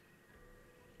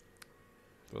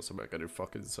 Doesn't make any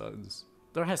fucking sense.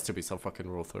 There has to be some fucking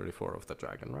rule 34 of the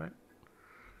dragon, right?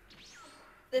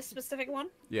 this specific one.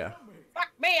 Yeah.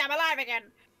 Fuck me, I'm alive again.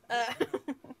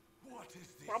 What is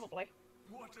this? Probably.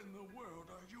 What in the world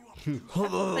are you up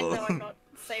I think that I'm not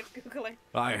safe googling.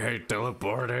 I hate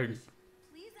teleporting.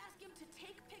 Please ask him to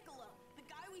take Piccolo, the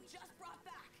guy we just brought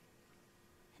back,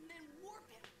 and then warp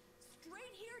him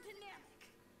straight here to Namek.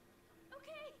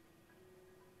 Okay.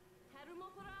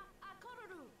 Harumopura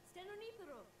Akororu,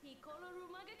 Stenonipuro,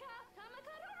 Hikoloru Magaka,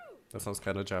 Kamakaroru. That sounds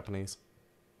kind of Japanese.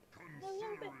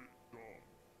 Consider it done.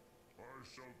 I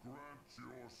shall grant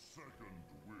your second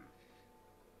wish.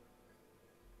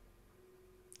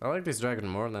 I like this dragon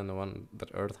more than the one that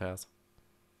Earth has.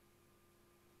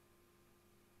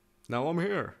 Now I'm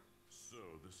here. So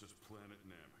this is planet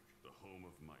Namek, the home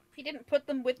of my If you didn't put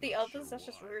them with the Not others, sure that's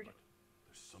just why, rude. but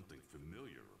there's something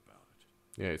familiar about it.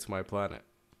 Yeah, it's my planet.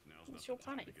 Now's It's not your the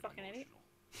time planet, to you get fucking idiot.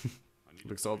 emotional. I need to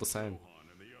Looks all the find same. Gohan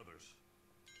and the others.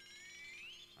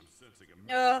 I'm sensing a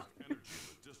mass of energy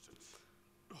in the distance.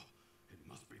 Ugh, it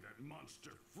must be that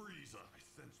monster Frieza. I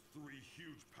sense 3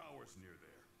 huge powers near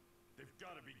there. They've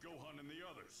got to be Gohan and the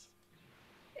others.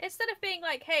 Instead of being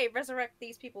like, hey, resurrect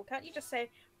these people, can't you just say,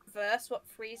 reverse what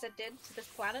Frieza did to this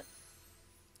planet?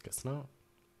 Guess not.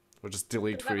 Or just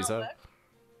delete Does that not Frieza. work?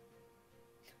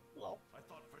 Lol. I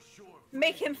thought for sure.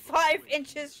 Make him 5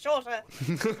 inches shorter.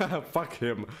 Fuck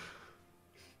him.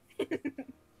 Why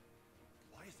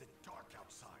is it dark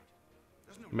outside?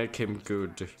 There's no Make him good.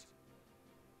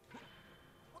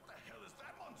 What the hell is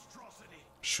that monstrosity?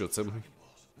 Shoots him. Balls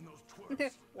and those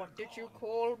twerps. What did you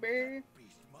call me?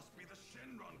 Beast must be the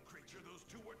Shenron creature those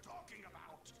 2 were talking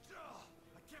about. Ugh,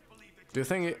 I can't believe they. Do you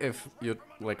think if you,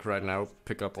 like, right now,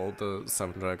 pick up all the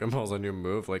 7 Dragon Balls and you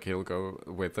move, like, he'll go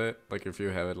with it? Like, if you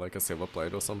have it, like, a silver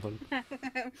blade or something?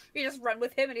 You just run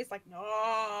with him and he's like, no.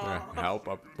 Yeah, help,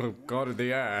 up. God of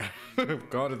the air.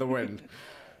 God of the wind.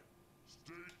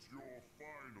 State your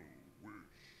final wish.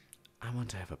 I want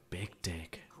to have a big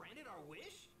dick. Granted our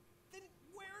wish? Then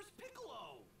where's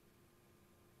Piccolo?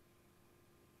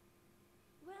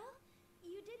 Well,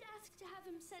 you did ask to have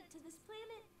him sent to this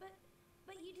planet, but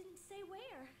you didn't say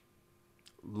where.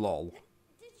 Lol.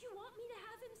 Did you want me to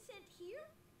have him sent here?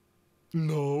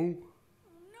 No.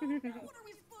 No, what are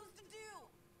we supposed to do?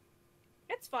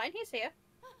 It's fine, he's here.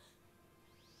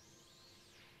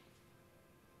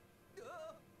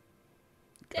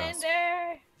 Gas.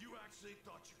 Dender! You actually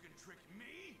thought you could trick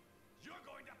me? You're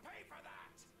going to pay for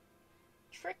that.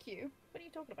 Trick you? What are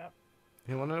you talking about?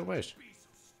 He wanted a wish. Be so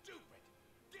stupid.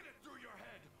 Get it through your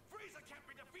head. Frieza can't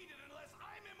be defeated unless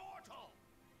I'm immortal.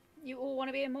 You all want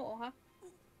to be immortal, huh?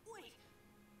 Wait.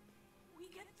 We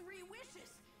get 3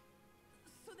 wishes.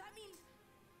 So that means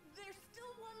there's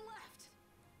still 1 left.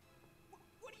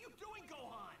 What are you doing,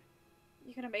 Gohan?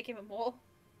 You're gonna make him immortal?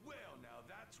 Well, now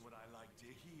that's what I like to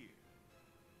hear.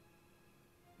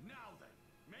 Now then,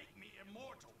 make me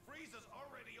immortal. Frieza's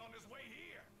already on his way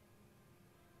here.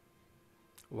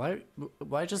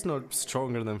 Why just not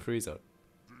stronger than Frieza?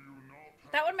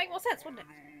 That would make more sense, wouldn't it?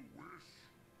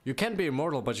 You can be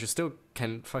immortal, but you still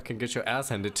can fucking get your ass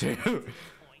handed to you.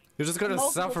 You're just gonna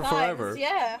Multiple suffer times, forever.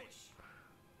 Yeah.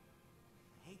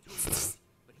 I hate to admit it,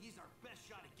 but he's our best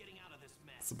shot at getting out of this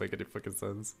mess. Doesn't make any fucking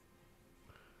sense.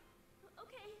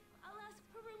 Okay, I'll ask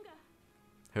Purunga.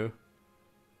 Who?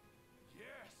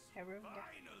 Yes. Harunga.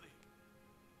 Finally.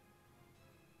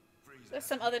 Frieza. There's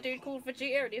some other dude called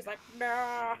Vegeta and he's like,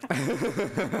 nah. Beat him.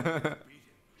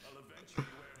 I'll eventually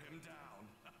wear him down.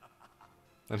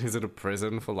 And he's in a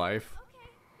prison for life.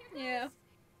 Okay, here Yeah.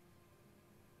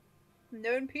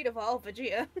 Known pedophile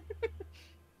Vegeta.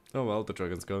 Oh well, the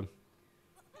dragon's gone.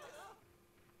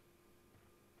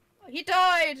 He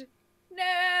died!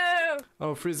 No!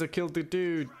 Oh, Frieza killed the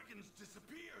dude. Dragons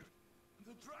disappeared.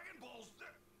 The Dragon Balls,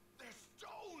 they're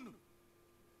stone.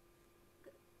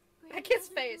 Like his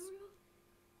face.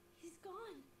 He's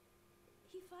gone.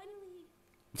 He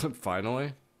finally...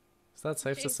 Finally? Is that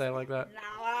safe to say like that?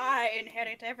 Now I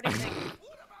inherit everything.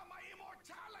 What about my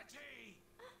immortality?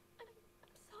 I'm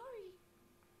sorry.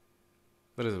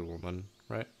 That is a woman,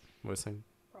 right? Voicing.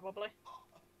 Probably.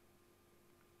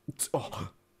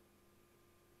 Oh.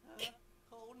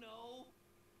 Oh no!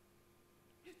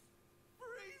 It's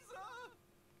Frieza!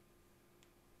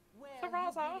 Well,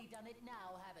 Forze. you've really done it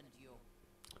now, haven't you?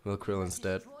 Well, Krillin's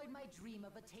dead. Destroyed my dream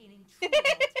of attaining true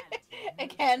immortality in a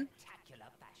Again.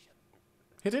 spectacular fashion.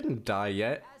 He didn't die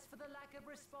yet. As for the lack of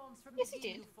response from Yes, the he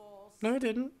did. Ginyu Force, No, he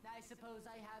didn't. I suppose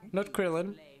I have Not you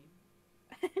Krillin. to blame.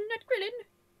 Not Krillin.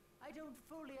 I don't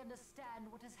fully understand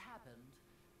what has happened,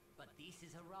 but this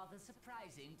is a rather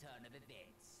surprising turn of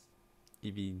events.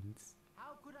 Evans.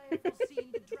 How could I have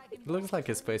foreseen the Dragon It looks Ball's like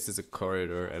his turn face is a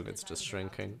corridor and it's just as I was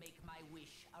about to shrinking. make my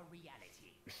wish a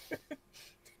reality.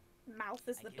 Mouth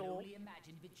is I the can door. only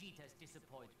imagine Vegeta's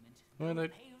disappointment. Why though they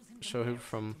it pales in show him comparison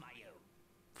from to my own.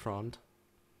 front?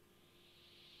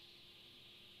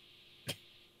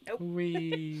 Nope.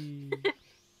 Wee.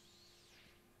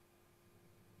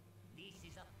 This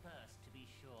is a first, to be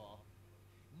sure.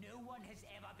 No one has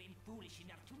ever been foolish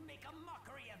enough to make a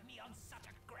mockery of me on such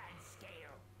a grand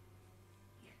scale.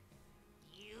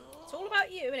 You It's all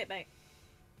about you, isn't it, mate?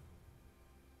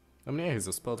 I mean, yeah, he's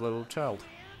a spoiled little child. will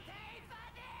pay for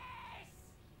this!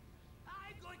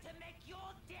 I'm going to make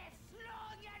your deaths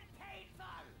long and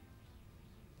painful!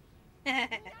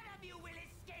 None of you will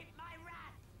escape my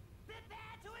wrath!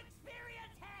 Prepare to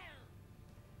experience hell!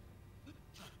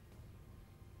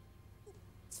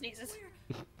 Sneezes.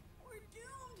 We're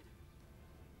doomed!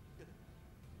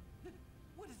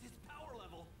 What is his power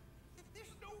level?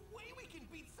 There's no way we can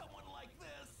beat someone like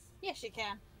this! Yes, you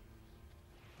can.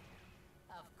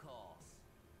 Of course.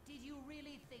 Did you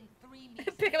think 3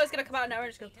 meters Piccolo's gonna come out now and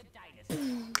just go.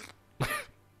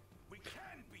 We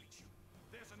can beat you.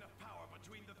 There's enough power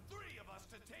between the 3 of us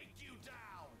to take you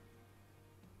down.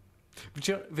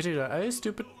 Vegeta, are you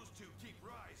stupid? Those 2 keep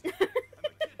rising, and the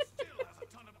kid still has a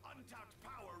ton of untapped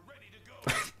power ready to go.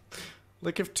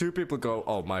 Like if 2 people go,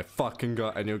 oh my fucking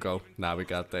god, and you go, nah, we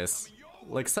got this.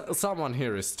 Like someone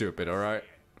here is stupid, alright?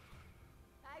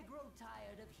 I grow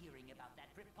tired of hearing about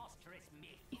that preposterous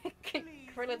myth.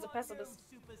 Krillin's a pessimist.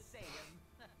 Super Saiyan.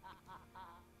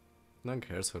 No one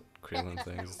cares what Krillin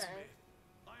thinks.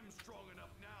 I'm strong enough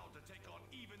now to take on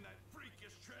even that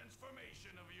freakish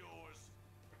transformation of yours.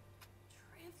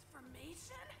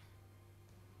 Transformation?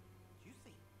 You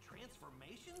say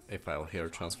transformations? If I'll hear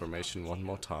transformation one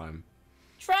more time.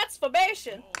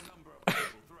 Transformation! Small number of people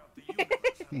throughout the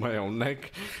universe have My own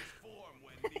neck. this form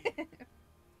when needed.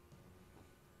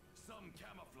 Some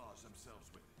camouflage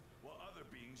themselves with it, while other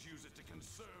beings use it to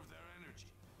conserve their energy.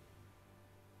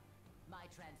 My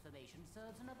transformation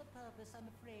serves another purpose, I'm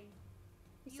afraid.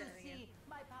 He You said it see,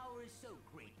 my power is so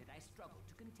great that I struggle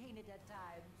to contain it at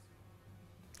times.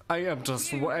 I am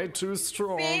just way too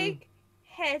strong.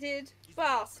 Big-headed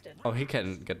bastard. Oh, he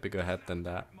can get bigger head than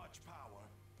that. Much power.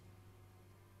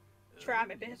 Try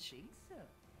me, bitch. Think so?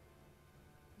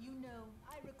 You know,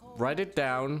 I recall Write it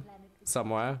down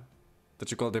somewhere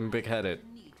that you called him big-headed.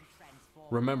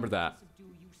 Remember that.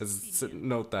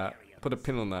 Note that. Put a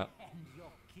pin on that. And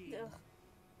your king. Ugh.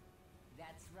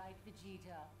 That's right,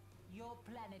 Vegeta. Your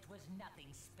planet was nothing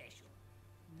special.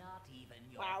 Not even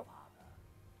your Wow. father.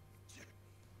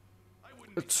 I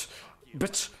wouldn't be Bitch. cocky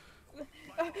Bitch.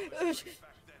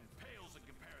 back then pales in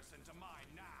comparison to mine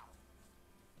now.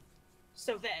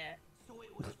 So there. So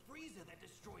it was Frieza that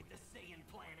destroyed the Saiyan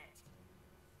planet.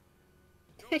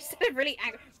 He sounded really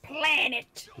angry.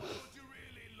 Planet! Don't you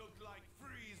really look like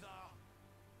Frieza?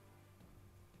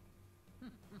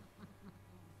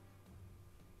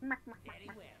 Very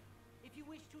well. If you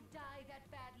wish to die that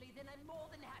badly, then I'm more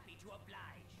than happy to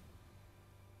oblige.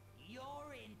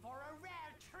 You're in for a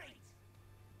rare treat.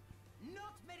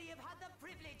 Not many have had the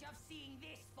privilege of seeing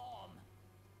this form.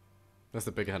 That's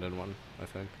the big-headed one, I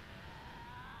think.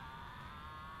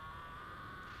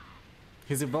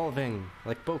 He's evolving,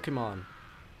 like Pokemon.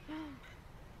 His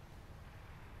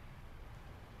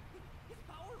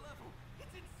power level,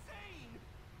 it's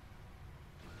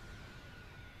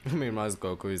insane. Meanwhile,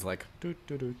 Goku is like, doo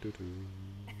doo doo doo doo.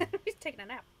 He's taking a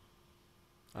nap.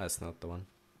 That's not the one.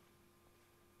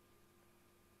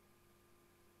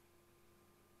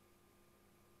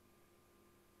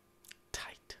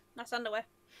 Tight. Nice underwear.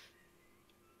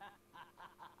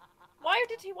 Why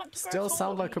did he want to grow Still tall?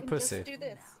 sound like He a can pussy. Just do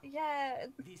this. Yeah.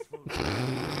 This will be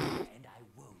and I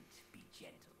won't be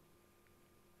gentle.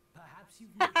 Perhaps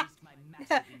you've noticed my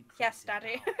massive increase Yes, in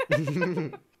Daddy. power.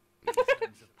 In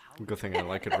terms of power, Good thing I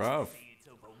like it rough. say it's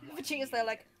over one Vegeta's there year.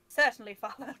 like, certainly,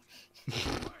 father.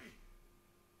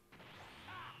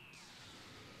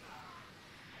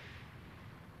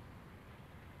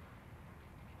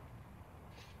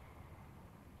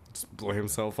 Just blow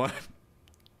himself up.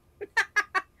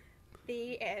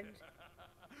 The end.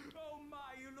 Oh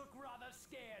my, you look rather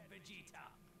scared, Vegeta.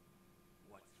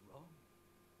 What's wrong?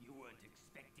 You weren't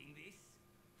expecting this?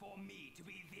 For me to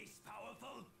be this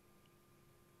powerful?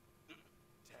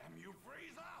 Damn you,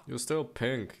 Frieza! You're still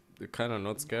pink. You're kinda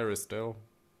not scary still.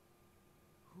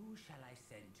 Who shall I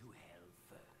send to hell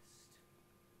first?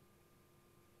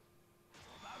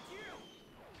 How about you?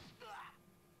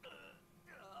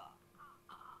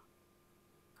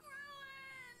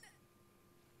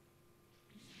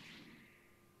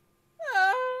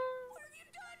 What have you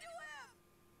done to him?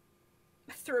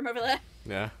 Threw him over there.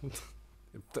 Yeah.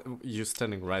 You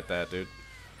standing right there, dude.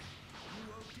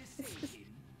 You owe to Satan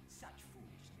such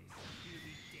foolishness. He'll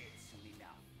be dead soon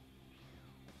enough.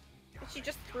 But she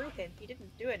just threw him. He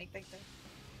didn't do anything to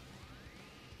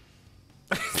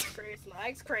him. Chris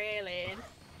likes Krillin.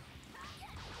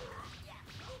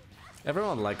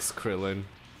 Everyone likes Krillin.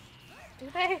 Do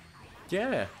they?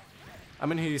 Yeah. I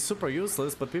mean, he's super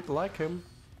useless, but people like him.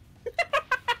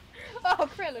 Oh,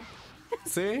 Krillin.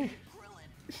 See?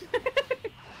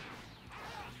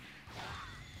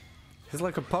 He's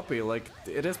like a puppy, like,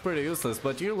 it is pretty useless,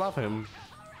 but you love him.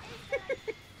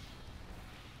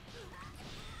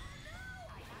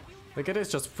 Like, it is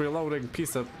just freeloading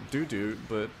piece of doo-doo,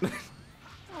 but...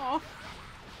 Aw.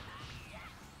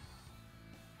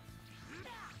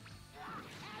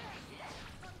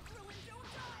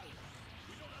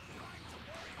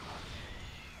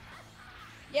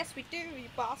 Yes, we do, you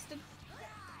bastard.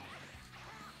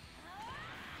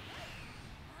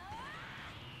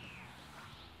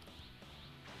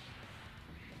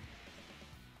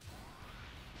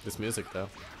 This music though.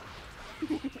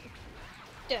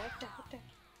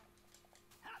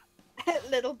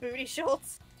 Little booty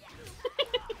shorts.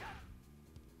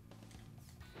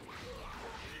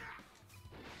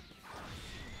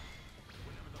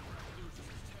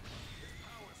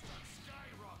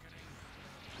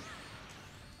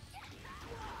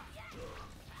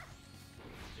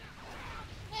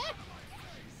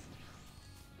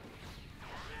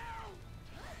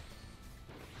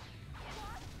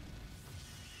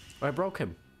 I broke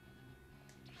him.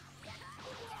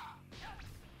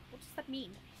 What does that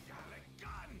mean?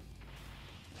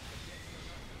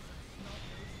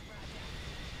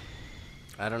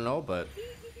 I don't know, but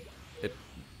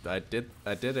I did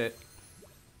it.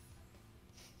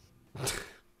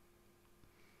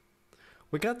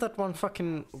 We got that one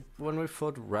fucking when we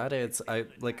fought Raditz. I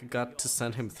like got to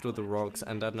send him through the rocks,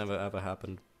 and that never ever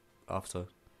happened after.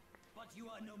 But you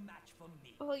are no match for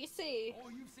me. Well, you see.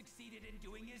 All you've succeeded in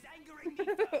doing is angering me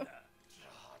further.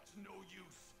 It's no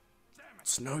use. Damn it.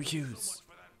 It's no use. So much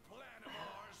for that plan of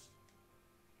ours.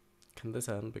 Can this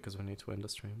end because we need to end the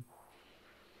stream?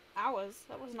 Ours?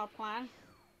 That was not planned.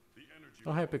 The energy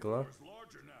Oh, hi, Piccolo. is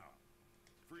larger now.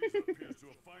 Frieza appears to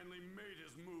have finally made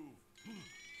his move.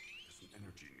 There's an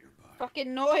energy nearby.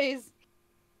 Fucking noise.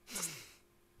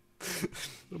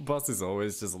 The boss is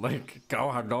always just like,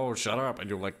 Gohan, no, shut up, and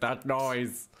you're like, that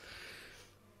noise.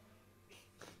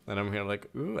 And I'm here like,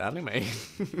 ooh, anime. Must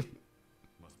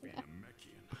be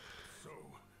Nemekian. So,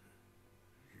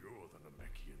 you're the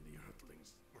Nemekian the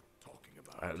Earthlings were talking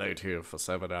about. I laid here for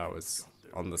 7 hours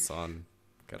on the sun.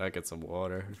 Can I get some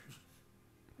water?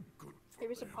 Good for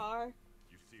Maybe some them. pie.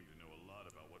 You seem to know a lot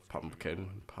about what's Pumpkin going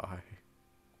on. pie.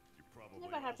 You probably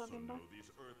Never had also pumpkin know pie. these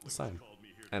The Earthlings same. called me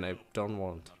here And to I help, don't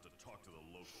want. not to talk to the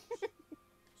locals.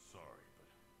 Sorry, but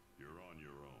you're on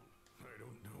your own. I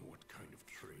don't know what kind of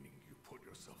training you put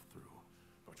yourself through,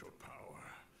 but your power,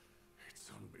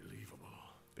 it's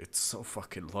unbelievable. It's so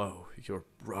fucking low. You're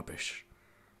rubbish.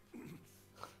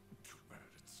 Too bad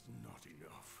it's not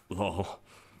enough. Lol.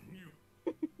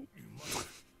 You must have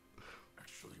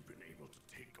actually been able to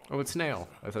take on. Oh, it's Nail.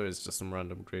 I thought it was just some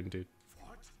random green dude.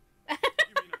 What? You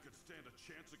mean I could stand a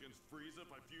chance against Frieza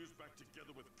if I fused back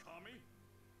together with Kami?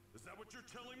 Is that what you're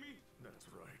telling me? That's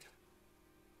right.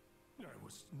 I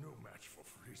was no match for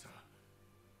Frieza.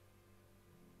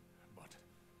 But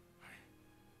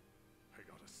I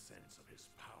got a sense of his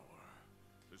power.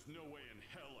 There's no way in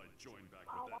hell I'd join back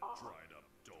with that dried up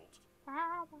dolt.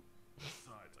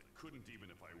 Besides, I couldn't even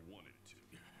if I wanted to.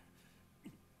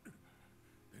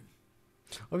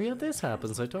 Oh yeah, this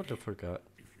happens. I totally forgot.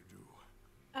 If you do,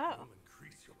 Oh. I'll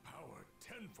increase your power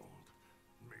tenfold,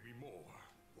 maybe more.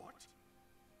 What?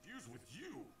 Fuse with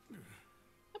you?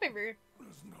 That'd be rude.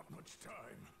 There's not much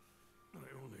time. I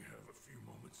only have a few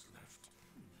moments left.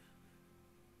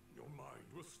 Your mind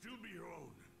will still be your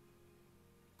own.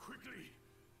 Quickly,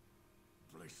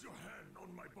 place your hand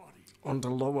on my body. On the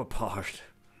lower part.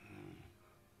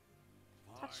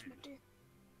 Touch my dick.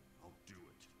 I'll do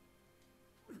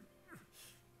it.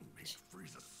 Make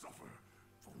Frieza suffer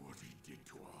for what he did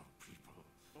to our people.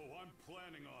 Oh, I'm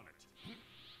planning on it.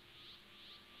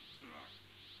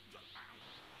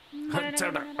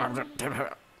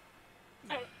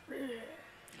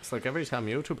 It's like every time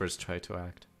YouTubers try to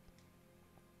act.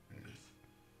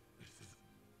 This is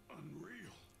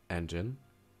unreal. Engine.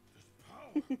 This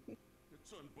power.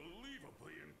 It's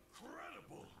unbelievably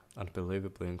incredible.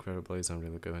 Unbelievably incredible isn't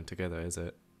really going together, is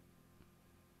it?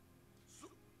 So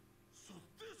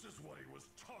this is what he was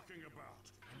talking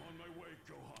about. I'm on my way,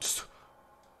 Gohan.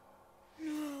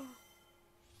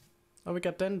 Oh, we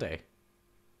got Dende.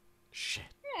 Shit.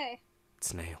 Yay.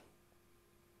 It's Nail.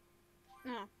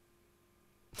 No.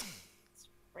 It's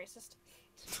racist.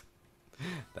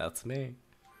 That's me.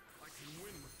 I can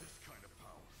win with this kind of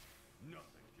power.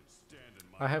 Nothing can stand in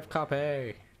my I have way. copy.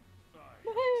 I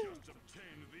Woohoo! just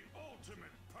obtained the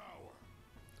ultimate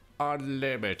power.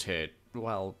 Unlimited.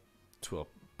 Well, to a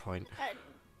point.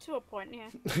 To a point,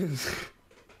 yeah.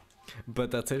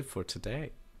 But that's it for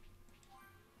today.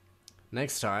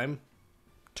 Next time,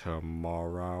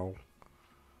 tomorrow,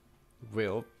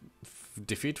 we'll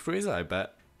defeat Frieza, I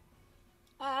bet.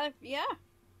 Yeah.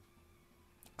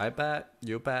 I bet,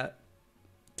 you bet,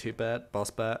 T-bet, boss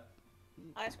bet,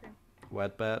 Ice cream.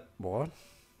 wet bet, what?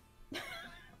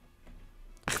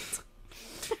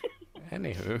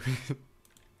 Anywho.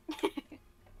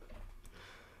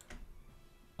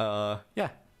 Yeah,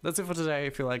 that's it for today.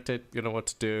 If you liked it, you know what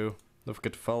to do. Don't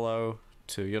forget to follow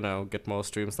to, you know, get more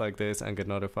streams like this and get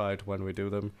notified when we do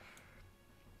them.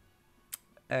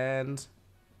 And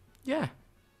yeah,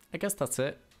 I guess that's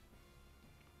it.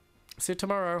 See you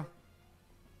tomorrow.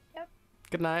 Yep.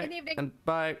 Good night. Good evening. And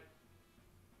bye.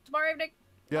 Tomorrow evening.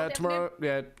 Yeah, Well, tomorrow.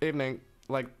 Yeah, evening.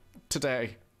 Like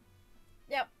today.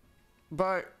 Yep.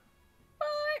 Bye.